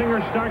 Now Weisinger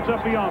starts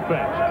up the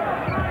offense.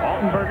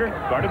 Altenberger,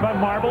 guarded by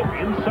Marble.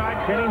 Inside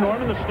Kenny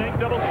Norman, the snake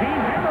double team.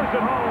 Hammers it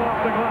home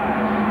off the glass.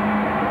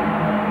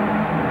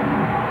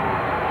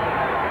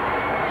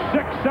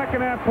 6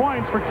 second-half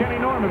points for Kenny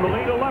Norman. The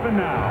lead 11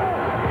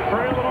 now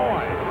for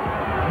Illinois.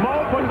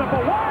 Mo puts up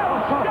a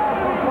wild shot.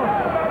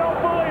 I don't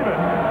believe it.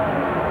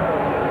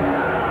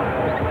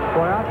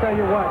 Boy, I'll tell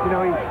you what,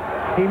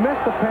 he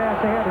missed the pass.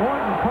 They had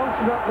Horton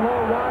posted up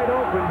low, wide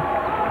open.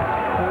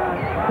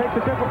 Takes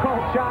a difficult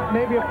shot,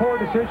 maybe a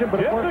poor decision, but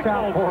it works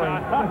out for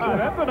him.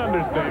 That's an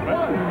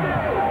understatement.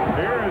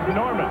 Here is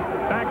Norman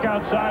back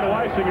outside of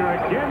Weisinger.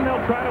 Again,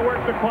 they'll try to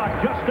work the clock.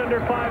 Just under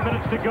 5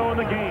 minutes to go in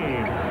the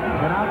game.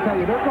 And I'll tell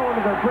you, they're going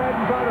to their bread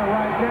and butter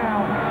right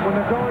now when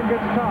the going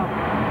gets tough.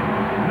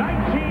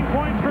 19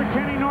 points for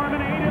Kenny Norman,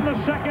 8 in the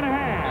second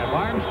half.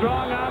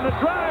 Armstrong on the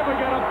drive. We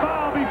got a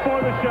foul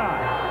before the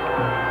shot.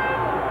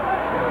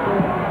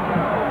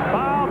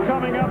 Foul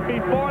coming up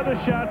before the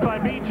shot by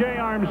B.J.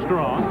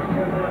 Armstrong.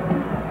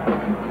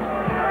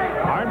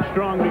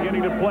 Armstrong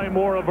beginning to play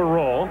more of a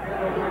role.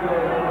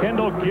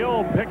 Kendall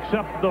Gill picks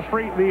up the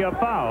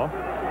foul,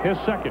 his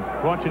second.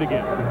 Watch it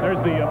again. There's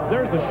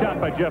the shot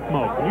by Jeff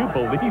Moe. Can you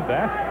believe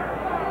that?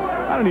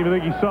 I don't even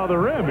think he saw the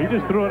rim. He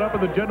just threw it up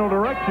in the general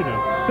direction of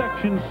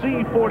section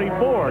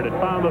C44 that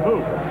found the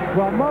hoop.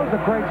 Well, Moe's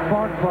a great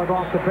spark plug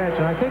off the bench,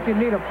 and I think you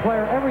need a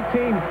player. Every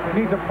team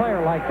needs a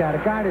player like that,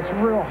 a guy that's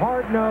real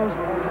hard-nosed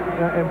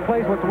and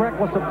plays with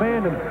reckless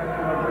abandon.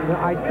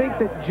 I think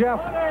that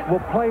Jeff will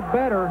play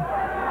better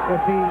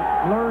if he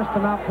learns to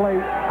not play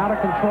out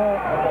of control.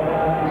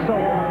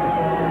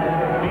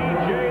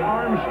 B.J.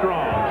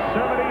 Armstrong,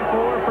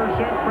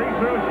 74% free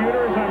throw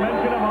shooter, as I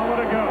mentioned a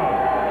moment ago.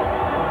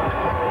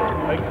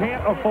 They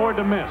can't afford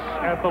to miss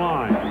at the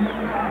line.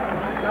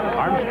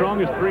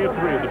 Armstrong is 3 of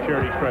 3 at the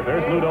charity stripe.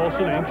 There's Lute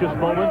Olson, anxious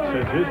moments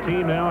as his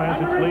team now has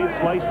its lead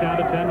sliced down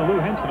to 10 to Lou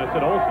Henson. I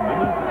said Olson,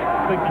 didn't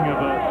I? Thinking of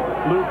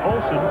Lute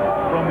Olson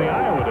from the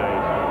Iowa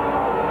days.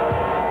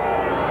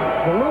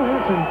 Well, Lou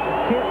Henson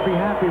can't be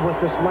happy with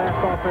this last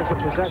offensive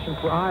possession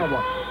for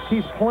Iowa.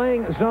 He's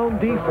playing zone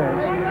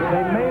defense.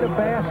 They made a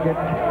basket,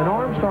 and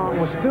Armstrong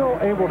was still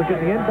able to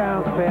get the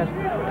inbounds pass,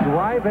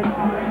 drive it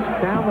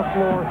down the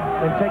floor,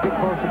 and take it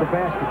close to the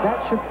basket. That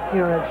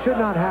should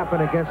not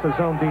happen against the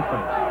zone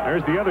defense.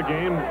 There's the other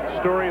game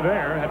story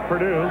there at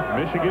Purdue.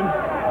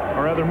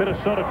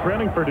 Minnesota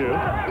trailing Purdue.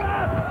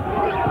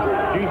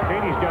 Gene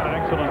Katie's got an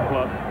excellent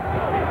club.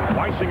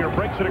 Weisinger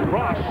breaks it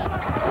across.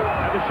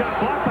 And the shot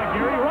blocked by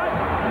Gary Wright.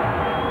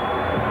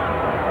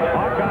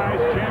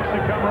 Hawkeyes chance to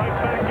come right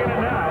back in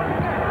and out.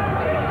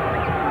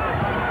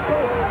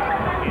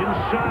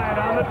 Inside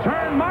on the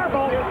turn,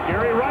 Marble.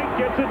 Gary Wright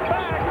gets it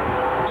back.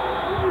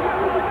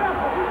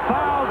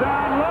 Foul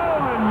down low,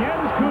 and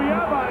Jens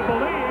Kuyava, I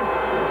believe.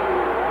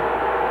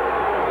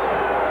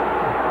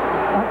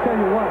 I'll tell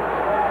you what.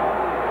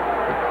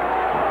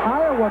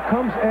 Iowa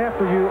comes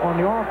after you on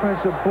the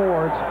offensive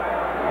boards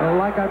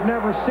like I've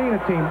never seen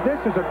a team. This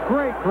is a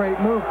great, great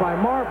move by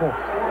Marble.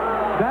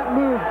 That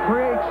move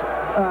creates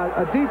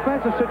a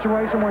defensive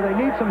situation where they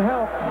need some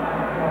help,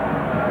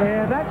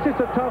 and that's just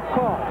a tough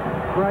call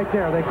right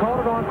there. They called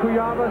it on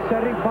Kuyava,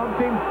 said he bumped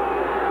him.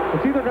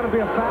 It's either going to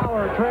be a foul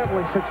or a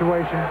traveling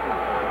situation.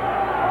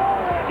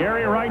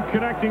 Gary Wright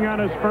connecting on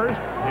his first.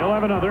 He'll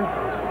have another.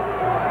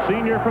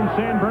 Senior from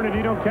San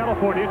Bernardino,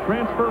 California,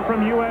 transfer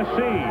from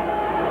USC.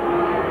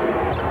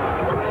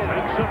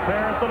 Makes a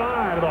pair at the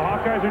line. The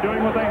Hawkeyes are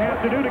doing what they have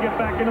to do to get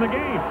back into the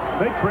game.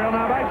 They trail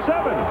now by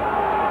 7.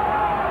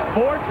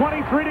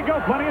 4:23 to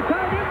go. Plenty of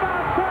time.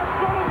 Inbound shot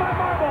stolen by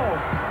Marble.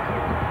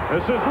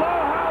 This is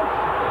Lohaus.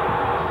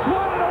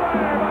 Swatted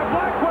away by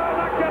Blackwell.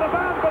 Knocked out of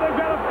bounds, but they've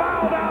got a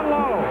foul down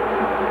low.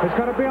 It's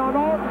going to be on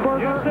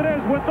Altenberger. Yes, it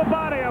is, with the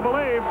body, I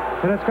believe.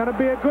 And it's going to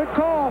be a good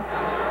call.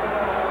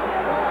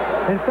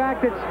 In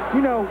fact,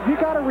 you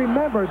got to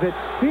remember that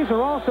these are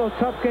also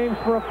tough games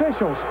for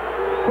officials.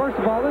 First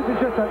of all, this is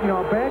just a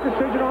bad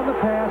decision on the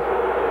pass,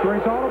 the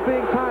result of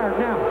being tired.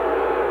 Now,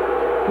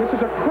 this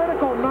is a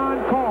critical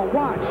non-call.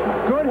 Watch.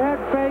 Good head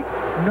fake,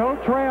 no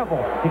travel.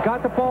 He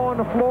got the ball on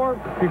the floor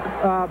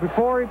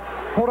before he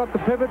pulled up the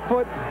pivot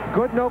foot.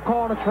 Good no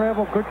call on the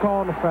travel, good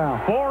call on the foul.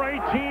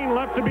 4:18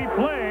 left to be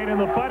played, and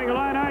the Fighting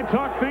Illini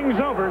talk things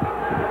over.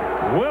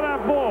 We'll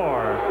have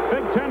more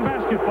Big Ten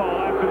basketball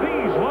after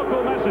these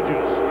local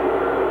messages.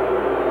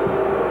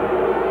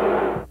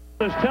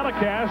 This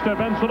telecast have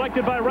been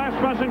selected by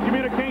Rasmussen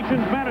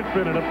Communications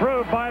Management and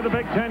approved by the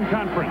Big Ten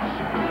Conference.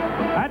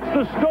 That's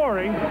the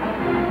story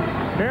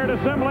here at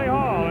Assembly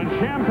Hall in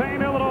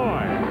Champaign,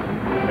 Illinois.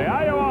 The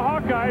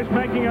Iowa Hawkeyes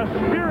making a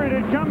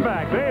spirited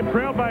comeback. They had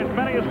trailed by as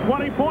many as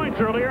 20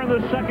 points earlier in the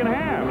second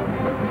half.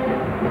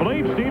 I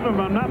believe, Steve, if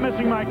I'm not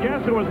missing my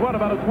guess, it was, what,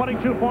 about a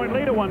 22-point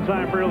lead at one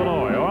time for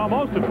Illinois, or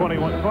almost a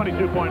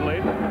 22-point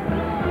lead.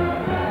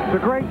 The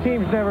great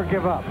teams never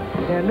give up,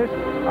 and this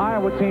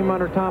Iowa team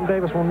under Tom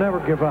Davis will never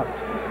give up.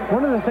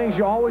 One of the things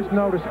you always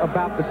notice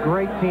about the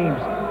great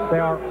teams, they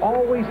are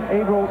always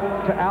able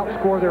to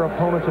outscore their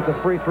opponents at the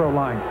free throw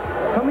line.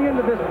 Coming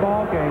into this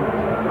ball game,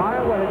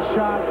 Iowa had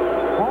shot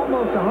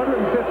almost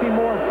 150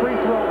 more free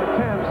throw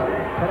attempts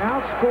and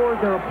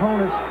outscored their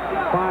opponents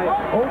by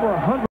over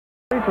 100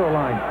 free throw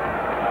line.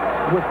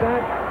 With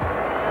that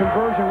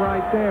conversion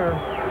right there,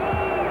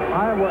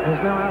 Iowa has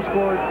now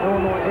outscored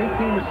Illinois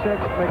 18-6,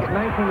 makes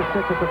 19-6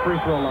 at the free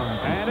throw line.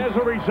 And as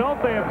a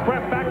result, they have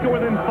crept back to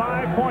within 5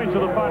 points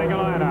of the Fighting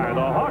Illini.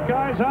 The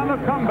Hawkeyes on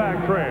the comeback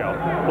trail.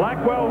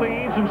 Blackwell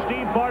leads, and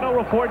Steve Bartle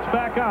reports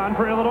back on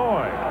for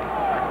Illinois.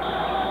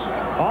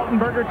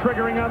 Altenberger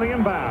triggering on the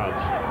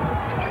inbounds.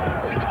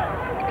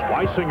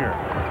 Weisinger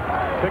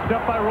picked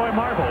up by Roy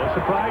Marble. A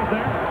surprise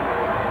there?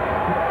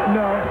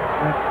 No.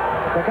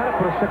 They got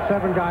to put a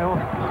 6'7" guy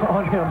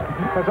on him.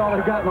 That's all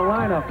they've got in the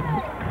lineup.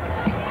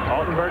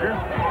 Altenberger.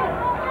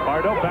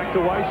 Bardo back to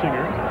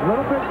Weisinger. A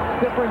little bit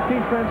different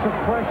defensive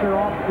pressure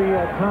off the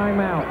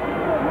timeout.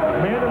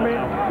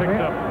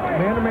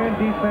 Man-to-man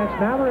defense.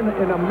 Now they're in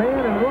a man,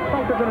 and it looks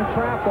like they're going to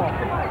trap off.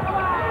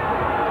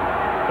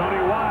 Tony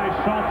Wise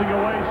salting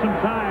away some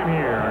time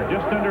here.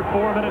 Just under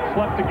 4 minutes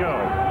left to go.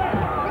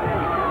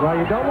 Well,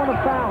 you don't want to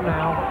foul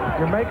now.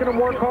 You're making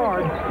them work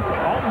hard.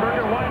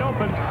 Altenberger wide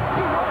open.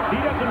 He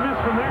doesn't miss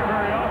from there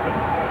very often.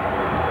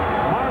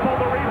 Marble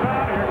the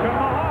rebound. Here come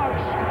the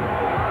Hawks.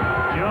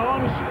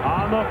 Jones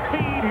on the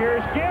feed.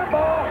 Here's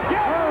Gamble.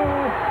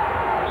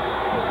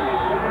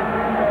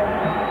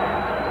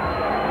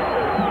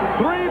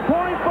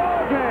 Three-point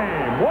ball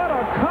game. What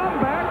a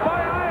comeback by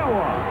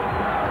Iowa.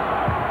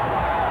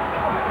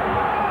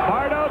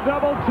 Bardo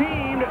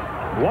double-teamed.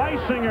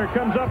 Weisinger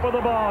comes up with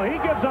the ball. He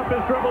gives up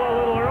his dribble a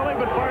little early,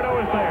 but Bardo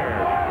is there.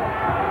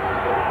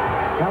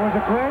 That was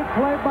a great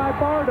play by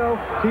Bardo.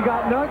 He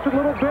got nudged a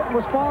little bit and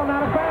was falling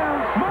out of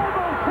bounds.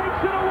 Marble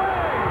takes it away.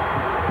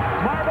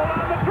 Marble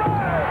on the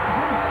drive.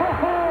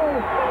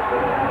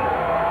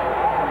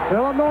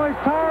 Illinois is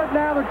tired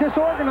now. They're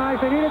disorganized.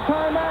 They need a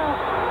timeout.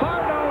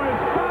 Bardo is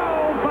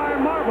fouled by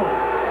Marble.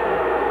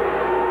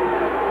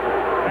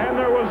 And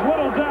there was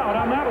little doubt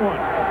on that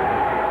one.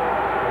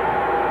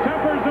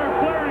 Tempers are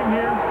flaring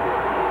here.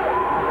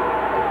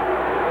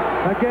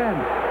 Again,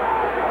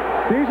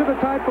 these are the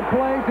type of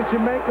plays that you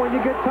make when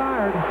you get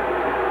tired.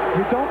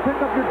 You don't pick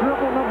up your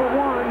dribble number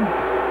one.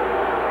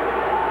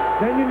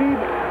 Then you need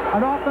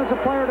an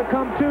offensive player to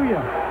come to you.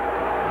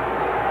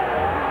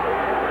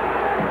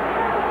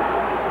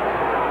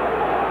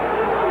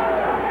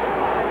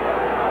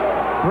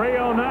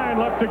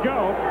 Left to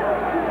go.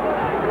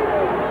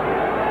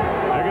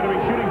 They're going to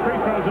be shooting free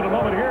throws in a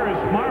moment. Here is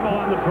Marble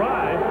on the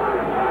drive.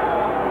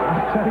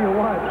 I'll tell you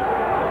what.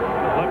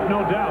 Left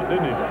no doubt,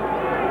 didn't he?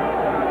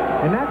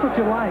 And that's what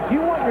you like.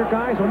 You want your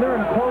guys, when they're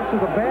in close to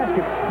the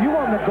basket, you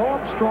want them to go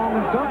up strong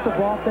and dunk the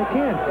ball if they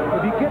can.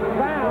 If you get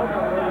fouled,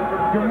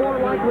 you're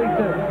more likely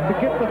to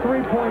get the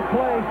three-point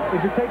play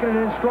if you're taking it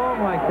in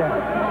strong like that.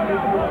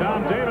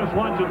 Tom Davis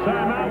wants a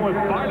timeout with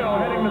Bardo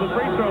heading to the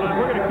free throw line.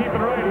 We're going to keep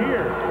it right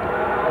here.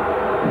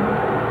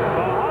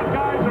 The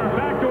Hawkeyes are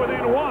back to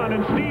within 1,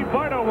 and Steve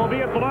Bardo will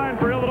be at the line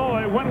for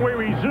Illinois when we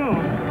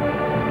resume.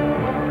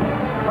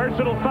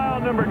 Personal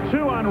foul number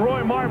 2 on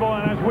Roy Marble,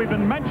 and as we've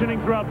been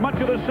mentioning throughout much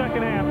of the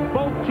second half,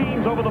 both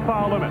teams over the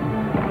foul limit.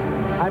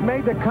 I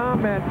made the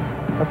comment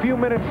a few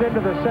minutes into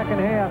the second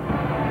half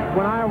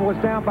when Iowa was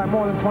down by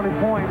more than 20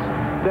 points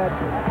that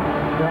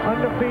they're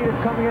undefeated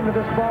coming into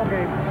this ball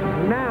game.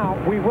 Now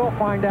we will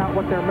find out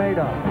what they're made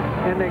of,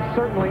 and they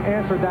certainly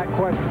answered that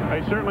question.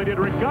 They certainly did,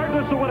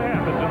 regardless of what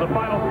happens in the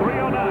final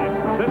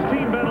 3:09. This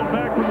team battled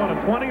back from a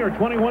 20 or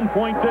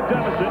 21-point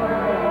deficit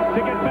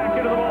to get back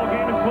into the ball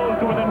game and close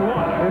to within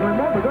 1. And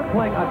remember, they're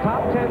playing a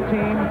top 10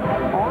 team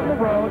on the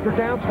road. They're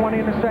down 20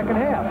 in the second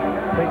half.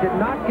 They did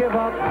not give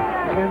up,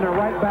 and they're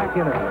right back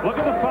in it. Look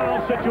at the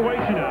foul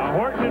situation now.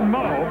 Horton and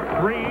Moe,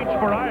 3 each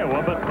for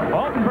Iowa, but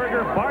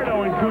Altenberger,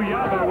 Bardo, and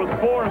Kuyaba with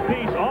 4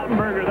 apiece.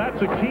 Altenberger,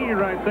 that's a key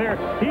right there.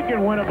 He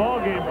can win a ball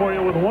game for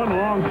you with one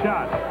long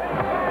shot.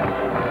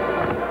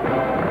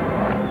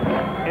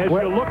 As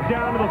you look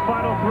down to the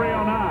final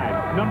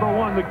 3:09, number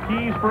 1, the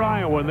keys for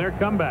Iowa and their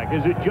comeback.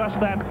 Is it just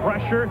that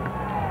pressure,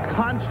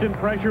 constant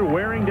pressure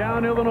wearing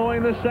down Illinois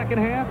in the second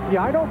half?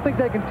 Yeah, I don't think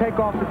they can take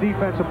off the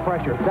defensive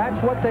pressure. That's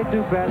what they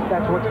do best.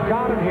 That's what's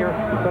got them here.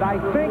 But I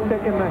think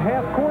that in the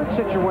half-court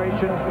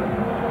situation,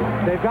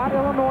 They've got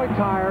Illinois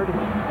tired.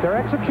 Their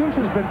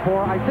execution's been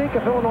poor. I think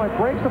if Illinois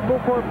breaks the full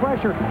court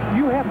pressure,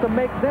 you have to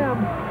make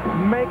them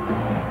make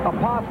a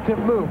positive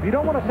move. You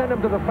don't want to send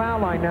them to the foul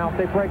line now if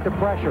they break the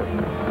pressure.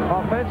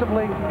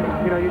 Offensively,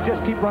 you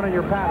just keep running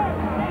your pattern.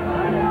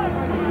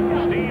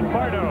 Steve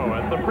Pardo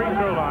at the free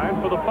throw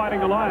line for the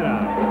Fighting Illini.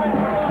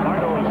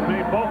 Pardo has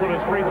made both of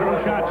his free throw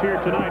shots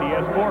here tonight. He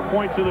has 4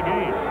 points in the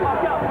game.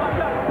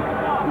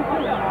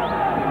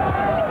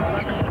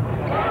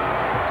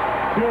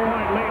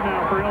 2-point lead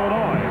now for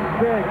Illinois.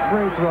 Big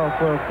free throw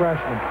for a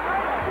freshman.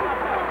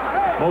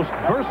 Most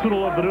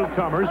versatile of the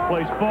newcomers,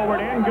 plays forward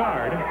and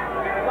guard.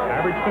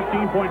 Averaged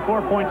 15.4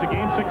 points a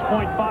game,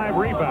 6.5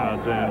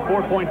 rebounds, and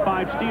 4.5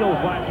 steals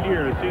last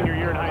year, his senior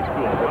year in high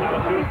school. 1 out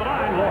of 2 at the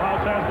line.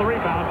 Lohaus has the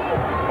rebound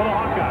for the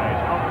Hawkeyes.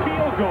 A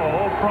field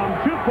goal from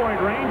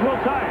 2-point range will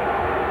tie it.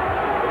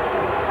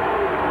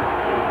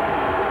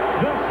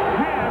 This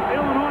half,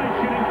 Illinois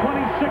shooting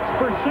 26%.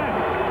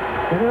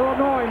 And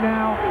Illinois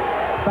now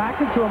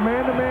back into a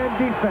man-to-man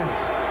defense.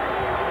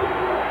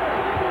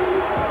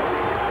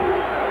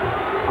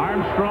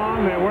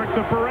 Armstrong, they work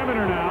the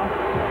perimeter now.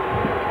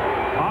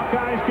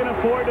 Hawkeyes can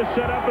afford to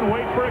set up and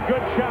wait for a good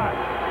shot.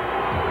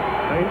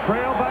 They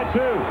trail by 2.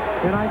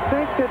 And I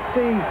think that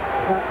the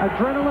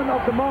adrenaline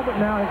of the moment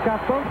now has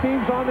got both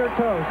teams on their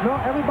toes. No,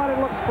 everybody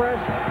looks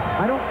fresh.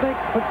 I don't think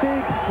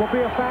fatigue will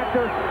be a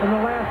factor in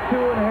the last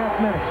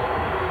 2.5 minutes.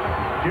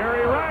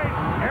 Harry Wright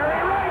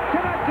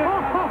connected.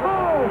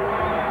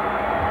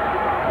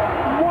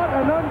 What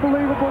an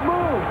unbelievable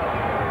move.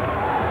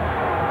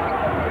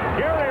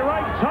 Gary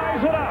Wright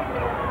ties it up.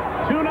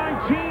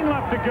 2:19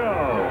 left to go.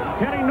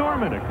 Kenny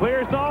Norman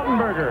clears to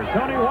Altenberger.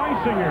 Tony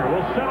Weisinger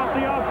will set up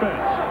the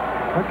offense.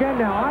 Again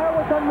now,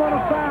 Iowa doesn't want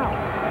to foul.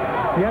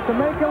 You have to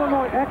make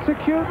Illinois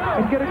execute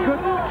and get a good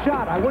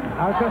shot. I was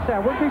going to say, I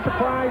wouldn't be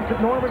surprised if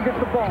Norman gets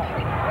the ball.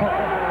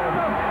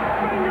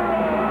 Finger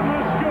on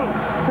the scoop.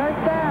 Take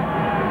that.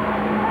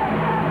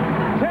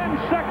 10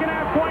 second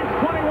half points,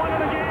 21 in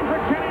the game for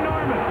Kenny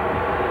Norman.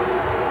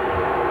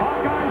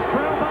 Hawkeyes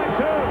trail by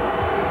 2.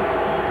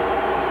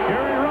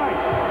 Gary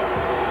Wright.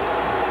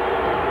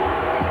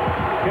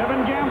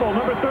 Kevin Gamble,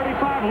 number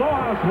 35.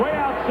 Lohaus way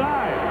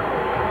outside.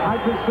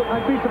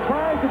 I'd be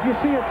surprised if you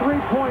see a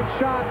 3-point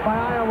shot by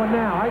Iowa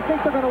now. I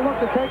think they're going to look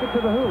to take it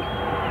to the hoop.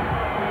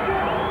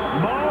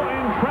 Moe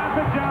in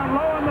traffic down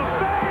low in the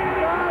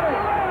fade.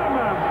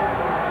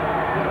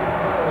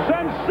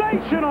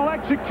 Sensational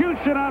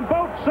execution on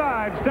both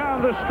sides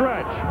down the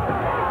stretch.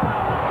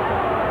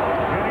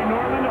 Kenny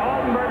Norman to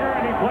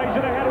Altenberger, and he plays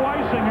it ahead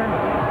Weisinger.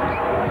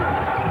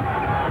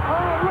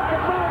 Oh, look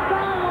at Moe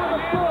down on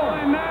the floor.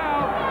 And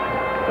now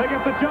they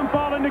get the jump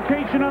ball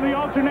indication on the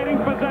alternating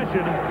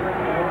possession.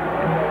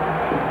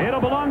 It'll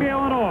belong to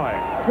Illinois.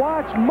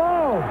 Watch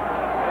Moe.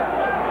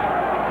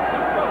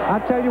 I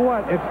tell you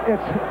what,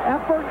 it's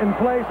effort and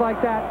plays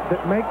like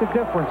that make the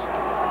difference.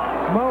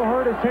 Moe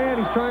hurt his hand.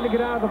 He's trying to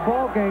get out of the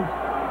ball game.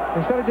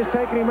 Instead of just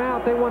taking him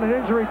out, they want an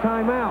injury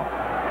timeout.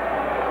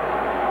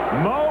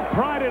 Moe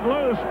pried it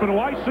loose, but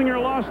Weisinger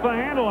lost the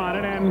handle on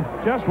it and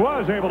just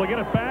was able to get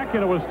it back,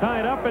 and it was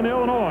tied up in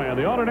Illinois. And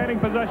the alternating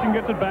possession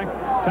gets it back.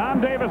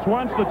 Tom Davis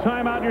wants the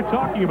timeout you're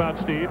talking about,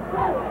 Steve.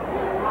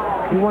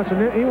 He wants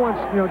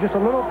just a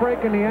little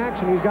break in the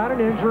action. He's got an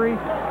injury.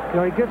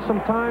 He gets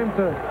some time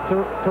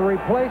to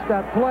replace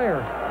that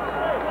player.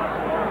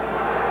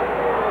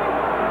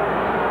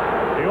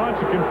 He wants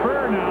to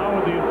confer now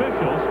with the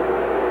officials.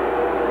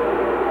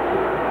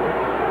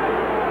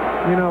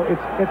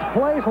 It's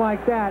plays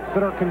like that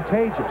are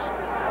contagious.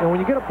 And when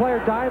you get a player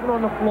diving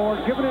on the floor,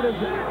 giving it as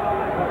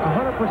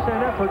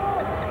 100% effort,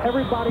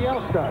 everybody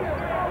else does.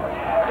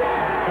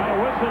 Got a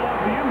whistle off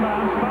the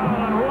inbounds, foul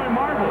on Roy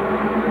Marble.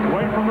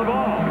 Away from the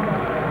ball.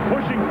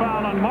 Pushing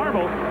foul on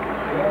Marble.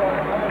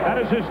 That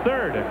is his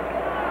 3rd.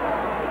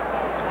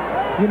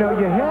 You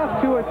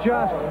have to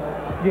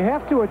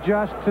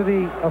adjust to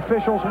the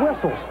officials'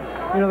 whistles.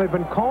 They've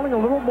been calling a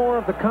little more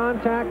of the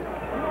contact.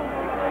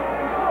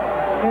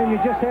 And you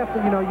just have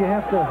to,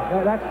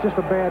 that's just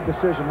a bad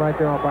decision right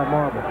there by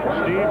Marble.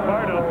 Steve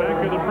Pardo back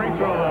to the free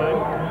throw line.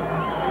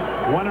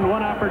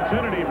 1-and-1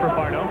 opportunity for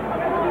Pardo.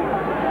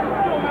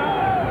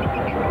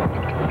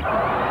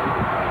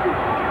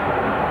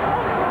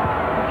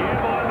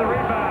 Gamble on the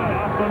rebound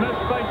off the miss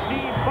by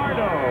Steve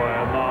Pardo.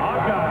 And the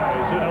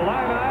Hawkeyes in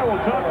Illini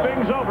will talk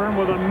things over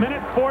with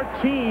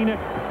 1:14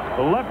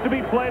 left to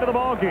be played of the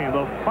ball game.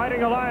 The Fighting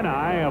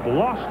Illini have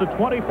lost a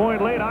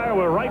 20-point lead.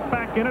 Iowa right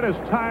back in it has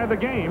tied the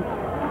game.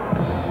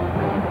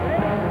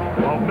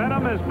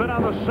 Momentum has been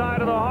on the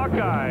side of the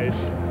Hawkeyes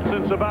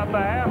since about the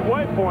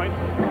halfway point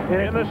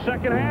in the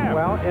second half.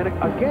 Well, and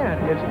again,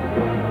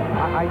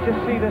 I just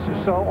see this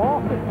so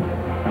often.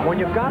 When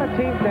you've got a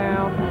team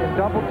down in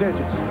double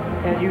digits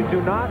and you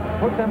do not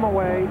put them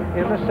away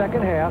in the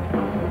second half,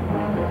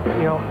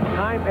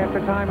 time after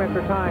time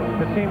after time,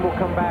 the team will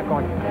come back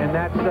on you. And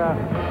that's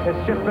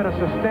it's just been a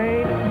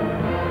sustained,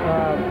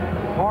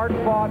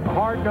 hard-fought,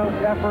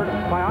 hard-nosed effort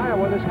by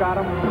Iowa that's got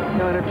them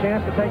in a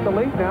chance to take the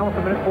lead now with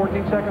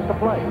 1:14 to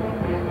play.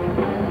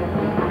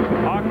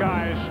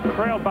 Hawkeyes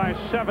trailed by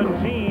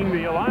 17.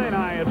 The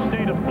Illini have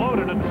stayed afloat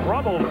in a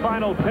troubled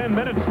final 10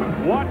 minutes.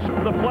 Watch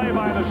the play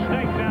by the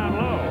Snake down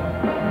low.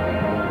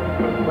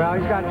 Well,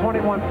 he's got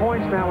 21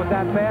 points now with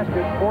that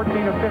basket.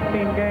 14 of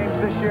 15 games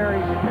this year.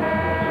 He's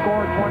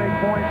scored 20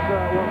 points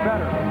or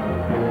better.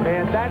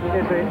 And that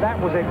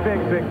was a big,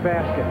 big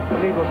basket,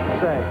 needless to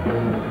say.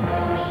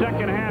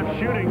 Second half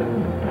shooting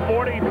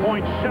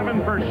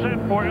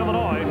 40.7% for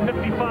Illinois,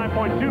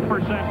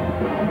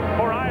 55.2%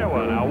 for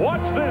Iowa. Now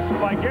watch this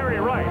by Gary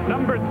Wright,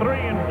 number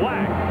 3 in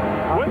black.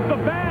 With the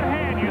bad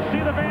hand, you see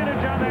the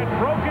bandage on that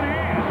broken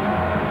hand.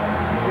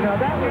 You know,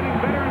 that's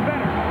getting better and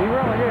better. He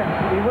really is.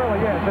 He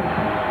really is. And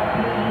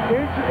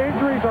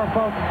injuries are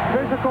both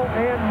physical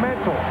and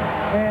mental.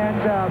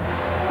 And,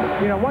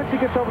 you know, once he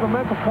gets over the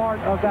mental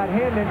part of that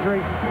hand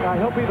injury,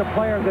 he'll be the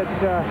player that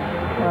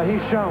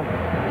he's shown.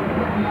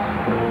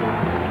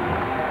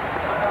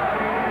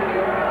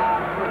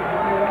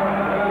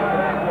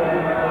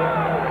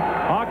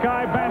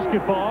 Hawkeye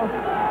basketball.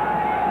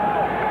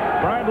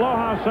 Brad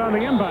Lohaus on the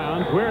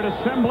inbounds. We're at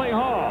Assembly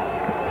Hall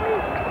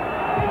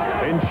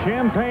in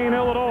Champaign,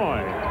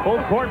 Illinois.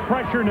 Full court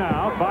pressure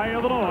now by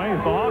Illinois.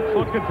 The Hawks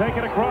look to take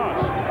it across.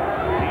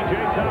 B.J.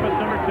 Thomas,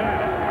 number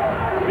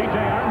 10. B.J.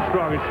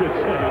 Armstrong, I should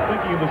say. You're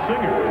thinking of the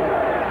singer.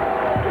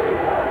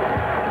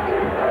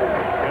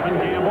 Kevin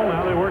Gamble,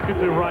 now they work it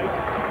to right.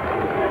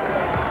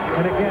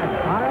 And again,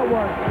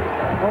 Iowa,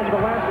 over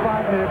the last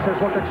 5 minutes, has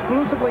looked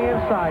exclusively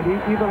inside,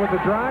 either with the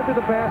drive to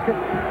the basket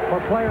or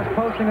players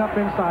posting up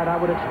inside.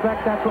 I would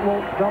expect that's what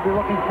they'll be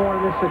looking for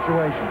in this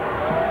situation.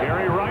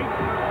 Gary Wright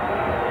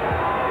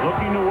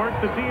looking to work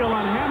the deal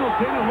on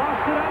Hamilton and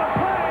lost it out of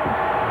play.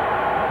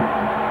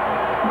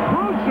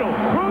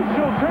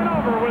 Crucial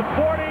turnover with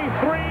 43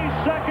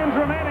 seconds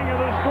remaining of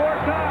the score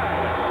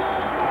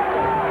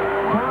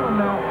tie. Count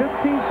them now. 15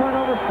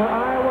 turnovers for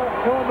Iowa,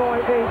 Illinois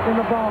 8 in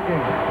the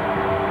ballgame.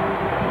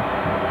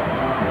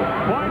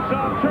 Points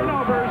off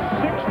turnovers,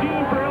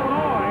 16 for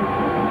Illinois.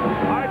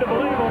 Hard to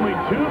believe, only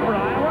 2 for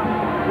Iowa.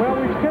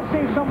 Well, we've just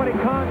seen so many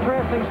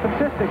contrasting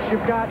statistics.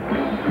 You've got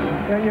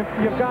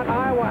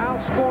Iowa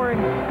outscoring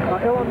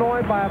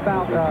Illinois by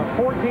about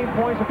 14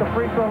 points at the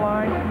free throw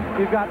line.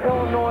 You've got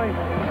Illinois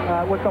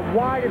with a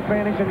wide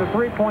advantage in the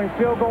three-point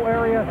field goal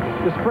area.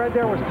 The spread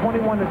there was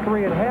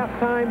 21-3 at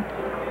halftime.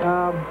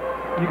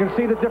 You can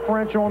see the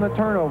differential on the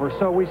turnovers.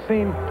 So we've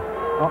seen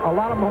a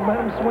lot of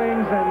momentum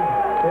swings, and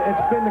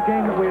it's been the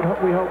game that we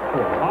hoped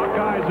for.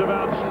 Hawkeyes have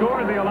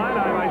outscored the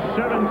Illini by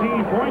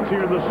 17 points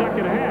here in the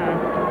second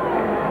half.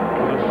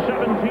 A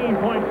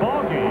 17-point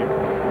ball game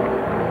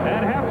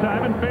at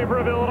halftime in favor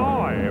of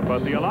Illinois.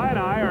 But the Illini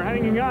are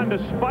hanging on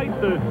despite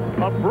the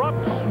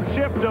abrupt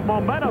shift of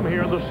momentum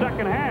here in the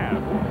second half.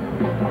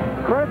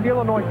 Credit the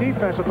Illinois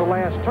defense at the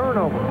last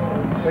turnover.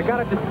 They got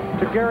it to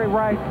Gary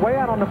Wright way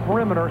out on the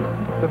perimeter.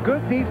 The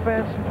good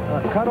defense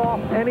cut off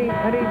any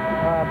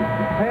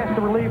pass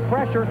to relieve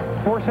pressure,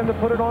 force him to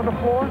put it on the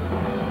floor,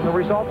 and the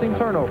resulting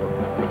turnover.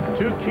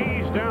 2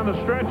 keys down the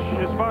stretch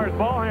as far as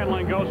ball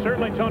handling goes.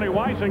 Certainly Tony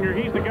Weisinger,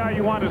 he's the guy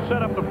you want to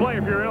set up the play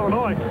if you're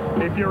Illinois.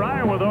 If you're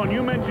Iowa, though, and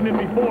you mentioned it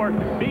before,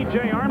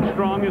 B.J.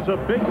 Armstrong is a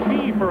big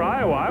key for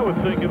Iowa. I would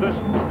think of this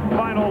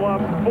final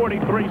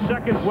 43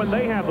 seconds when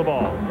they have the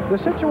ball. The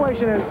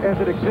situation as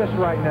it exists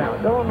right now,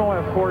 Illinois,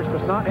 of course,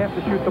 does not have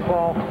to shoot the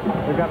ball.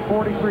 They've got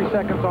 43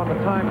 seconds on the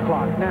time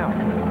clock. Now,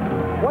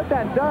 what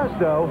that does,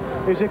 though,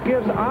 is it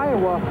gives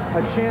Iowa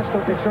a chance to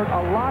exert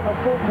a lot of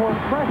full-court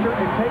pressure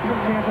and take some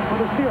chances for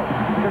the steal.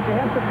 Because you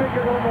have to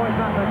figure Illinois is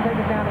not going to take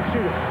it down and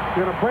shoot it.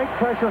 You're going to break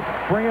pressure,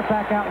 bring it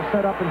back out, and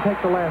set up and take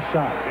the last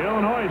shot.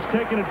 Illinois is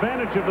taking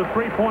advantage of the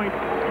three-point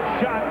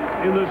shot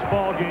in this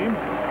ball game,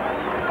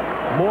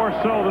 more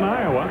so than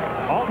Iowa.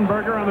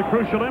 Altenberger on the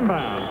crucial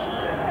inbounds.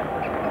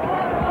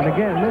 And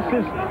again,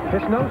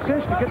 it's no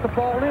cinch to get the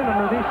ball in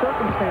under these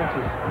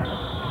circumstances.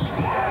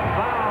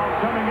 Foul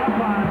coming up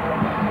on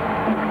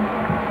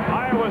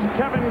Iowa's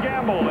Kevin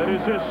Gamble. It is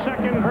his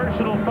second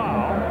personal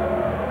foul.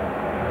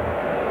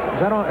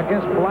 Is that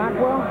against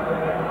Blackwell?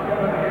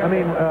 I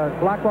mean,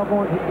 Blackwell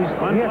going. He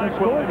hasn't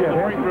scored yet.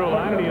 The free throw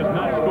line, and he has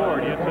not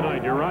scored yet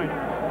tonight. You're right.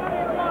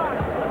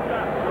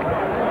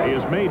 He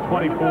has made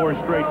 24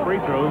 straight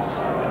free throws.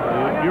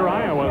 If you're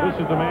Iowa, this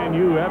is the man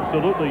you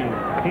absolutely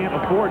can't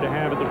afford to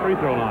have at the free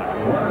throw line.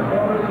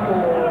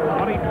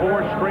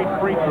 24 straight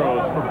free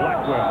throws for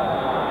Blackwell.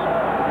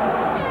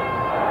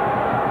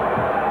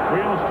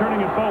 Wheels turning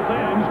at both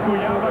ends.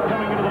 Kuyava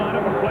coming into the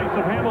lineup in place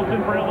of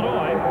Hamilton for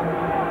Illinois.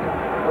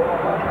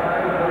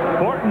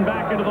 Borton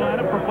back into the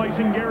lineup,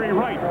 replacing Gary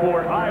Wright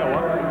for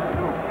Iowa.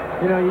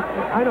 You know,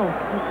 I don't,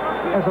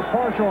 as a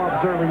partial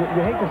observer, you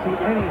hate to see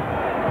any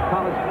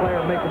college player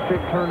make a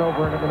big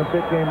turnover in a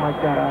big game like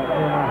that.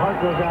 My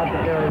heart goes out to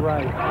Gary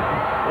Wright.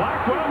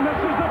 Blackwell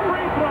misses the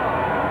free throw.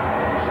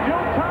 Still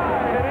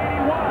tied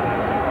at 81.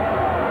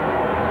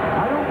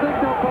 I don't think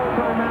they'll call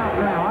timeout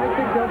now. I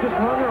think they'll just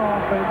run their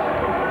offense.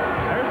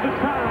 There's the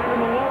time in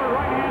the lower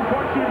right-hand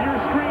portion of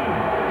your screen.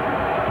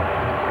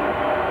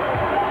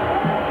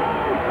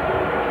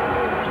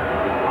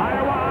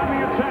 Iowa on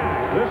the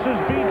attack. This is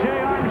B.J.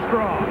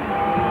 Armstrong.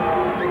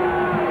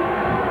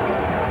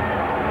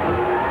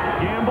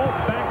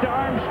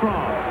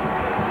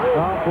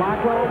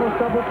 Blackwell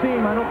almost double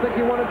team. I don't think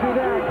you want to do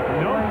that.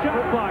 No shot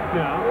clock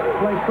now.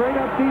 Play straight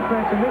up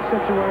defense in this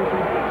situation.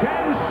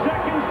 10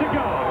 seconds to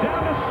go.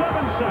 Down to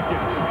 7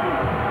 seconds.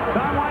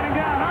 Time winding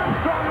down.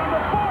 Armstrong on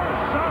the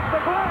force. Off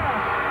the glass.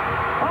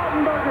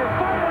 Altenberger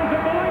fires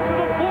at the length of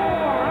the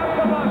floor. At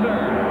the buzzer.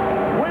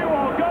 We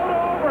will go to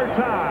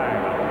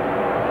overtime.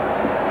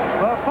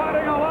 The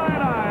Fighting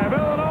Illini of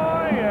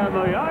Illinois and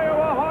the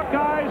Iowa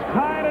Hawkeyes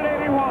tied at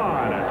 81.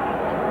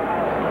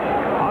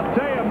 I'll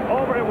tell you,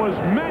 it was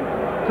meant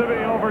to be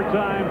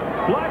overtime.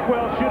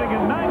 Blackwell shooting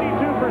at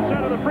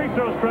 92% of the free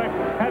throw strike,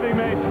 having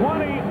made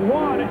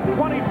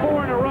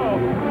 24 in a row,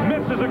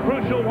 misses a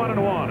crucial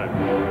 1-and-1.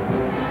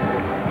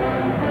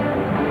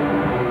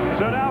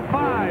 So now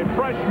 5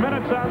 fresh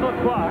minutes on the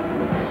clock,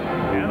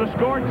 and the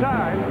score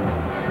tied.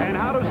 And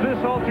how does this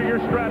alter your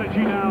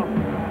strategy now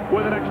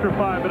with an extra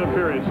 5-minute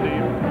period,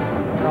 Steve?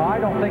 No, I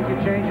don't think you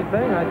change a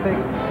thing. I think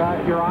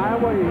you're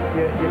Iowa. You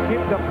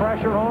keep the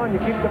pressure on. You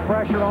keep the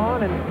pressure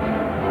on, and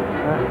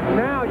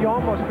now you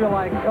almost feel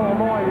like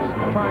Illinois is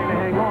trying to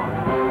hang on.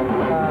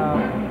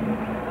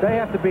 They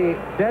have to be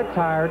dead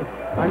tired.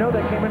 I know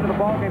they came into the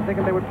ballgame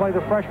thinking they would play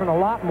the freshmen a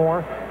lot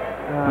more.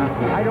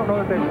 I don't know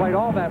that they played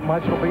all that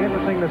much. It'll be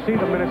interesting to see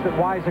the minutes that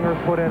Weisinger's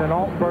put in and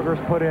Altenberger's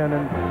put in.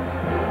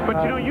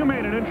 But, you know, you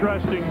made an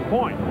interesting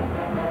point.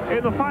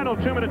 In the final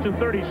 2 minutes and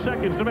 30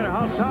 seconds, no matter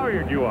how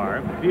tired you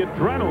are, the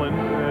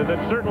adrenaline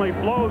that certainly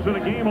flows in a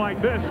game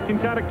like this can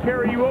kind of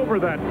carry you over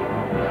that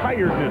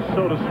tiredness,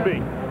 so to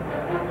speak.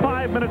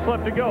 5 minutes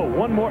left to go.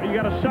 One more. You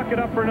got to suck it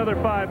up for another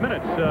 5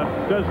 minutes.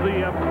 Does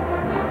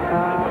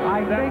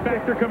that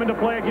factor come into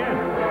play again?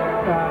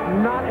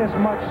 Not as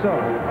much so.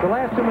 The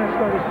last 2 minutes,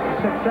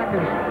 36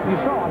 seconds, you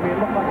saw. I mean, it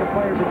looked like the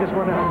players had just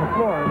run out on the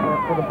floor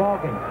for the ball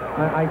game.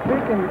 I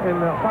think in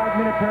a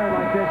 5-minute period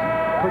like this,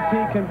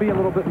 fatigue can be a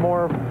little bit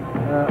more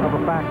of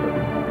a factor.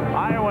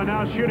 Iowa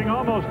now shooting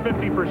almost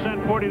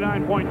 50%,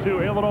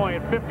 49.2. Illinois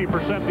at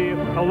 50%. The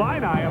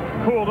Illini have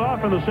cooled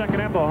off in the second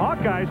half. The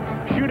Hawkeyes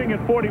shooting at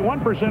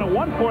 41% at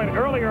one point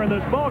earlier in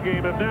this ball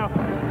game have now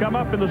come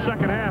up in the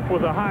second half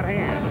with a hot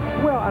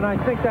hand. Well, and I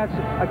think that's,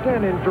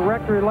 again, in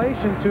direct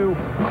relation to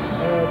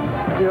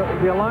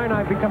the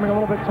Illini becoming a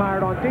little bit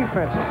tired on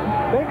defense.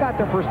 They got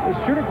their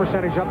shooting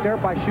percentage up there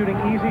by shooting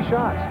easy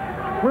shots.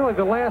 Really,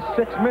 the last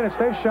 6 minutes,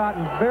 they've shot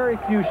in very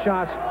few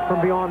shots from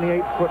beyond the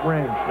 8-foot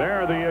range.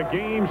 There are the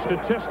game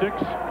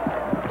statistics.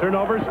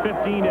 Turnovers, 15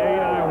 to 8,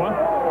 Iowa.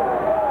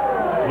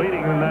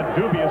 Leading in that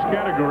dubious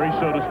category,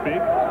 so to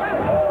speak.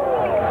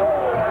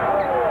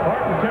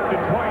 Barton tipped it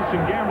twice,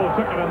 and Gamble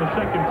took it on the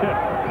second tip.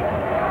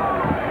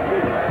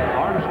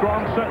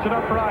 Armstrong sets it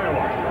up for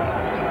Iowa.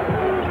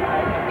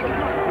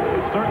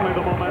 Certainly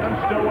the momentum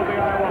still with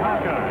the Iowa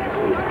Hawkeyes.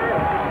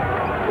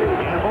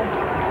 Gamble,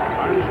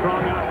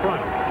 Armstrong out front.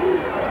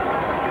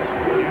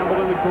 Gamble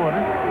in the corner.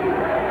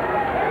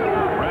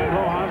 Brad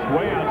Lohaus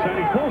way outside.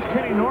 He pulls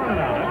Kenny Norman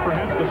out. That's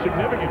perhaps the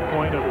significant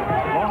point of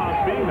Lohaus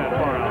being that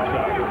far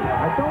outside.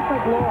 I don't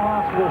think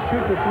Lohaus will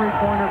shoot the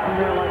three-pointer from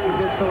there like he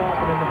did so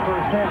often in the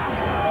first half.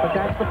 But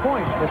that's the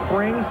point. It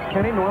brings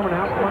Kenny Norman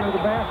out from under the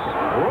basket.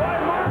 Roy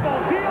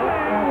Marble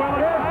dealing. Will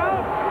it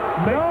out?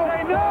 They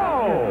say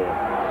no.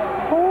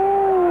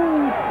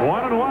 Ooh.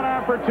 1-and-1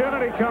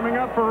 opportunity coming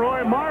up for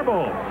Roy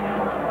Marble.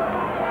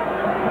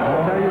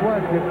 I'll tell you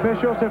what, the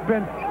officials have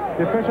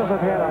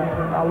had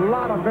a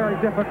lot of very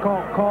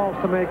difficult calls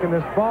to make in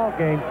this ball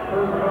game.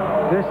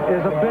 This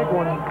is a big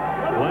one.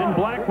 Glenn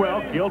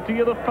Blackwell guilty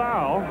of the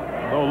foul.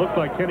 Oh, it looked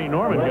like Kenny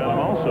Norman got him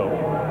also.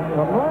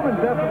 Well, Norman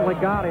definitely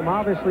got him.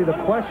 Obviously, the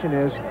question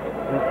is,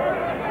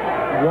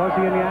 was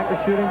he in the act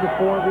of shooting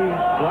before the...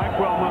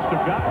 Blackwell must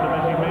have gotten him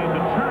as he made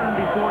the turn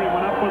before he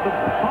went up with the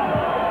pump.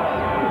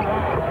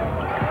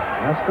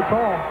 That's the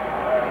call.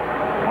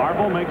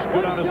 Marble makes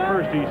good on his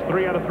first. He's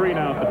 3 out of 3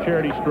 now at the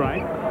charity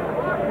strike.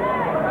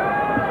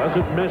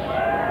 Doesn't miss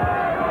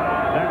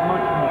that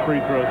much from the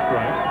free throw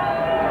strike.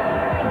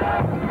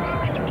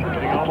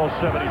 Hitting almost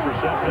 70%.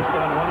 Missed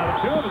on 1 out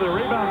of 2. Over the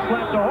rebound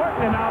slap to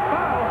Horton, and now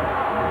foul.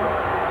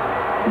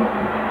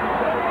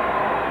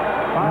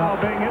 Foul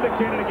being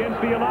indicated against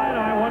the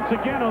Illini once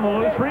again on the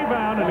loose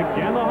rebound, and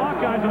again the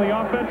Hawkeyes on the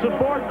offensive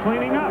board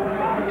cleaning up.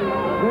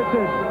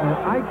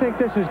 I think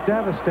this is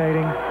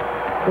devastating.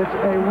 It's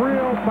a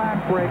real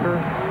backbreaker.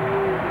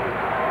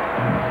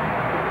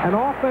 An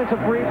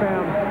offensive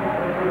rebound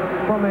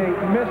from a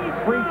missed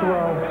free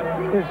throw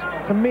is,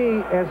 to me,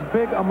 as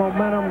big a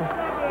momentum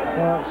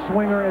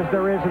swinger as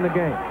there is in the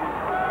game.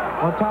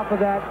 On top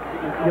of that,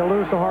 you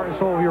lose the heart and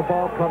soul of your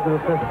ball club to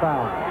the 5th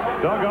foul.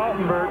 Doug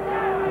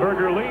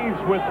Altenberger leaves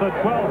with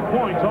 12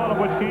 points, all of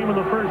which came in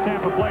the first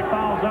half of play.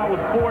 Fouls out with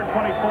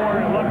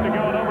 4:24 left to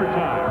go in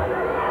overtime.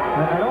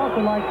 I'd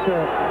also like to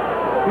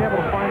be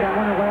able to find out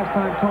when the last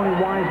time Tony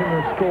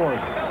Weisinger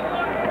scored.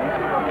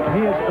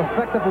 He has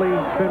effectively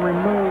been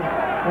removed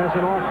as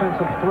an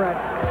offensive threat,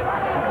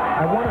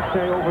 I want to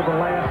say, over the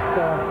last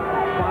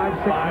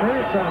 5-6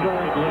 minutes of the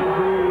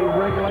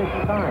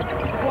regulation time.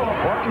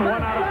 Horton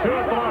 1 out of 2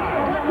 at the line.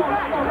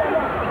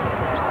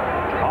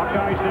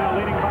 Hawkeyes now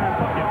leading by a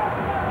bucket.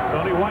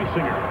 Tony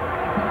Weisinger.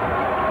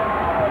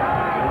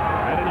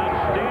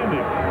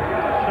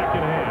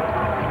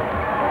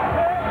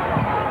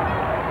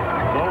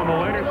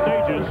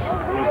 Davis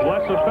was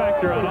less a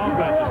factor on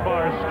offense as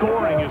far as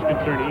scoring is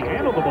concerned. He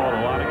handled the ball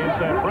a lot against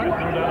that press,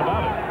 no doubt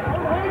about it.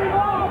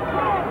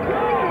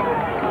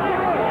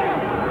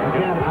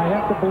 Again, I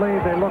have to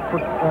believe they look for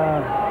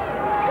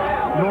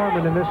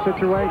Norman in this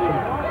situation.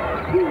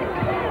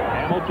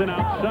 Hamilton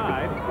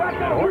outside,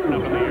 and Horton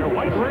up in the air.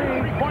 White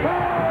three-point.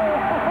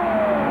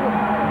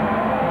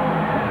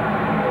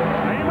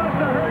 He must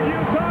have heard you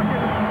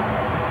talking.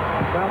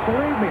 Well,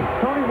 believe me,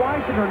 Tony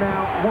Weisinger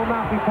now will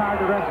not be tired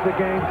the rest of the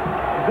game.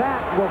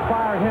 That will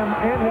fire him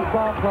and his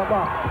ball club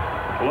up.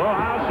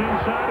 Lohaus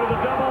inside of the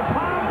double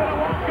pump, and it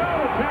won't go.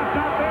 Tapped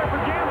out there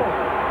for Gamble.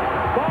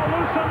 Ball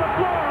loose on the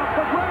floor, up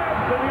for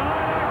grabs, and the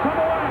Illini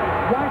come away.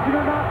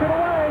 Weisinger knocked it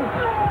away.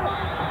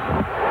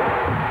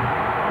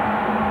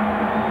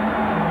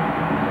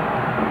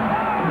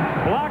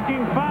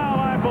 Blocking foul,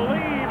 I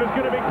believe, is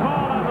going to be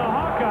called on the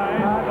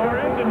Hawkeyes. Or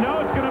is it?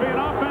 No, it's going to be an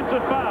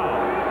offensive foul.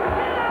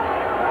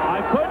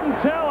 I couldn't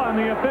tell on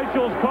the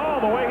official's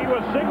call the way he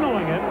was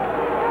signaling it.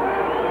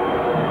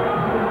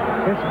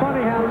 It's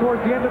funny how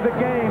towards the end of the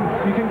game,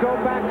 you can go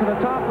back to the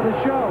top of the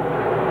show.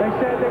 They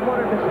said they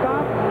wanted to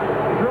stop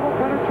dribble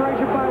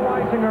penetration by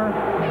Weisinger,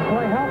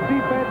 play help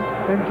defense,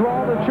 and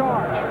draw the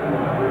charge.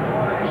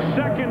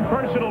 Second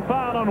personal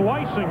foul on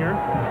Weisinger.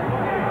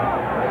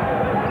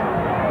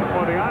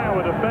 Well, the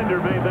Iowa defender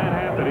made that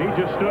happen. He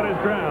just stood his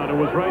ground and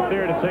was right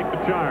there to take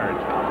the charge.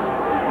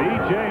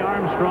 B.J.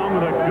 Armstrong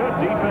with a good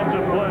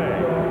defensive play.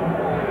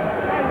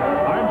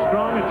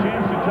 Armstrong a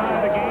chance to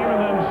tie the game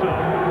and then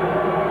some.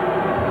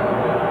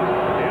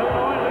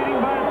 Illinois leading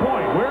by a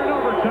point. We're in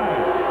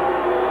overtime.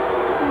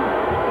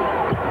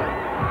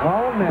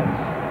 All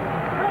nets.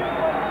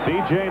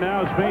 B.J.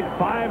 now has made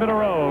 5 in a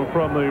row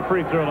from the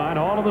free throw line,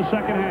 all in the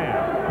second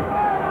half.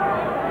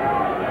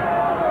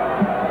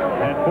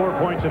 Had 4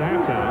 points at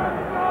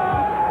halftime.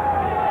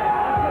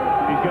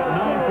 He's got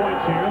 9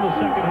 points here in the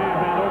second half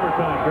and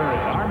overtime period.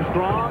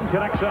 Armstrong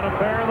connects on a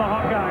pair, and the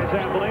Hawkeyes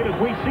have the lead as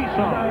we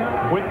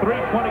seesaw with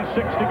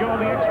 3:26 to go in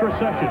the extra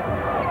session.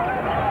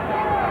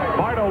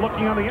 Bardo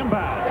looking on the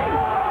inbound.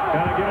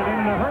 Got to get it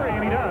in a hurry,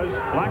 and he does.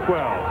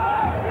 Blackwell.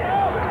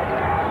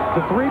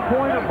 The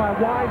three-pointer by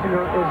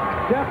Weisinger has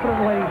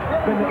definitely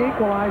been the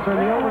equalizer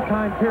in the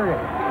overtime period.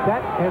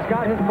 That has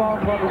got his ball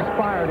club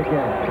inspired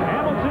again.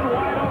 Hamilton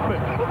wide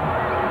open.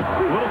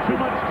 A little too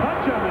much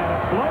touch on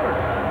that floater.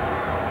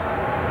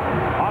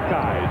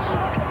 Hawkeyes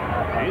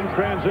in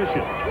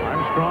transition.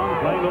 Armstrong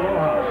playing the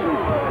Lohaus.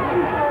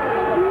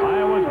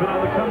 Iowa's been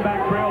on the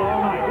comeback trail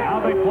all night.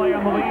 Now they play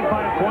on the lead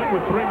by a point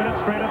with 3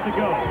 minutes straight up to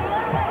go.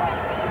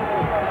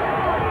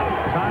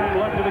 Time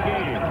left of the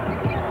game.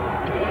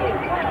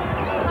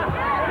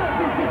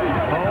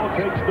 Paul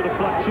takes the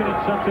deflection and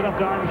sets it up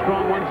to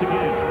Armstrong once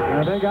again.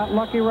 Now they got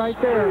lucky right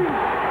there.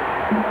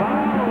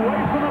 Foul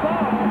away from the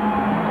ball.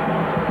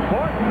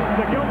 Horton,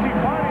 the guilty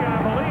party, I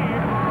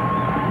believe.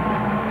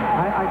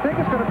 I think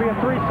it's going to be a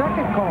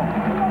 3-second call.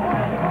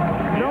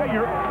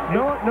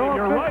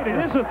 You're right. It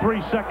is a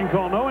 3-second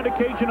call. No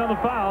indication on the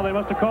foul. They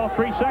must have called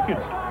 3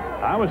 seconds.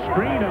 I was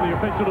screened on the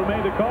official who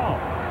made the call.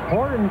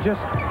 Horton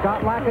just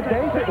got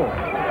lackadaisical.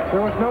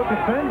 There was no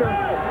defender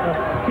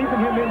keeping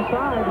him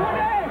inside.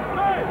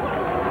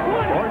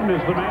 Horton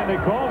is the man they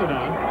called it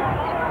on.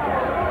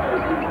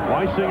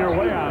 Weisinger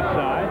way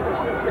outside.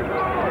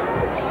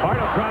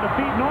 Bardo trying to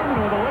feed Norman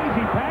with a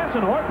lazy pass,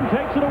 and Horton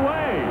takes it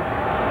away.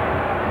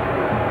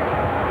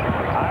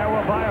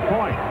 Iowa by a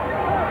point.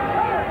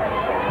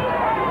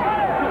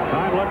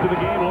 Time left of the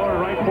game. Lower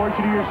right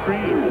portion of your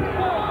screen.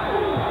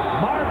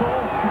 Marble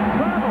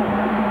travel.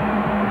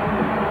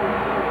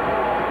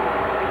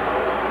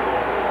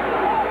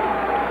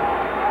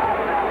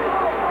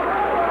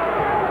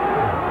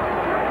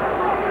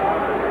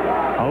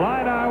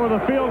 Illini with a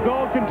field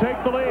goal can take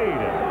the lead.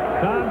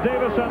 Tom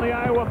Davis on the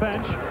Iowa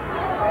bench.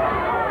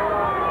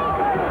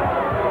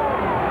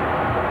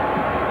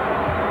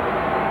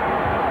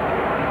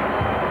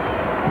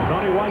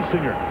 Tony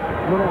Weisinger.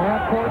 Little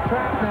half-court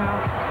trap now.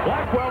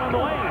 Blackwell in the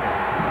lane.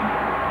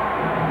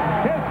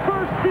 His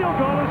first field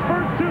goal, his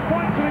first 2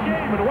 points of the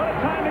game, and what a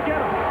time to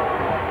get him.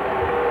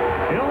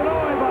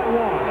 Illinois by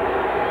 1.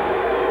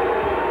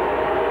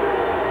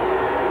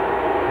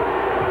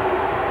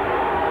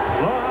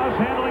 Lohaus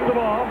handling the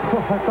ball.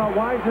 I thought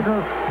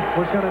Weisinger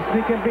was going to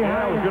sneak in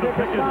behind. Yeah, was going to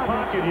pick his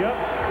pocket, yep.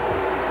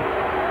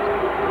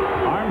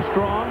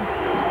 Armstrong.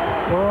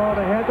 Oh,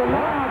 they had the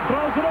line.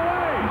 Throws it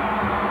away.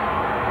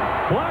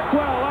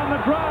 Blackwell on the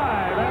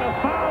drive, and a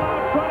foul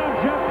out front of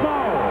Jeff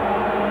Moe.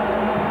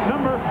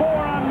 Number 4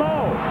 on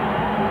Moe.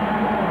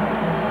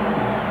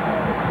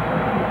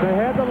 They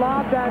had the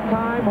lob that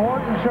time.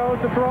 Horton chose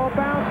to throw a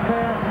bounce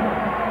pass.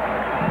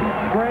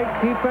 Great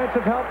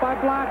defensive help by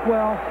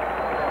Blackwell.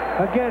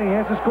 Again, he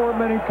hasn't scored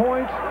many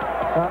points.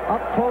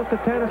 Up close to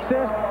 10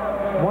 assists.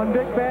 1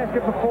 big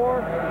basket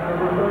before.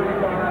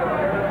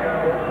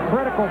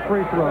 Critical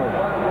free throw.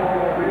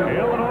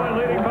 Illinois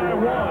leading by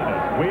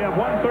 1. We have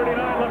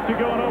 1:39 left to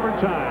go in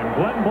overtime.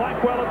 Glenn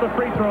Blackwell at the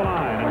free throw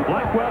line. And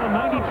Blackwell a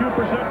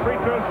 92% free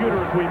throw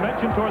shooter, as we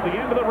mentioned toward the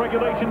end of the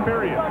regulation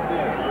period.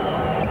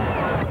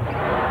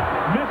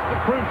 Missed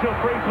crucial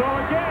free throw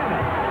again.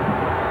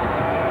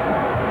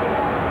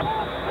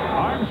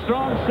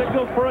 Armstrong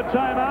signals for a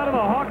timeout, and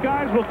the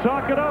Hawkeyes will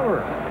talk it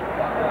over.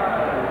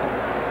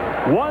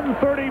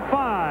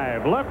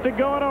 1:35 left to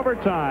go in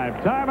overtime.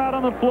 Timeout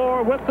on the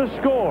floor with the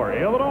score.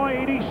 Illinois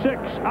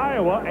 86,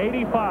 Iowa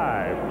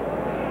 85.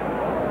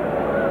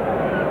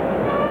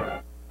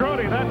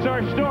 Brody, that's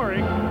our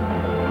story.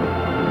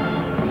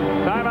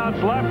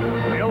 Timeouts left.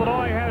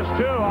 Illinois has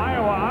 2.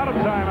 Iowa out of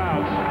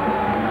timeouts.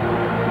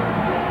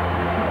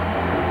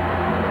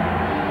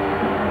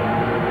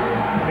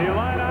 The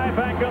Illini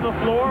back on the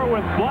floor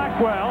with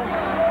Blackwell,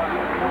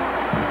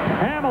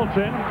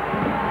 Hamilton,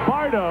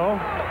 Bardo,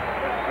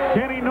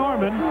 Kenny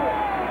Norman,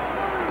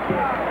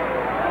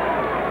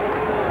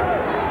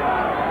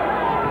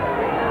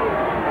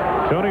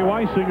 Tony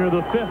Weisinger,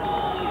 the 5th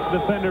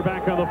defender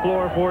back on the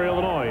floor for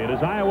Illinois. It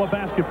is Iowa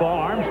basketball.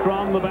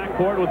 Armstrong the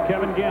backcourt with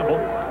Kevin Gamble.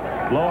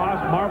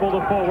 Lohaus Marble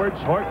the forwards.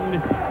 Horton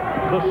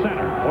the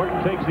center.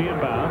 Horton takes the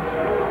inbound.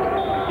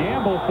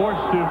 Gamble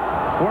forced to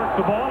work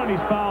the ball, and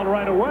he's fouled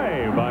right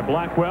away by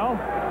Blackwell.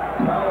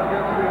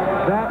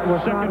 That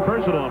was second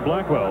personal on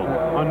Blackwell.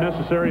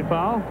 Unnecessary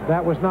foul.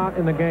 That was not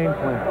in the game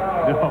plan.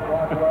 No.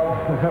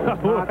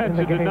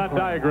 Lohaus did not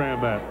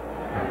diagram that.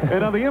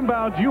 And on the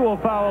inbounds, you will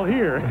foul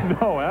here.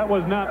 No, that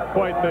was not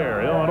quite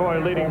there. Illinois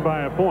leading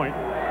by a point.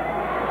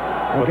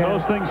 But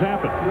those things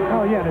happen.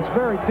 Oh, yeah, and it's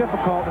very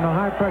difficult in a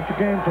high-pressure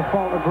game to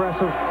fault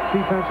aggressive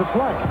defensive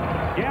play.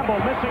 Gamble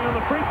missing on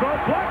the free throw.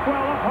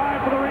 Blackwell up high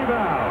for the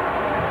rebound.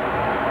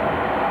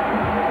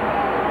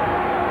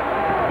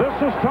 This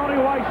is Tony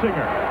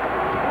Weisinger.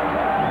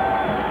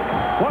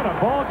 What a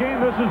ball game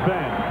this has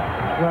been.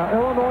 Well,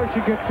 Illinois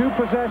should get 2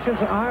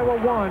 possessions and Iowa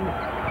 1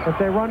 if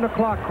they run the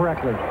clock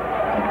correctly.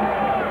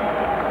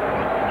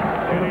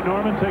 Kenny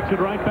Norman takes it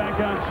right back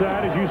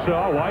outside, as you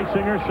saw.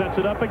 Weisinger sets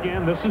it up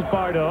again. This is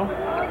Bardo.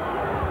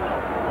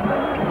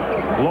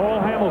 Lowell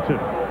Hamilton.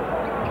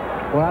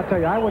 Well, I'll tell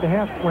you, I would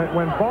have,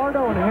 when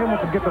Bardo and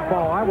Hamilton get the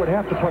ball, I would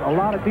have to put a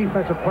lot of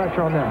defensive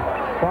pressure on them.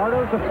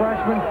 Bardo's a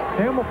freshman.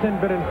 Hamilton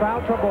been in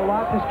foul trouble a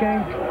lot this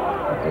game.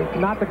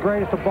 Not the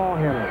greatest of ball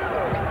handlers.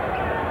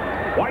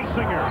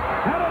 Weisinger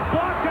had a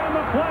block on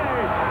the play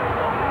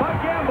by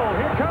Gamble.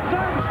 Here comes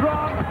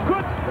Armstrong.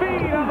 Good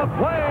speed on the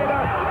play to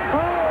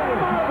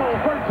Marble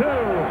for 2.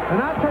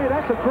 And I'll tell you,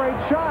 that's a great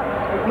shot.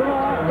 A little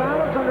off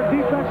balance under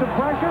defensive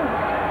pressure.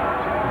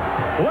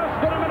 Less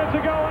than a minute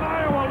to go, and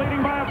Iowa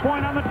leading by a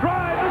point on the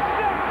drive. The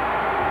stick.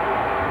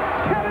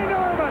 Kenny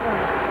Norman.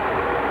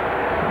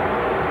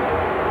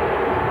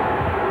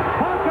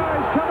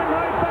 Hawkeyes coming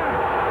right back.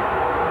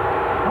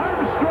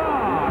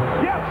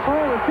 Armstrong. Yes.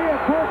 Oh, is he a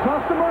cool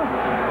customer?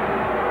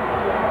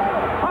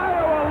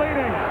 Iowa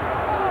leading.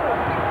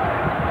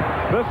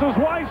 This is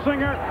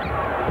Weisinger.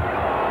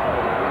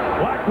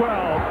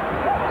 Blackwell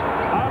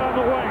out on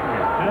the wing.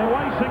 And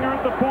Weisinger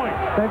at the point.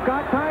 They've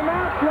got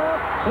timeouts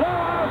left.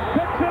 Lohaus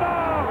picks it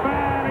off,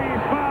 and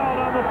he's fouled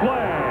on the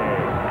play.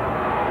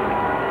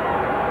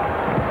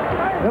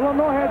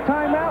 Illinois had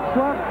timeouts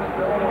left.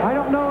 I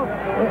don't know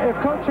if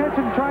Coach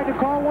Henson tried to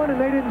call one and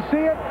they didn't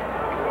see it.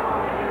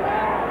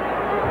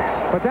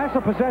 But that's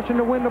a possession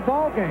to win the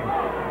ball game,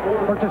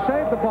 or to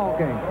save the ball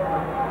game.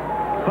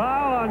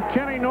 Foul on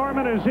Kenny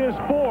Norman is his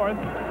 4th.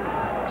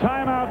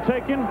 Timeout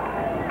taken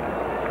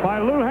by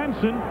Lou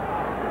Henson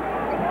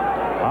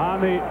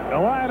on the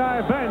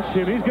Illini bench,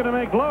 and he's going to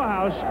make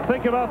Lohaus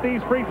think about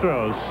these free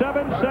throws.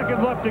 7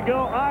 seconds left to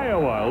go.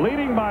 Iowa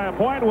leading by a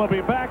point. We'll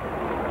be back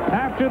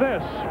after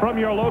this from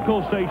your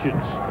local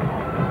stations.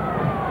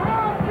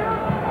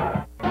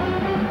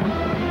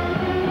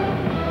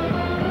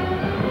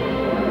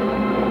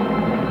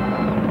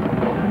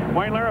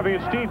 Wayne Larrabee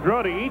and Steve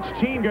Grody.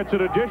 Each team gets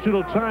an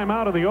additional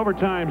timeout in the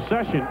overtime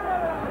session.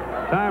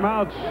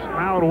 Timeouts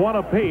out 1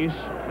 apiece.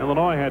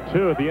 Illinois had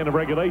 2 at the end of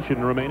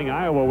regulation remaining.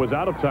 Iowa was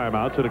out of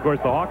timeouts, and of course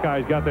the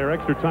Hawkeyes got their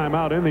extra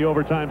timeout in the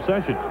overtime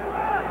session.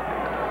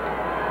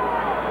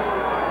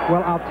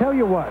 Well, I'll tell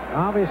you what.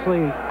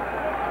 Obviously,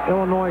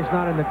 Illinois is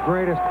not in the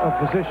greatest of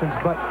positions,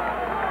 but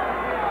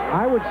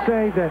I would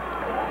say that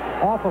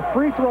off a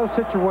free throw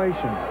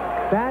situation,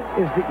 that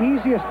is the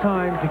easiest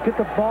time to get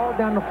the ball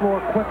down the floor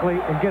quickly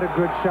and get a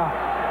good shot.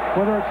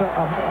 Whether it's a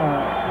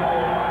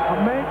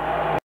make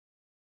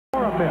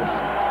or a miss.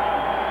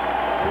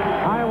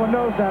 Iowa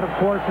knows that, of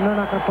course, and they're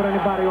not going to put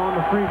anybody on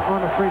the free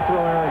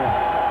throw area.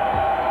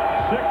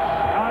 6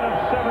 out of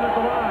 7 at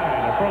the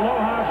line for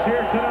Lohaus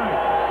here tonight.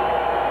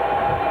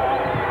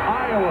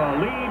 Iowa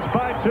leads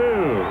by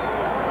 2.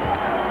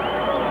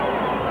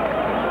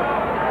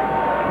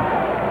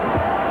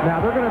 Now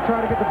they're going to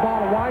try to get the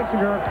ball to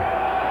Weisinger.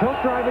 He'll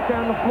drive it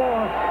down the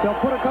floor. They'll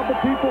put a couple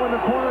people in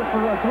the corners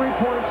for a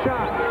 3-point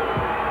shot.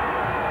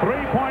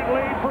 3-point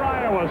lead for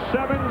Iowa.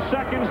 7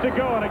 seconds to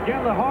go. And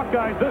again, the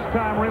Hawkeyes this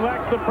time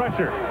relax the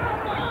pressure.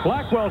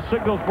 Blackwell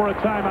signals for a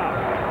timeout.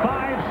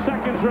 5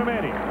 seconds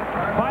remaining.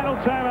 Final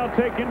timeout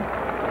taken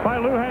by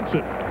Lou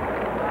Henson.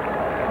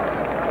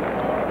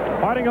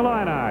 Fighting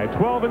Illini,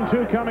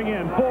 12-2 coming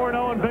in,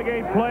 4-0 in Big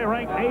 8 play,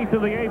 ranked 8th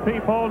in the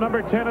AP poll,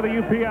 number 10 of the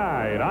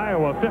UPI. And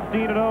Iowa,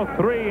 15-0,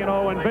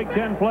 3-0 in Big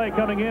 10 play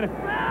coming in,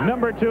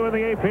 number 2 in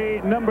the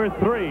AP, number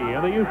 3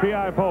 in the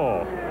UPI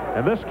poll.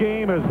 And this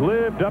game has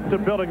lived up to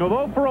billing,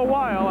 although for a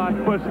while I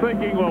was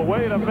thinking, well,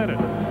 wait a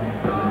minute,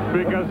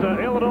 because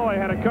Illinois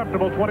had a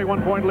comfortable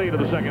 21-point lead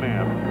in the second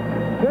half.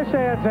 This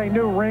adds a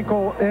new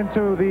wrinkle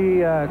into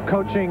the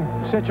coaching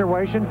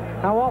situation.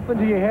 How often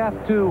do you have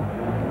to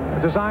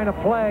design a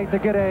play to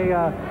get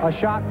a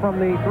shot from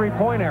the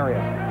three-point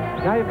area?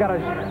 Now you've got to,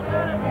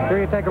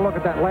 here you take a look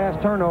at that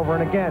last turnover,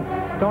 and again,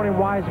 Tony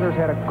Weisner's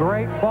had a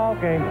great ball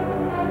game,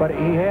 but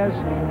he has,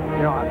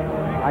 you know,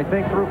 I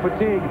think through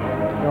fatigue,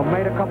 you know,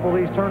 made a couple of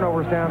these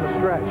turnovers down the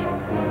stretch.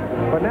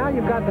 But now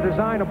you've got to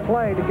design a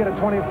play to get a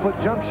 20-foot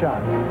jump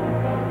shot.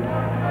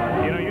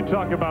 You know, you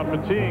talk about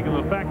fatigue and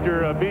the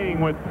factor of being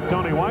with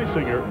Tony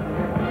Weisinger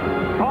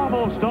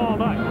almost all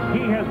night.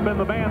 He has been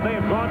the man they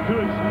have gone to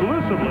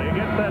exclusively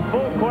against that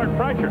full court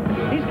pressure.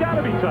 He's got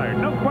to be tired,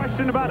 no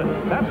question about it.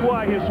 That's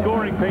why his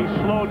scoring pace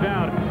slowed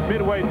down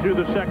midway through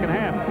the second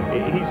half.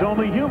 He's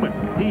only human.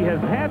 He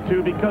has had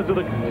to, because of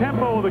the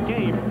tempo of the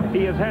game,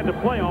 he has had to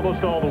play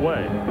almost all the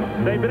way.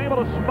 They've been able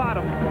to spot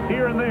him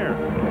here and there,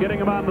 getting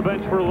him on the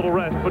bench for a little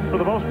rest, but for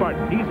the most part,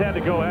 he's had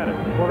to go at it.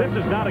 This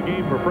is not a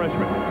game for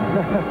freshmen.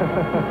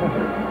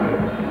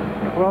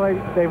 Well,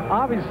 they've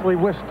obviously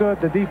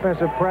withstood the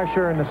defensive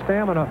pressure and the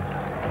stamina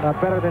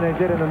better than they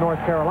did in the North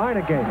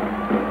Carolina game.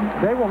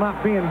 They will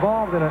not be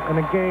involved in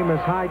a game as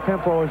high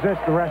tempo as this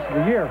the rest of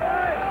the year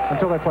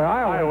until they play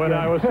Iowa.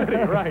 Iowa City,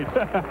 right.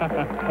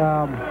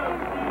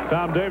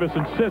 Tom Davis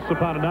insists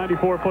upon a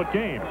 94-foot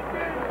game.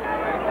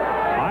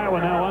 Iowa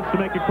now wants to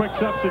make a quick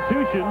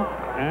substitution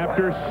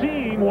after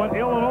seeing what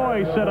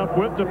Illinois set up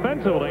with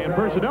defensively and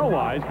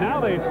personnel-wise.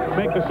 Now they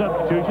make the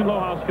substitution.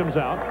 Lohaus comes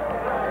out.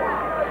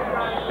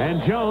 And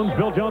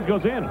Bill Jones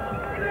goes in.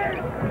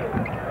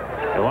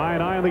 Illini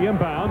on the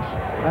inbounds.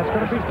 That's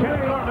going to be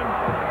Kenny Norman.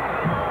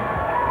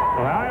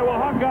 The Iowa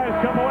Hawkeyes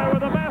come away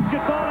with a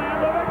basketball,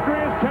 and the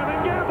victory is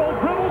Kevin Gamble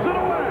dribbles it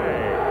away.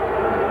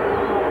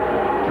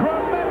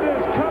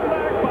 Tremendous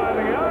comeback by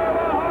the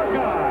Iowa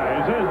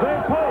Hawkeyes as they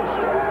post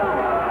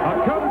a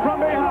come from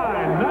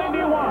behind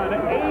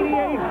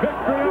 91-88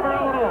 victory over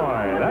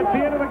Illinois. That's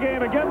the end of the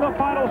game. Again, the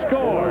final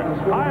score.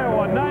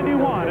 Iowa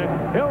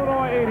 91,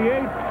 Illinois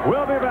 88.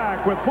 We'll be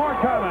back with more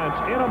comments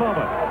in a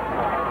moment.